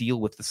would be to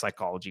deal with the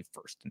psychology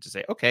first and to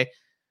say, okay,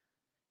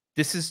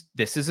 this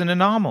is an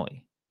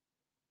anomaly.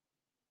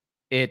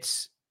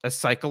 It's a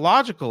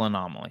psychological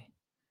anomaly.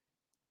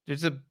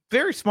 There's a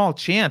very small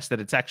chance that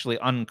it's actually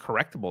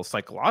uncorrectable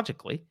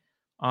psychologically.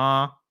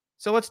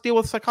 So let's deal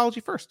with psychology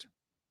first.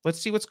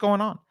 Let's see what's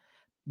going on.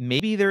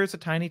 Maybe there is a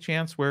tiny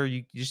chance where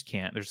you just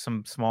can't. There's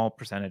some small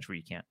percentage where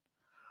you can't.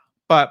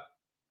 But,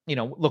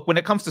 look, when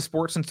it comes to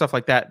sports and stuff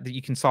like that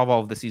you can solve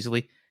all of this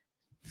easily,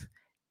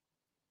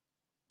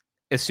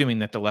 assuming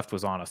that the left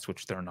was honest,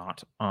 which they're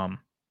not.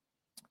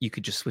 You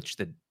could just switch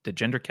the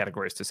gender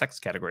categories to sex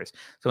categories.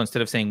 So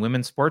instead of saying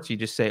women's sports, you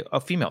just say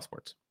female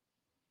sports.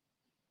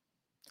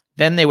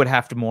 Then they would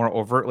have to more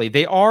overtly.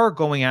 They are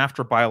going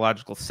after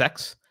biological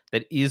sex.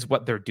 That is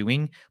what they're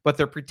doing, but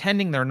they're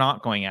pretending they're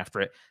not going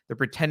after it. They're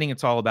pretending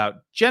it's all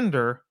about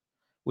gender,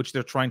 which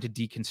they're trying to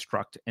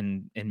deconstruct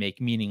and make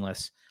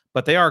meaningless.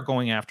 But they are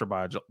going after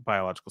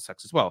biological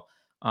sex as well.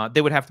 They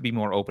would have to be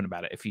more open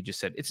about it if you just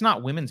said, it's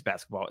not women's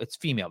basketball, it's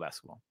female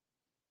basketball.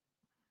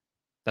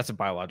 That's a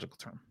biological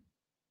term,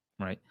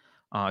 right?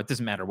 It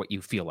doesn't matter what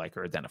you feel like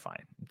or identify.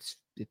 It's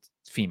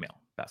female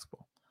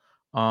basketball.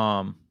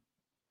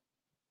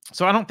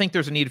 So I don't think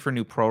there's a need for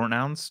new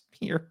pronouns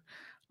here.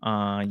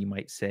 You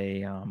might say,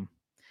 you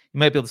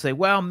might be able to say,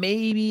 well,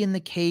 maybe in the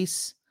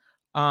case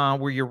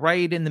where you're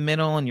right in the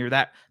middle and you're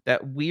that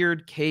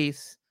weird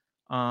case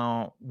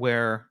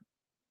where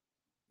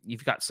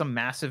you've got some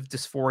massive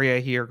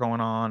dysphoria here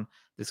going on,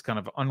 this kind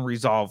of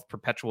unresolved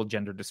perpetual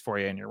gender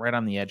dysphoria, and you're right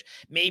on the edge.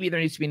 Maybe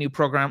there needs to be a new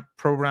program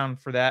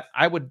for that.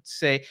 I would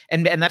say,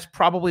 and that's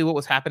probably what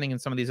was happening in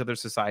some of these other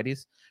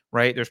societies,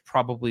 right? There's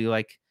probably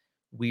like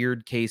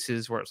weird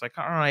cases where it's like,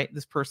 all right,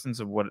 this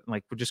person's we're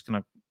just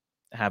gonna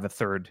have a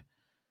third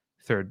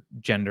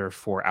gender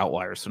for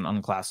outliers, an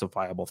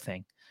unclassifiable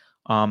thing.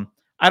 I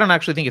don't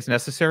actually think it's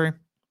necessary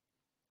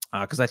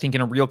because I think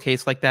in a real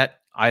case like that,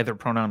 either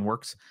pronoun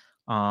works.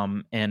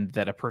 And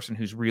that a person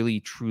who's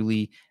really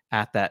truly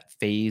at that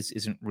phase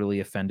isn't really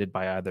offended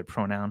by either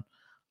pronoun.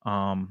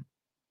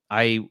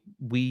 I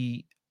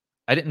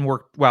didn't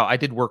work. Well, I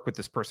did work with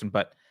this person,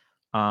 but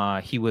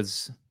he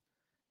was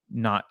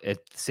not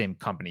at the same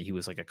company. He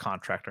was like a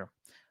contractor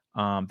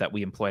that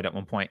we employed at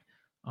one point.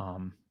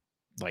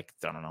 Like,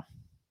 I don't know,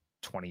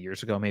 20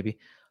 years ago, maybe.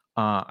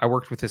 I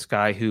worked with this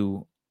guy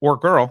or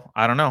girl,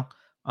 I don't know.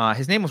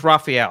 His name was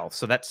Raphael.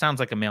 So that sounds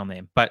like a male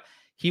name, but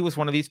he was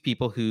one of these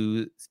people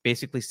who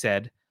basically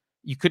said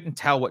you couldn't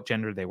tell what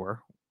gender they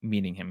were,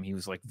 meaning him. He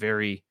was like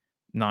very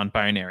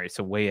non-binary,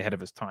 so way ahead of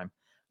his time.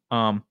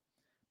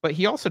 But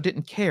he also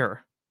didn't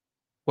care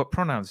what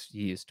pronouns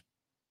he used.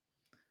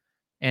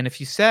 And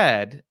if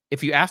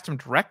you asked him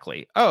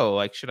directly, oh,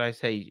 like, should I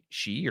say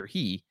she or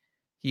he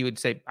would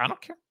say, I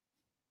don't care.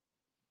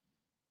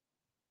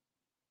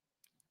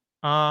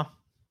 I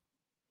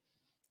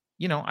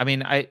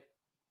mean,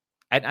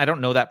 I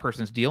don't know that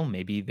person's deal.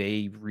 Maybe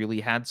they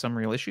really had some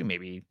real issue.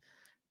 Maybe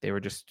they were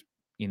just,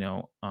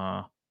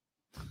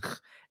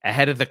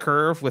 ahead of the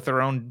curve with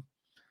their own,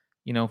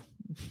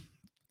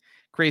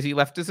 crazy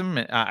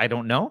leftism. I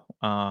don't know.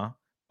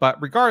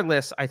 But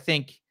regardless, I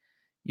think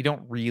you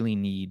don't really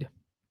need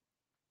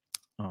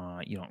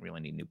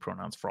new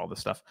pronouns for all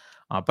this stuff.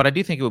 But I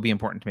do think it would be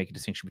important to make a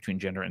distinction between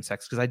gender and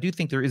sex, because I do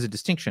think there is a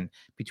distinction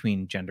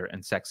between gender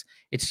and sex.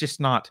 It's just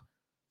not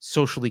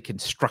socially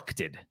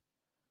constructed.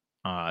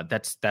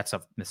 That's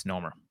a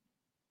misnomer.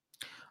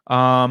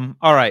 All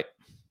right.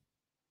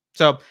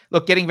 So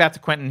look, getting back to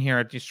Quentin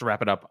here, just to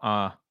wrap it up.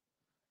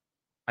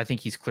 I think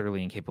he's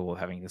clearly incapable of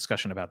having a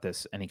discussion about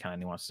this, any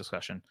kind of nuanced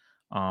discussion.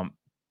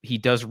 He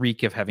does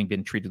reek of having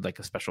been treated like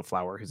a special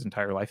flower his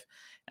entire life.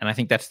 And I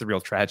think that's the real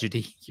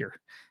tragedy here,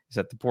 is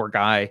that the poor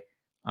guy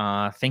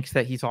thinks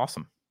that he's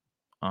awesome.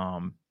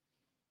 And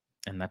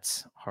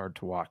that's hard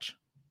to watch.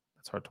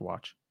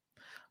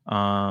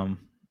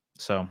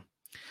 So,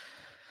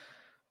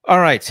 all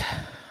right.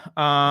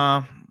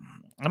 I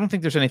don't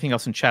think there's anything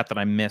else in chat that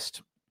I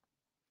missed.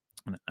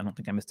 I don't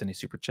think I missed any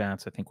super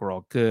chats. I think we're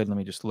all good. Let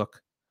me just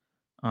look.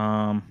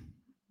 No,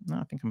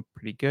 I think I'm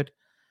pretty good.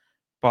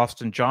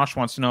 Boston Josh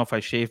wants to know if I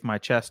shave my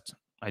chest.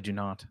 I do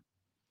not,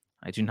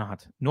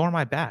 nor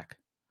my back.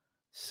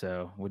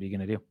 So what are you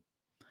going to do?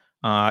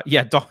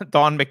 Yeah,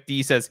 Dawn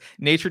McD says,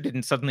 nature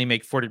didn't suddenly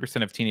make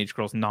 40% of teenage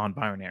girls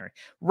non-binary.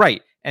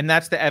 Right. And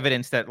that's the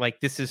evidence that,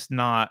 like, this is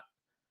not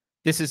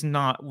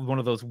one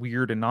of those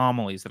weird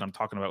anomalies that I'm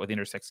talking about with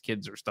intersex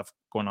kids or stuff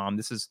going on.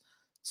 This is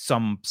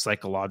some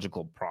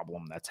psychological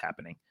problem that's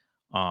happening.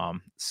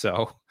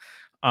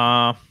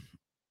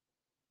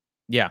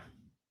 Yeah.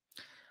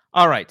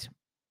 All right.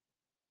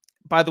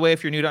 By the way,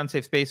 if you're new to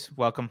Unsafe Space,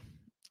 welcome.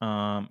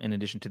 In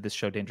addition to this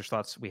show, Dangerous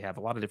Thoughts, we have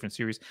a lot of different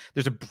series.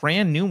 There's a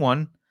brand new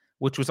one,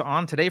 which was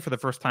on today for the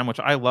first time, which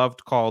I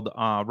loved, called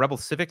Rebel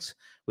Civics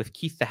with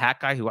Keith the Hat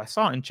Guy, who I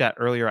saw in chat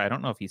earlier. I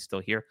don't know if he's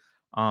still here.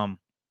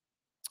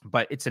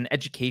 But it's an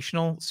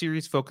educational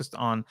series focused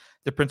on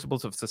the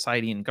principles of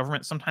society and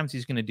government. Sometimes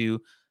he's going to do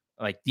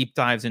like deep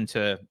dives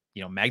into,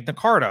 Magna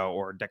Carta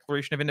or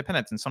Declaration of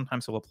Independence, and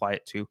sometimes he'll apply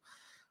it to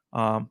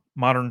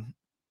modern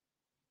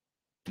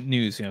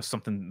news,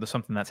 something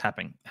that's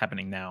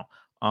happening now.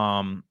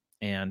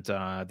 And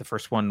the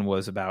first one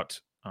was about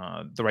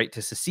the right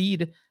to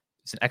secede.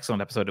 It's an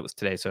excellent episode. It was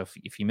today, so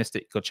if you missed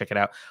it, go check it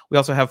out. We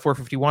also have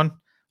 451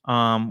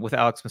 with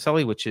Alex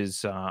Maselli, which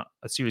is a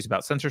series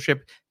about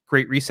censorship.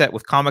 Great Reset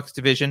with Comics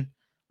Division,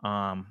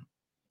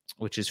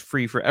 which is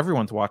free for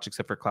everyone to watch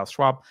except for Klaus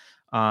Schwab.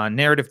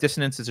 Narrative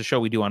Dissonance is a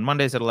show we do on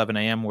Mondays at 11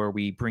 a.m. where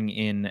we bring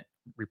in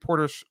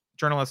reporters,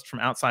 journalists from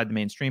outside the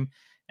mainstream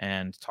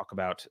and talk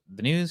about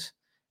the news.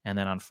 And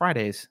then on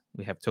Fridays,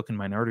 we have Token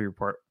Minority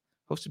Report,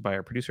 hosted by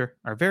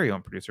our very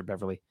own producer,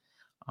 Beverly.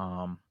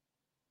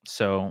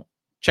 So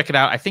check it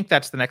out. I think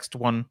that's the next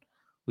one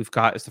we've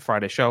got, is the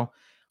Friday show.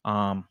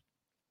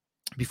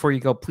 Before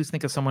you go, please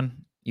think of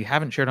someone you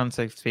haven't shared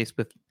Unsafe Space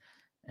with,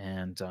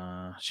 and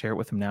share it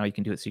with them now. You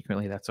can do it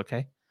secretly. That's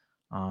okay.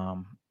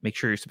 Make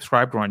sure you're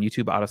subscribed. We're on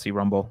YouTube, Odyssey,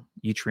 Rumble,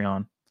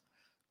 Utreon.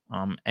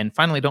 And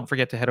finally, don't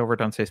forget to head over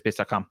to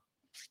unsafespace.com.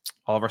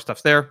 All of our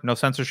stuff's there. No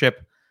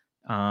censorship.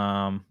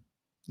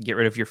 Get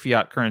rid of your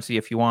fiat currency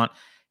if you want.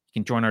 You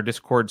can join our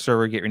Discord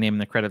server, get your name in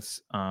the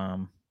credits.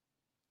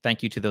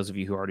 Thank you to those of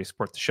you who already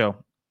support the show.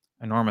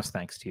 Enormous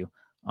thanks to you.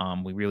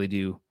 We really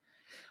do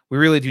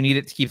need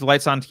it to keep the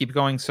lights on, to keep it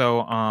going.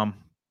 So,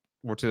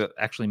 or to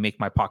actually make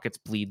my pockets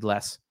bleed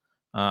less,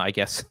 I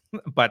guess.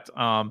 but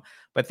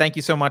thank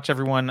you so much,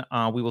 everyone.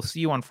 We will see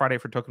you on Friday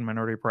for Token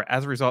Minority Report.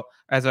 As a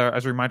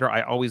reminder,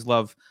 I always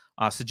love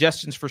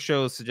suggestions for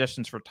shows,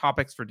 suggestions for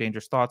topics, for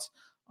Dangerous Thoughts.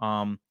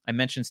 I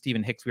mentioned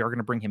Stephen Hicks. We are going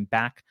to bring him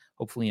back,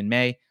 hopefully in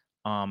May.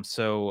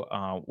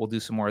 So we'll do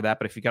some more of that.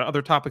 But if you got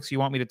other topics you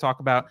want me to talk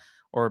about,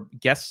 or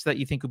guests that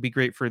you think would be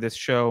great for this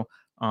show,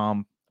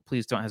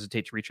 please don't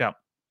hesitate to reach out.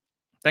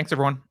 Thanks,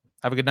 everyone.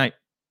 Have a good night.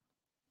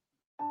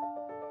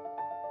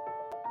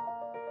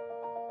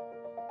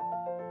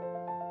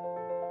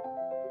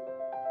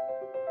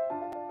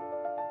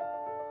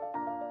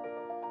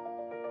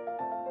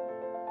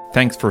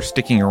 Thanks for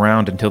sticking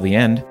around until the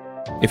end.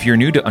 If you're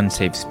new to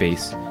Unsafe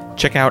Space,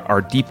 check out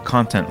our deep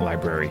content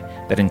library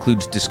that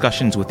includes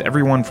discussions with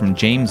everyone from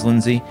James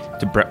Lindsay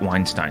to Brett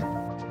Weinstein.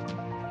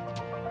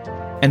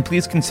 And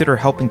please consider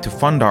helping to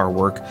fund our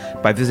work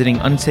by visiting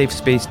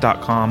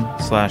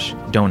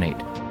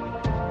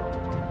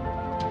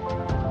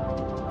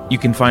unsafespace.com/donate. You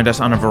can find us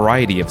on a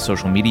variety of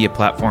social media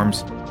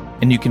platforms,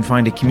 and you can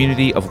find a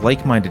community of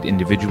like-minded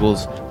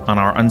individuals on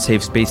our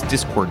Unsafe Space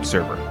Discord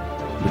server,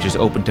 which is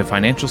open to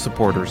financial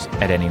supporters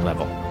at any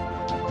level.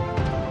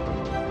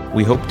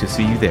 We hope to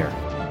see you there.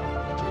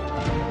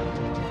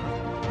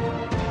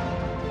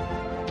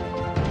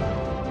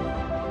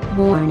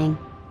 Warning.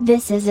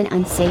 This is an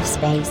unsafe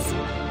space.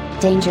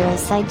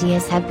 Dangerous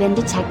ideas have been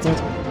detected.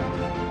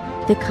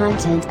 The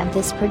content of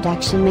this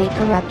production may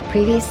corrupt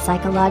previous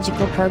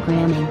psychological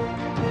programming.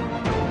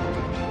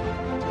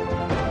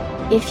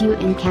 If you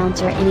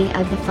encounter any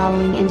of the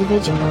following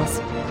individuals,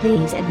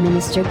 please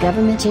administer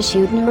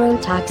government-issued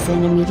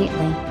neurotoxin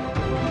immediately.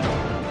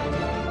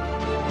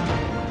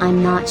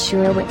 I'm not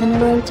sure what the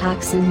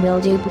neurotoxin will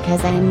do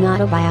because I am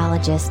not a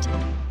biologist.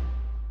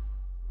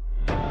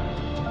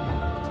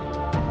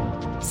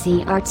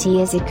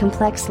 CRT is a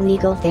complex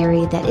legal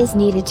theory that is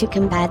needed to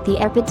combat the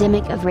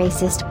epidemic of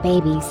racist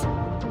babies.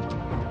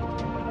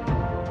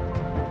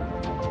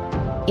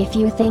 If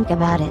you think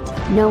about it,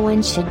 no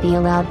one should be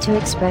allowed to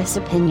express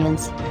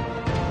opinions.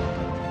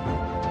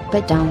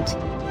 But don't.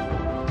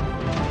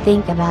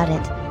 Think about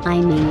it, I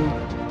mean.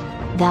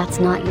 That's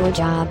not your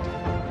job.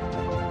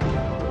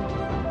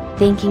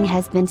 Thinking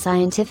has been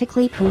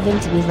scientifically proven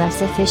to be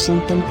less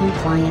efficient than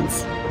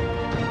compliance.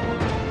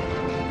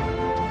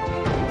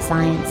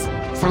 Science,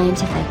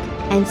 scientific,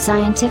 and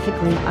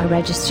scientifically are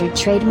registered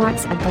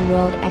trademarks of the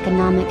World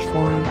Economic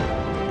Forum.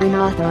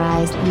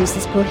 Unauthorized use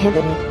is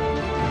prohibited.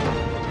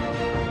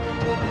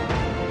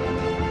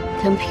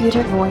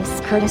 Computer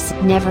voice courtesy.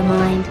 Never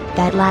mind,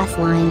 that last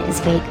line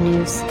is fake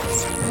news.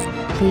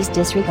 Please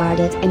disregard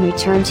it and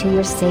return to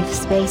your safe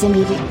space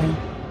immediately.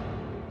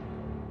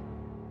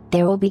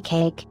 There will be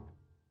cake.